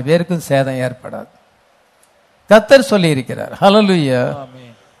 276 பேருக்கும் சேதம் ஏற்படாது. கர்த்தர் சொல்லி இருக்கிறார். ஹல்லேலூயா.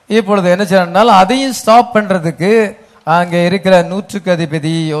 இப்பொழுது என்ன செய்யறால், அதையும் ஸ்டாப் பண்றதுக்கு அங்க இருக்கிற 100க்கு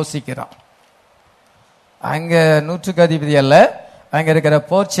அதிபதி யோசிக்கிறான். அங்க 100க்கு அதிபதி அல்ல, அங்க இருக்கிற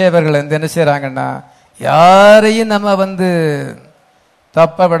போர்ச்சேவர்கள் என்ன செய்யறாங்கன்னா, யாரையும் நம்ம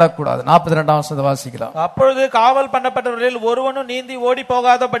தப்ப விடக்கூடாது. 42 வாசிக்கலாம். அப்பொழுது காவல் பண்ணப்பட்டவர்களில் ஒருவனும் நீந்தி ஓடி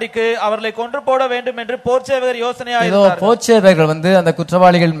போகாதபடிக்கு அவர்களை கொன்று போட வேண்டும் என்று போர்ச்சேவகர் யோசனையாயிருந்தார்கள். போர்ச்சேவர்கள் அந்த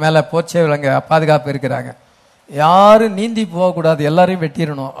குற்றவாளிகள் மேல போர்ச்சேவர்கள் அங்க பாதுகாப்பு இருக்கிறாங்க, யாரும் நீந்தி போக கூடாது, எல்லாரையும்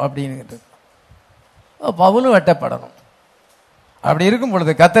வெட்டிடணும் அப்படின்னு. பவுலும் வெட்டப்படணும். அப்படி இருக்கும்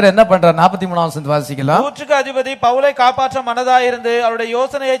பொழுது கர்த்தர் என்ன பண்றார், 43 வாசிக்கலாம். 100க்கு அதிபதி பவுலை காப்பாற்ற மனதாயிருந்து அவருடைய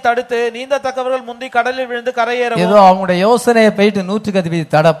யோசனையை தடுத்து நீந்தத்தக்கவர்கள் முந்தி கடலில் விழுந்து கரையேறவும். ஏதோ அவங்களுடைய யோசனையை போயிட்டு 100க்கு அதிபதி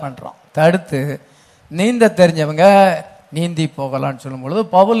தடை பண்றான். தடுத்து நீந்த தெரிஞ்சவங்க நீந்தி போகலான்னு சொல்லும் பொழுது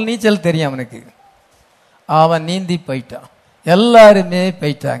பவுல் நீச்சல் தெரியும் அவனுக்கு, அவன் நீந்தி போயிட்டான். எல்லாருமே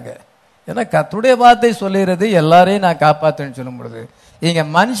போயிட்டாங்க. ஏன்னா கர்த்தருடைய வார்த்தை சொல்லுகிறது எல்லாரையும் நான் காப்பாற்றுன்னு சொல்லும் பொழுது இங்க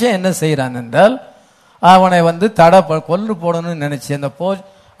மனுஷன் என்ன செய்யறான் என்றால், அவனை தடை கொல்லு போடணும்னு நினைச்சு அந்த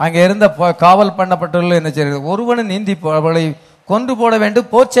அங்க இருந்த காவல் பண்ணப்பட்டவர்கள் என்ன செய்யறது, ஒருவனை நீந்தி அவளை கொன்று போட வேண்டும்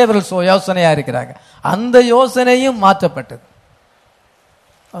போர்ச்சேவர்கள் யோசனையா இருக்கிறாங்க. அந்த யோசனையும் மாற்றப்பட்டது.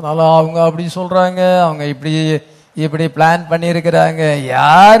 அதனால அவங்க அப்படி சொல்றாங்க, அவங்க இப்படி பிளான் பண்ணி இருக்கிறாங்க.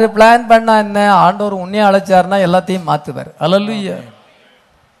 யாரு பிளான் பண்ணா என்ன, ஆண்டவர் உன்னைய அழைச்சாருன்னா எல்லாத்தையும் மாத்துவார். ஹல்லேலூயா.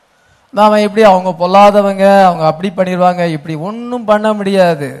 நாம இப்படி அவங்க பொல்லாதவங்க, அவங்க அப்படி பண்ணிடுவாங்க, இப்படி ஒன்னும் பண்ண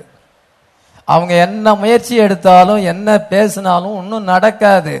முடியாது. அவங்க என்ன முயற்சி எடுத்தாலும் என்ன பேசினாலும் ஒன்றும்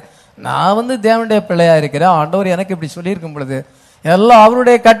நடக்காது. நான் தேவனுடைய பிள்ளையா இருக்கிறேன், ஆண்டவர் எனக்கு இப்படி சொல்லியிருக்கும் பொழுது எல்லாம்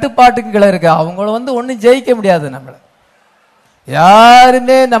அவருடைய கட்டுப்பாட்டுக்கு கீழே இருக்கு. அவங்கள ஒன்னும் ஜெயிக்க முடியாது, நம்மள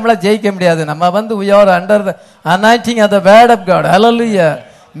யாருமே நம்மள ஜெயிக்க முடியாது. நம்ம we are under the anointing of the word of God. Hallelujah.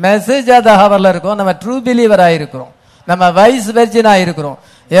 Message of the ஹவர்ல இருக்கோம், நம்ம ட்ரூ பிலீவர் ஆயிருக்கிறோம், நம்ம வைஸ் வெர்ஜின் ஆயிருக்கிறோம்.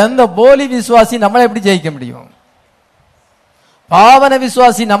 எந்த போலி விசுவாசி நம்மளை எப்படி ஜெயிக்க முடியும்? பாவன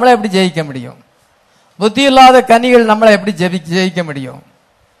விசுவாசி நம்மளை எப்படி ஜெயிக்க முடியும்? புத்தி இல்லாத கனிகள் நம்மளை எப்படி ஜெயிக்க முடியும்?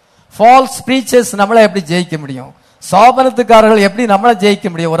 ஃபால்ஸ் பிரீச்சர்ஸ் நம்மளை எப்படி ஜெயிக்க முடியும்? சாபனத்துக்காரர்கள் எப்படி நம்மளை ஜெயிக்க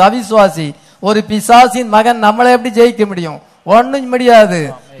முடியும்? ஒரு அவிசுவாசி, ஒரு பிசாசின் மகன் நம்மளை எப்படி ஜெயிக்க முடியும்? ஒண்ணும் முடியாது.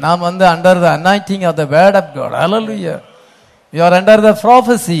 நாம் வந்து under the anointing of the word of God. Hallelujah. You are under the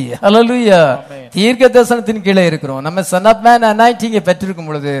prophecy. Hallelujah. தீர்க்க தரிசனத்தின் கீழே இருக்கிறோம். நம்ம son of man anointing பெற்றிருக்கும்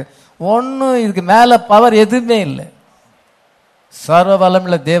பொழுது ஒன்னும் இதுக்கு மேல பவர் எதுவுமே இல்லை. சர்வ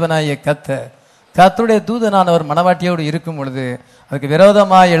வல்லமையுள்ள தேவனாகிய கர்த்தருடைய தூதனானவர் மனவாட்டியோடு இருக்கும் பொழுது அதுக்கு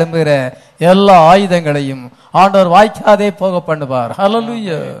விரோதமாய் எழும்புகிற எல்லா ஆயுதங்களையும் ஆண்டவர் வாய்க்காதே போக பண்ணுவார்.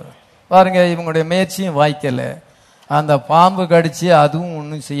 ஹல்லேலூயா. பாருங்க, இவங்களுடைய முயற்சியும் வாய்க்கல. அந்த பாம்பு கடிச்சு அதுவும்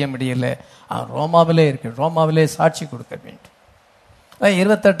ஒன்றும் செய்ய முடியல. ரோமாவிலே இருக்கு. ரோமாவிலே சாட்சி கொடுக்க வேண்டும்.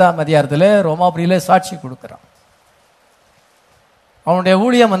 28ஆம் அதிகாரத்தில் ரோமாபுரியிலே சாட்சி கொடுக்கிறான். அவனுடைய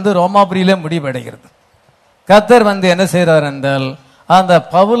ஊழியம் வந்து ரோமாபுரியிலே முடிவடைகிறது. கர்த்தர் வந்து என்ன செய்கிறார் என்றால் அந்த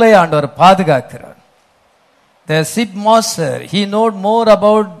பவுலை ஆண்டவர் பாதுகாக்கிறார். The ship master, he knowed more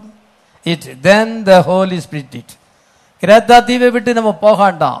about it than the Holy Spirit did. கிரேத்தா தீவை விட்டு நம்ம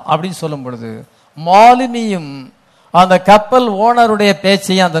போகாண்டாம் அப்படின்னு சொல்லும் பொழுது மாலுமியும் அந்த கப்பல் ஓனருடைய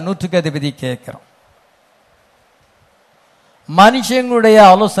பேச்சையும் அந்த நூற்றுக்கு அதிபதி கேட்கிறோம். மனுஷங்களுடைய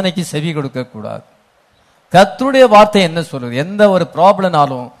ஆலோசனைக்கு செவி கொடுக்க கூடாது. கர்த்தருடைய வார்த்தை என்ன சொல்லுது? எந்த ஒரு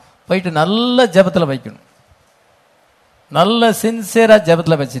ப்ராப்ளம்னாலும் போயிட்டு நல்ல ஜெபத்துல வைக்கணும். நல்ல சின்சியரா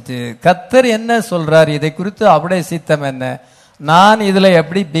ஜெபத்துல வச்சுட்டு கர்த்தர் என்ன சொல்றாரு, இதை குறித்து அவருடைய சித்தம் என்ன, நான் இதுல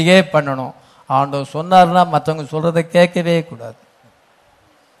எப்படி பிஹேவ் பண்ணணும், ஆண்டவர் சொன்னார்னா மற்றவங்க சொல்றதை கேட்கவே கூடாது.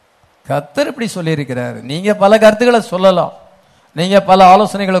 கர்த்தர் இப்படி சொல்லியிருக்கிறாரு. நீங்க பல கருத்துக்களை சொல்லலாம், நீங்க பல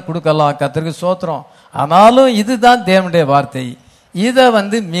ஆலோசனைகளை கொடுக்கலாம், கர்த்தருக்கு ஸ்தோத்திரம். ஆனாலும் இதுதான் தேவனுடைய வார்த்தை, இதை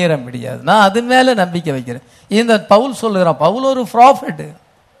வந்து மீற முடியாது. நான் அது மேல நம்பிக்கை வைக்கிறேன். இந்த பவுல் சொல்லுகிறான், பவுல் ஒரு ப்ராஃபெட்.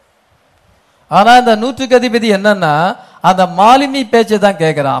 ஆனா இந்த நூற்றுக்கு அதிபதி என்னன்னா அந்த மாலுமி பேச்சை தான்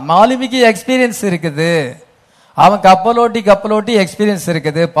கேட்கிறான். மாலுமிக்கு எக்ஸ்பீரியன்ஸ் இருக்குது, அவன் கப்பலோட்டி எக்ஸ்பீரியன்ஸ்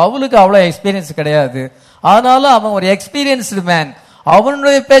இருக்குது. பவுலுக்கு அவ்வளவு எக்ஸ்பீரியன்ஸ் கிடையாது. ஆனாலும் அவன் ஒரு எக்ஸ்பீரியன்ஸ்டு மேன்,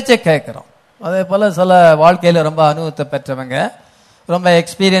 அவனுடைய பேச்சை கேட்கிறான். அதே போல சில வாழ்க்கையில ரொம்ப அனுபவத்தை பெற்றவங்க, ரொம்ப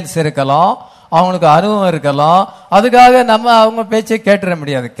எக்ஸ்பீரியன்ஸ் இருக்கலாம், அவங்களுக்கு அனுபவம் இருக்கலாம், அதுக்காக நம்ம அவங்க பேச்சை கேட்டுற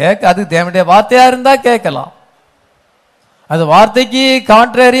முடியாது. அது தேவனுடைய வார்த்தையா இருந்தா கேட்கலாம், அது வார்த்தைக்கு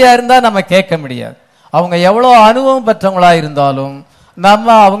கான்ட்ரரியா இருந்தா நம்ம கேட்க முடியாது. அவங்க எவ்வளவு அனுபவம் பெற்றவங்களா இருந்தாலும் நம்ம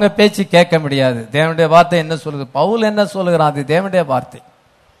அவங்க பேச்சு கேட்க முடியாது. தேவனுடைய வார்த்தை என்ன சொல்லுது, பவுல் என்ன சொல்லுகிறான், அது தேவனுடைய வார்த்தை.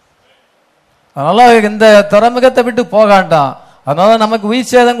 அதனால இந்த துறைமுகத்தை விட்டு போகாண்டாம், அதனால நமக்கு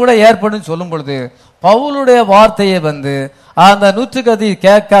உயிர் சேதம் கூட ஏற்படும் சொல்லும் பொழுது பவுலுடைய வார்த்தையை வந்து அந்த நூற்றுக்கதி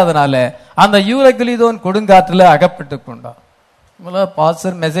கேட்காதனால அந்த யூரகிலிதோன் கொடுங்காற்றுல அகப்பட்டு கொண்டான்.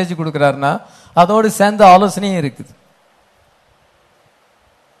 பாஸ்டர் மெசேஜ் கொடுக்கிறாருன்னா அதோடு சேர்ந்த ஆலோசனையும் இருக்குது.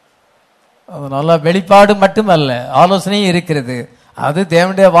 அதனால வெளிப்பாடு மட்டுமல்ல, ஆலோசனையும் இருக்கிறது. அது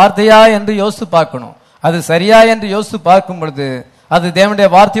தேவனுடைய வார்த்தையா என்று யோசித்து பார்க்கணும். அது சரியா என்று யோசித்து பார்க்கும் பொழுது அது தேவனுடைய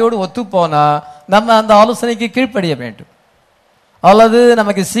வார்த்தையோடு ஒத்து போனா நம்ம அந்த ஆலோசனைக்கு கீழ்ப்படிய வேண்டும். அல்லது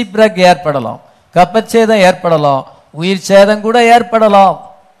நமக்கு சீப்ரக் ஏற்படலாம், கப்பச்சேதம் ஏற்படலாம், உயிர் சேதம் கூட ஏற்படலாம்.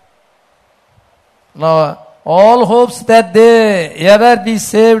 All hopes that they ever be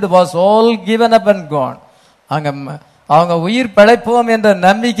saved was all given up and gone. அவங்க உயிர் பிழைப்போம் என்ற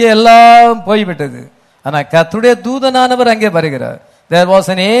நம்பிக்கை எல்லாம் போய்விட்டது. ஆனா கர்த்தருடைய தூதனானவர் அங்கே வருகிறார். There was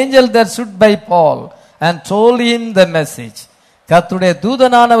an angel that stood by Paul and told him the message. கர்த்தருடைய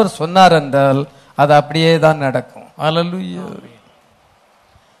தூதனானவர் சொன்னார் என்றால் அது அப்படியே தான் நடக்கும். Hallelujah.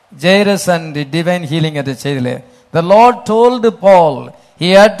 Jairus and divine healing என்ற செய்தியிலே the Lord told Paul he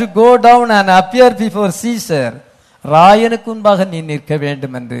had to go down and appear before Caesar. ராயனுக்கு முன்பாக நீ நிற்க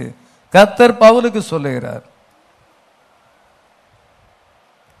வேண்டும் என்று கர்த்தர் பவுலுக்கு சொல்லுகிறார்.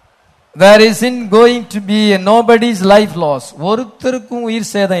 There isn't going to be a nobody's life loss. ஒருத்தருக்கும்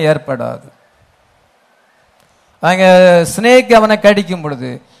உயிர் சேதம் ஏற்படாது. அங்க ஸ்னேக் அவனை கடிக்கும்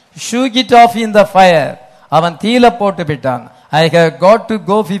பொழுது shook it off in the fire. அவன் தீல போட்டு விட்டான். I have got to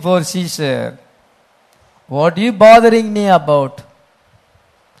go before Caesar. What are you bothering me about?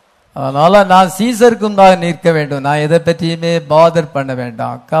 அதனால நான் சீசருக்கு முன்பாக நிற்க வேண்டும், நான் எதை பற்றியுமே பாதர் பண்ண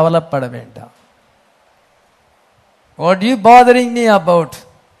வேண்டாம், கவலைப்பட வேண்டாம். What are you bothering me about?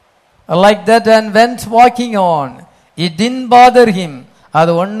 Like that and went walking on. It didn't bother him.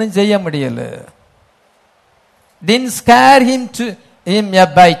 அது ஒண்ணும் செய்ய முடியல. Didn't scare him to him a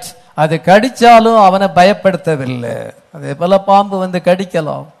bite. அது கடிச்சாலும் அவனை பயப்படுத்தவில்லை. அதே போல பாம்பு வந்து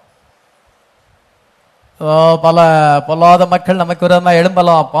கடிக்கலாம், பல பொல்லாத மக்கள் நமக்கு விரோதமா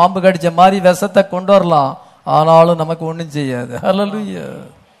எழும்பலாம், பாம்பு கடிச்ச மாதிரி விஷத்தை கொண்டு வரலாம், ஆனாலும் நமக்கு ஒண்ணும் செய்யாது. ஹல்லேலூயா.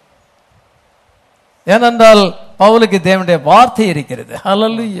 ஏனென்றால் பவுலுக்கு தேவனுடைய வார்த்தை இருக்கிறது.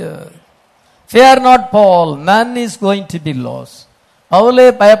 ஹல்லேலூயா. Fear not Paul, none is going to be lost. பவுலே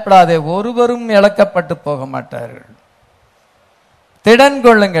பயப்படாதே, ஒருவரும் இழக்கப்பட்டு போக மாட்டார்கள். திடன்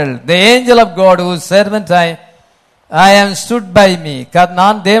கொள்ளுங்கள். The angel of God whose servant I am stood by me.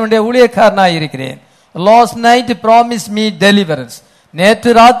 நான் தேவனுடைய ஊழியக்காரனாய் இருக்கிறேன். Last night promise me deliverance. நேற்று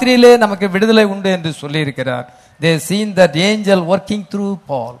ராத்திரியிலே நமக்கு விடுதலை உண்டு என்று சொல்லி இருக்கிறார். they seen that angel working through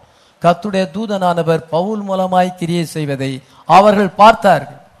Paul. கர்த்தருடைய தூதனானவர் பவுல் மூலமாய் கிரியை செய்வதை அவர்கள்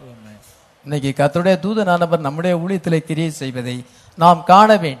பார்த்தார்கள். இன்னைக்கு கர்த்தருடைய தூதனானவர் நம்முடைய ஊழியத்திலே கிரியை செய்வதை நாம் காண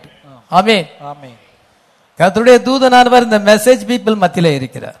வேண்டும். ஆமென். ஆமென். கர்த்தருடைய தூதனானவர் இந்த மெசேஜ் பீப்பிள் மத்தியிலே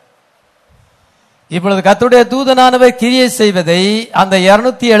இருக்கிறார். இப்பொழுது கர்த்தருடைய தூதனானவர் கிரியை செய்வதை அந்த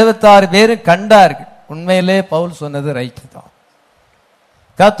 276 பேர் கண்டார்கள். உண்மையிலே பவுல் சொன்னது ரைட் தான்.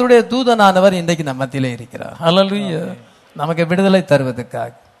 கர்த்தருடைய தூதனானவர் இன்றைக்கு நம்ம மத்தியிலே இருக்கிறார். ஹல்லேலூயா. நமக்கு விடுதலை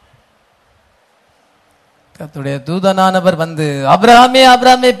தருவதற்காக கர்த்தருடைய தூதனானவர் வந்து அபிரகாமே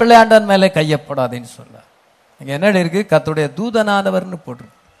அபிரகாமே பிள்ளையாண்டான் மேலே கையப்படாதேன்னு சொன்னார். இங்க என்ன இருக்கு? கர்த்தருடைய தூதனானவர்னு போட்டு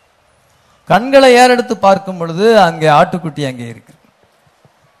கண்களை ஏறெடுத்து பார்க்கும் பொழுது அங்கே ஆட்டுக்குட்டி அங்கே இருக்கு.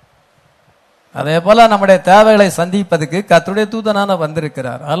 அதே போல நம்முடைய தேவைகளை சந்திப்பதற்கு கர்த்தருடைய தூதனான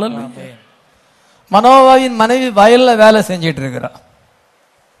வந்திருக்கிறார். ஹல்லேலூயா. மனோவாவின் மனைவி வயல்ல வேலை செஞ்சிட்டு இருக்கிறார்.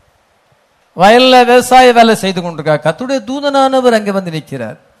 வயல்ல விவசாய வேலை செய்து கொண்டிருக்கார். கர்த்தருடைய தூதனானவர் அங்கே வந்து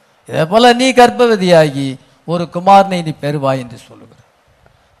நிற்கிறார். இதே போல நீ கர்ப்பவதியாகி ஒரு குமாரனை நீ பெறுவாய் என்று சொல்லுகிறார்.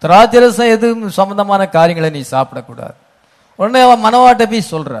 திராட்சரசம் எதுவும் சம்பந்தமான காரியங்களை நீ சாப்பிடக்கூடாது. உடனே அவன் மனவாட்ட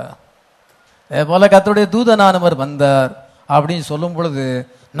போய் சொல்ற. அதே போல கர்த்தருடைய தூதனானவர் வந்தார் அப்படின்னு சொல்லும் பொழுது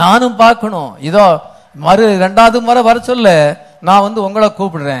நானும் பார்க்கணும். இதோ 2வது முறை வர சொல்ல நான் வந்து உங்களை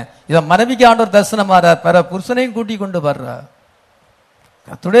கூப்பிடுறேன். இதை மனைவிக்கு ஆண்டவர் தரிசனமாற பிற புருஷனையும் கூட்டி கொண்டு வர்றார்.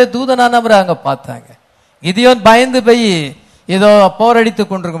 கர்த்தருடைய தூதனானவர் அங்க பார்த்தாங்க. கிதியோன் பயந்து போய் இதோ போரடித்துக்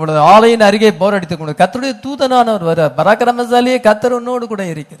கொண்டிருக்கும் பொழுது ஆலையின் அருகே போரடித்துக் கொண்டு கர்த்தருடைய தூதனானவர் வர பராக்கிரமசாலியே கர்த்தர் உன்னோடு கூட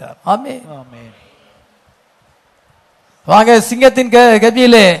இருக்கிறார். ஆமென். ஆமென். வாங்க சிங்கத்தின்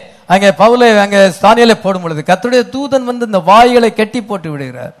கபியிலே அங்கே பவுலை அங்கே ஸ்தானியிலே போடும் பொழுது கர்த்தருடைய தூதன் வந்து இந்த வாய்களை கெட்டி போட்டு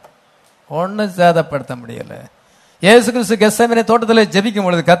விடுகிறார். ஒன்னும் சேதப்படுத்த முடியல. இயேசு கிறிஸ்து கெத்செமனே தோட்டத்திலே ஜெபிக்கும்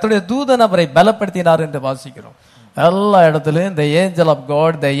பொழுது கர்த்தருடைய தூதன் அவரை பலப்படுத்தினார் என்று வாசிக்கிறோம். எல்லா இடத்துலையும் the angel of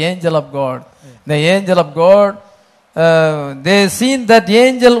God, the angel of God, the angel of God, they seen that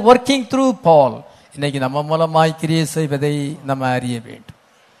angel working through Paul. இன்னைக்கு நம்ம மூலமாய் கிரியை செய்வதை நம்ம அறிய வேண்டும்.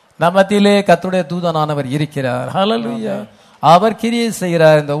 நம்மத்திலே கர்த்தருடைய தூதனானவர் இருக்கிறார். ஹல்லேலூயா. அவர் கிரியை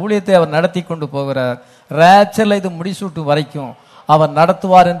செய்கிறார். இந்த ஊழியத்தை அவர் நடத்தி கொண்டு போகிறார். ராப்சர்ல இது முடிசூட்டும் வரைக்கும் அவர்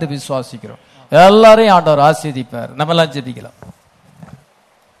நடத்துவார் என்று விசுவாசிக்கிறோம். எல்லாரையும் ஆண்டவர் ஆசீர்வதிப்பார். நம்ம எல்லாம் ஜெபிக்கலாம்.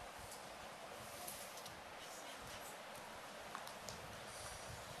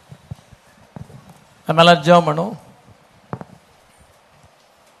 நம்ம எல்லாம் ஜெபம் பண்ணுவோம்.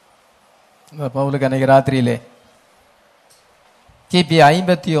 பவுலுக்கு அன்னைக்கு ராத்திரியிலே கிபி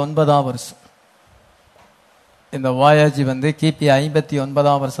 59ஆம் வருஷம் இந்த வாயாஜி வந்து கிபி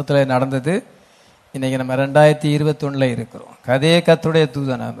 59ஆம் வருஷத்துல நடந்தது. இன்னைக்கு நம்ம 2021 இருக்கிறோம். கதே கர்த்தருடைய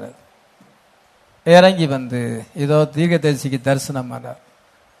தூதனானவர் இறங்கி வந்து இதோ தீர்க்கதரிசிக்கு தரிசனம் பண்ணார்.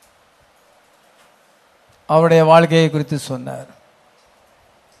 அவருடைய வாழ்க்கையை குறித்து சொன்னார்.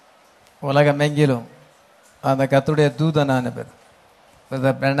 உலகம் எங்கிலும் அந்த கர்த்தருடைய தூதனானவர்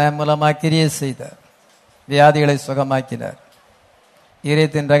மூலமாக கிரியை செய்தார். வியாதிகளை சுகமாக்கினார்.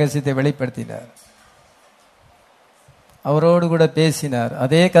 இதயத்தின் ரகசியத்தை வெளிப்படுத்தினார். அவரோடு கூட பேசினார்.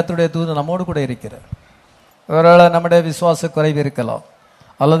 அதே கர்த்தருடைய தூதன் நம்மோடு கூட இருக்கிறார். ஒருவேளை நம்முடைய விசுவாச குறைவு இருக்கலாம்,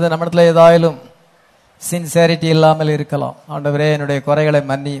 அல்லது நம்மிடத்துல ஏதாயிலும் சின்சியாரிட்டி இல்லாமல் இருக்கலாம். ஆண்டவரே என்னுடைய குறைகளை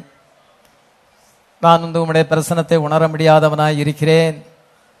மன்னி, நான் வந்து உம்முடைய பிரசனத்தை உணர முடியாதவனாய் இருக்கிறேன்.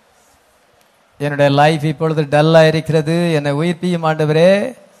 என்னுடைய லைஃப் இப்பொழுது டல்லா இருக்கிறது. என்னை உயிர்ப்பியும் ஆண்டவரே,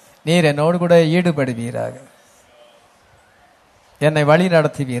 நீர் என்னோடு கூட ஈடுபடுவீராக, என்னை வழி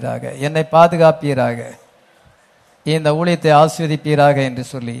நடத்துவீராக, என்னை பாதுகாப்பீராக, இந்த ஊழியத்தை ஆசீர்வதிப்பீராக என்று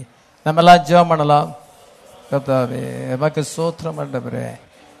சொல்லி நம்ம எல்லாம் ஜெபம் பண்ணலாம். கர்த்தாவே எமக்கு ஸ்தோத்திரம் ஆண்டவரே.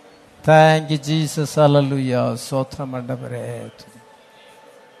 Thank you Jesus. ஹல்லேலூயா. ஸ்தோத்திரம் ஆண்டவரே.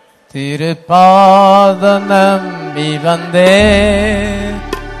 திருப்பாதம் நம்பி வந்தே,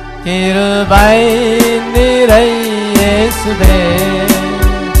 கிருபை நிறை இயேசுவே,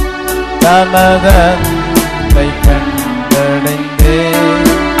 தமதன்பை கண்டடைந்தே,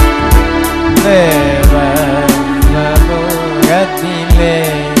 தேவ சமூகத்திலே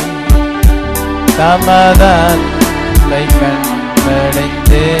தமதன்பை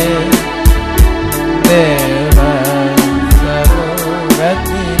கண்டடைந்தே, தேவ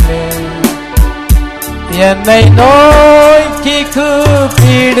சமூகத்திலே என்னை நோக்கி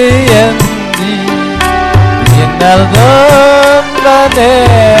கூப்பிடு என்று இன்னல் தோன்ற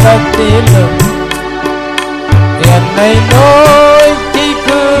நேரத்திலும், என்னை நோக்கி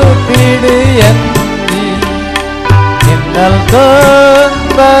கூப்பிடு என்று இன்னல்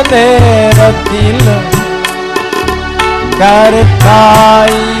தோன்ற நேரத்திலும்,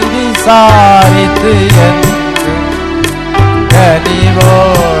 கருத்தாய் விசாரித்து என்று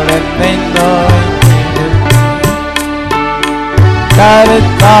கனிவோடு என்னை நோக்கி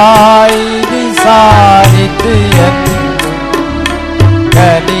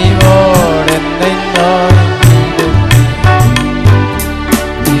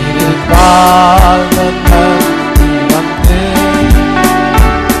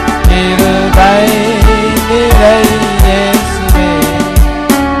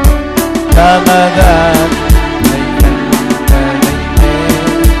தமதன்னை கண்டடைந்தேன்.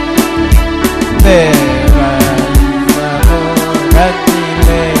 தேவன்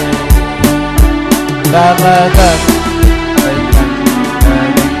சமூகத்திலே தமதன்னை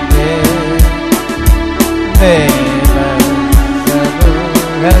கண்டடைந்தேன்.